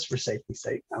guard, just for safety's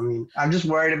sake. I mean, I'm just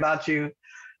worried about you,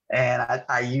 and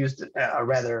I used a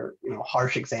rather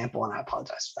harsh example, and I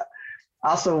apologize for that. I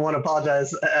also want to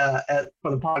apologize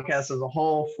for the podcast as a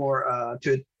whole to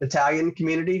the Italian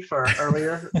community for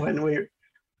earlier when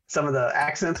some of the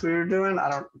accents we were doing.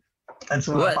 I just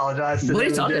want to apologize to what are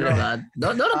you talking about?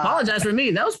 Don't apologize for me.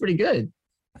 That was pretty good.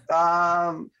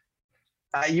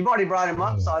 You've already brought him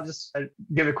up, so I'll just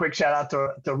give a quick shout out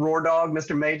to Roar Dog,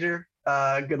 Mr. Major.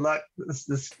 Good luck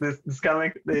this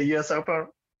coming, the U.S. Open.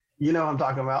 You know what I'm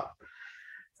talking about.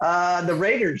 The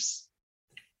Raiders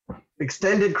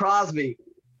extended Crosby,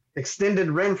 extended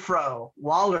Renfro.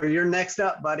 Waller, you're next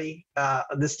up, buddy.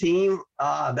 This team,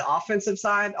 the offensive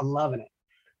side, I'm loving it.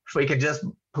 If we could just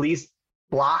please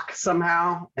block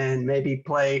somehow and maybe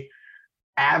play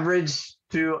average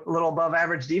to a little above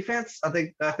average defense, I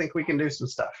think we can do some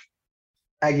stuff.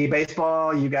 Aggie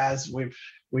baseball, you guys, we've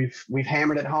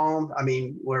hammered it home. I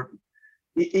mean,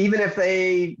 even if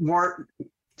they weren't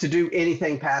to do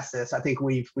anything past this, I think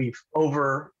we've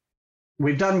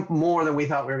done more than we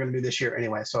thought we were going to do this year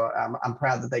anyway. So I'm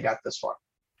proud that they got this far.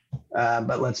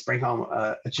 But let's bring home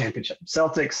a championship.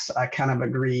 Celtics, I kind of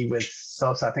agree with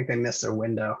Sosa. I think they missed their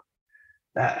window.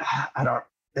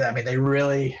 I mean, they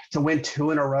really to win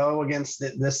 2 in a row against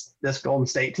this Golden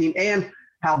State team, and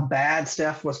how bad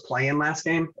Steph was playing last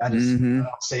game. I don't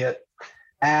see it.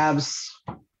 Avs,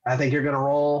 I think you're going to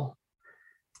roll.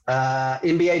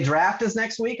 NBA draft is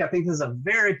next week. I think this is a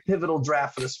very pivotal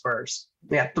draft for the Spurs.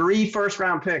 We have 3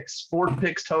 first-round picks, 4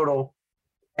 picks total,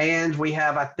 and we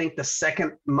have, I think, the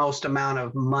second most amount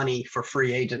of money for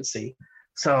free agency.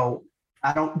 So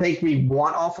I don't think we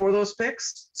want all 4 of those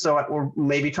picks. So we're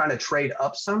maybe trying to trade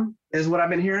up some is what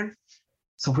I've been hearing.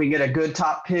 So if we get a good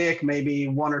top pick, maybe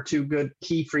 1 or 2 good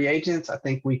key free agents, I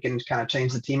think we can kind of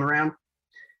change the team around.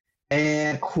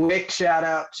 And quick shout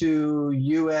out to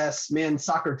U.S. men's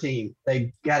soccer team.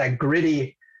 They got a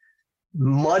gritty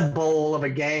mud bowl of a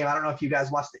game. I don't know if you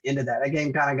guys watched the end of that. That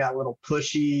game kind of got a little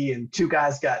pushy and 2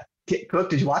 guys got cooked.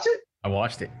 Did you watch it? I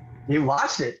watched it. You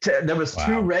watched it. There was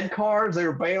 2 red cards. They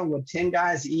were battling with 10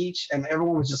 guys each, and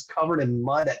everyone was just covered in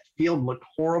mud. That field looked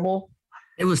horrible.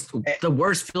 It was the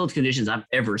worst field conditions I've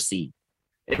ever seen.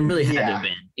 It really had to have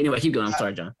been. Anyway, keep going. I'm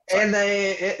sorry, John. Sorry. And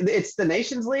it's the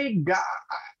Nations League.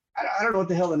 I don't know what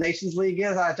the hell the Nations League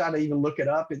is. I tried to even look it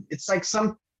up. It's like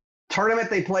some tournament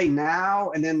they play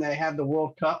now, and then they have the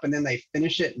World Cup, and then they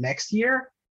finish it next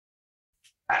year.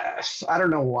 I don't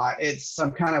know why. It's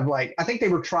some kind of like, I think they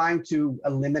were trying to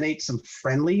eliminate some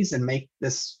friendlies and make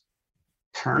this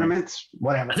tournament,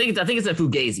 whatever. I think it's a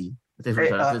Fugazi. It's a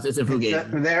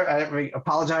Fugazi. I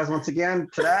apologize once again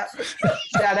to that.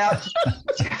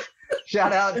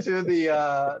 Shout out to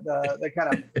the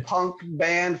kind of punk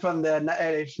band from the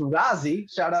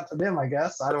Fugazi. Shout out to them, I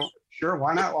guess. Sure,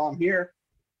 why not while I'm here?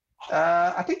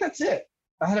 I think that's it.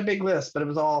 I had a big list, but it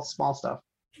was all small stuff.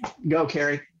 Go,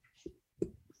 Kerry.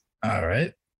 All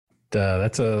right.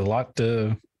 That's a lot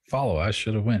to follow. I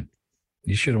should have went.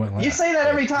 You should have went last. You say that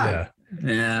every time.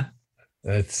 Yeah.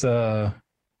 It's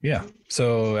yeah.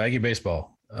 So Aggie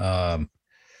baseball.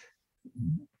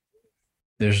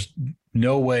 There's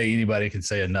no way anybody can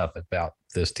say enough about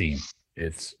this team.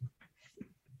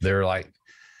 They're like,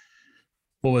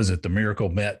 what was it? The Miracle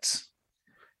Mets.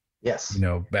 Yes.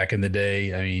 Back in the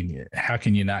day. I mean, how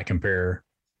can you not compare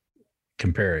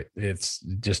it? It's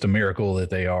just a miracle that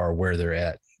they are where they're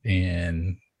at.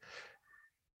 And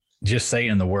just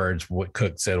saying the words, what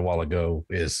Cook said a while ago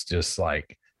is just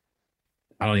like,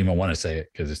 I don't even want to say it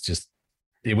because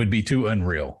it would be too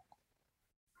unreal,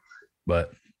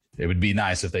 but it would be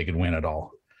nice if they could win it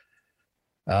all.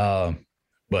 But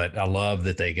I love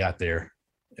that they got there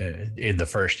in the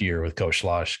first year with Coach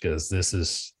Schloss, because this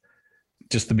is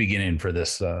just the beginning for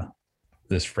this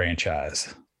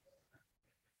franchise.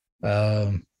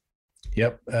 Tampa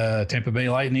Bay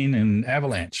Lightning and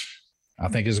Avalanche. I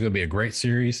think it's going to be a great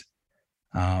series.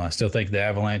 I still think the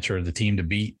Avalanche are the team to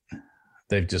beat.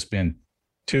 They've just been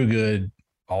too good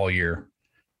all year,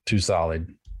 too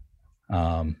solid.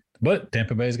 But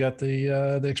Tampa Bay's got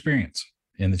the experience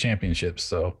in the championships,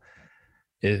 so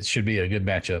it should be a good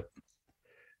matchup.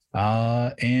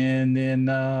 And then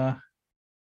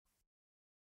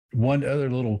one other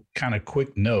little kind of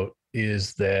quick note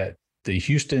is that the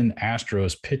Houston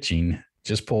Astros pitching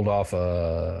just pulled off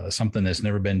something that's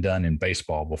never been done in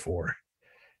baseball before.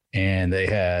 And they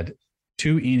had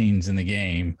 2 innings in the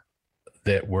game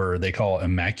that they call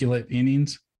immaculate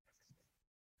innings,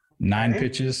 9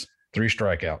 pitches, 3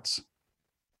 strikeouts,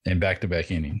 and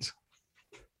back-to-back innings.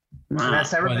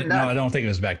 That's never been done. No, I don't think it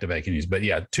was back-to-back innings, but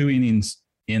yeah, 2 innings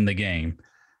in the game,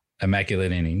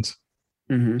 immaculate innings.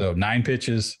 Mm-hmm. So 9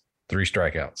 pitches, 3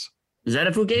 strikeouts. Is that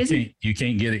a Fugazi? You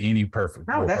can't get it any perfect.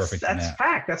 No, that's perfect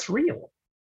fact. That's real.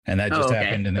 And that just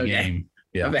happened in the game.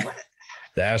 Yeah. Okay.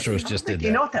 The Astros just did that.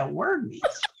 You know what that word means?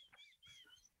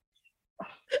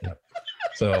 Yep.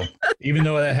 So even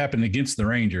though that happened against the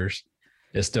Rangers,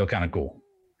 it's still kind of cool.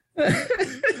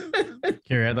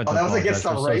 Kerry, I'd like to that was against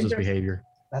the Rangers behavior.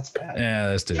 That's bad. Yeah,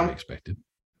 that's to be expected.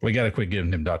 We got to quit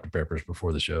giving him Dr. Peppers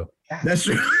before the show. Yeah. That's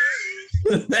true.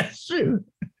 That's true.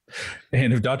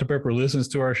 And if Dr. Pepper listens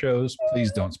to our shows,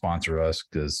 please don't sponsor us,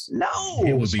 because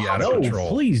it would be out of control.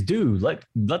 Please do. Let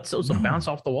those bounce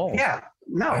off the wall. Yeah.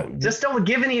 No, just don't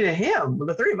give any to him.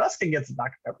 The 3 of us can get some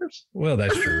Dr. Peppers. Well,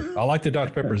 that's true. I like the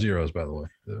Dr. Pepper Zeros, by the way.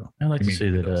 So, I'd like to say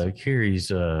that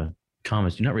Kerry's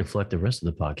comments do not reflect the rest of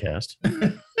the podcast.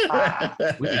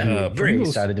 We're very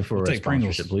excited for a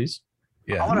sponsorship, please.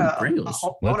 Yeah, I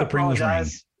want to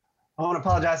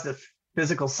apologize to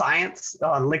Physical Science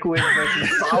on liquid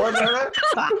versus solid.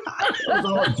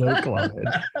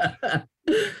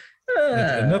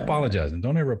 Enough apologizing.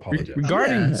 Don't ever apologize.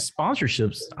 Regarding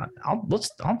sponsorships,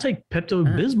 I'll take Pepto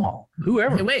Bismol.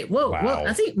 Whoever. Hey, wait, whoa!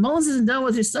 I think Mullins isn't done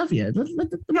with his stuff yet. He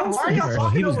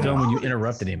was done when you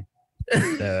interrupted him.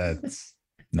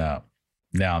 Now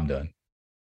I'm done.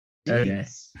 Okay.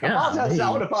 I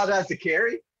would apologize to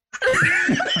Carrie.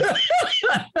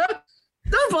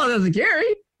 Don't apologize to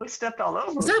Carrie. We stepped all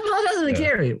over. Stop apologizing to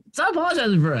Carrie. Stop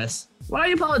apologizing for us. Why are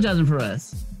you apologizing for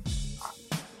us?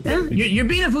 Yeah? You're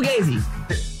being a Fugazi.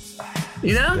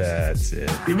 You know? That's it.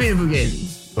 You're being a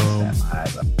Fugazi.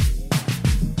 Boom.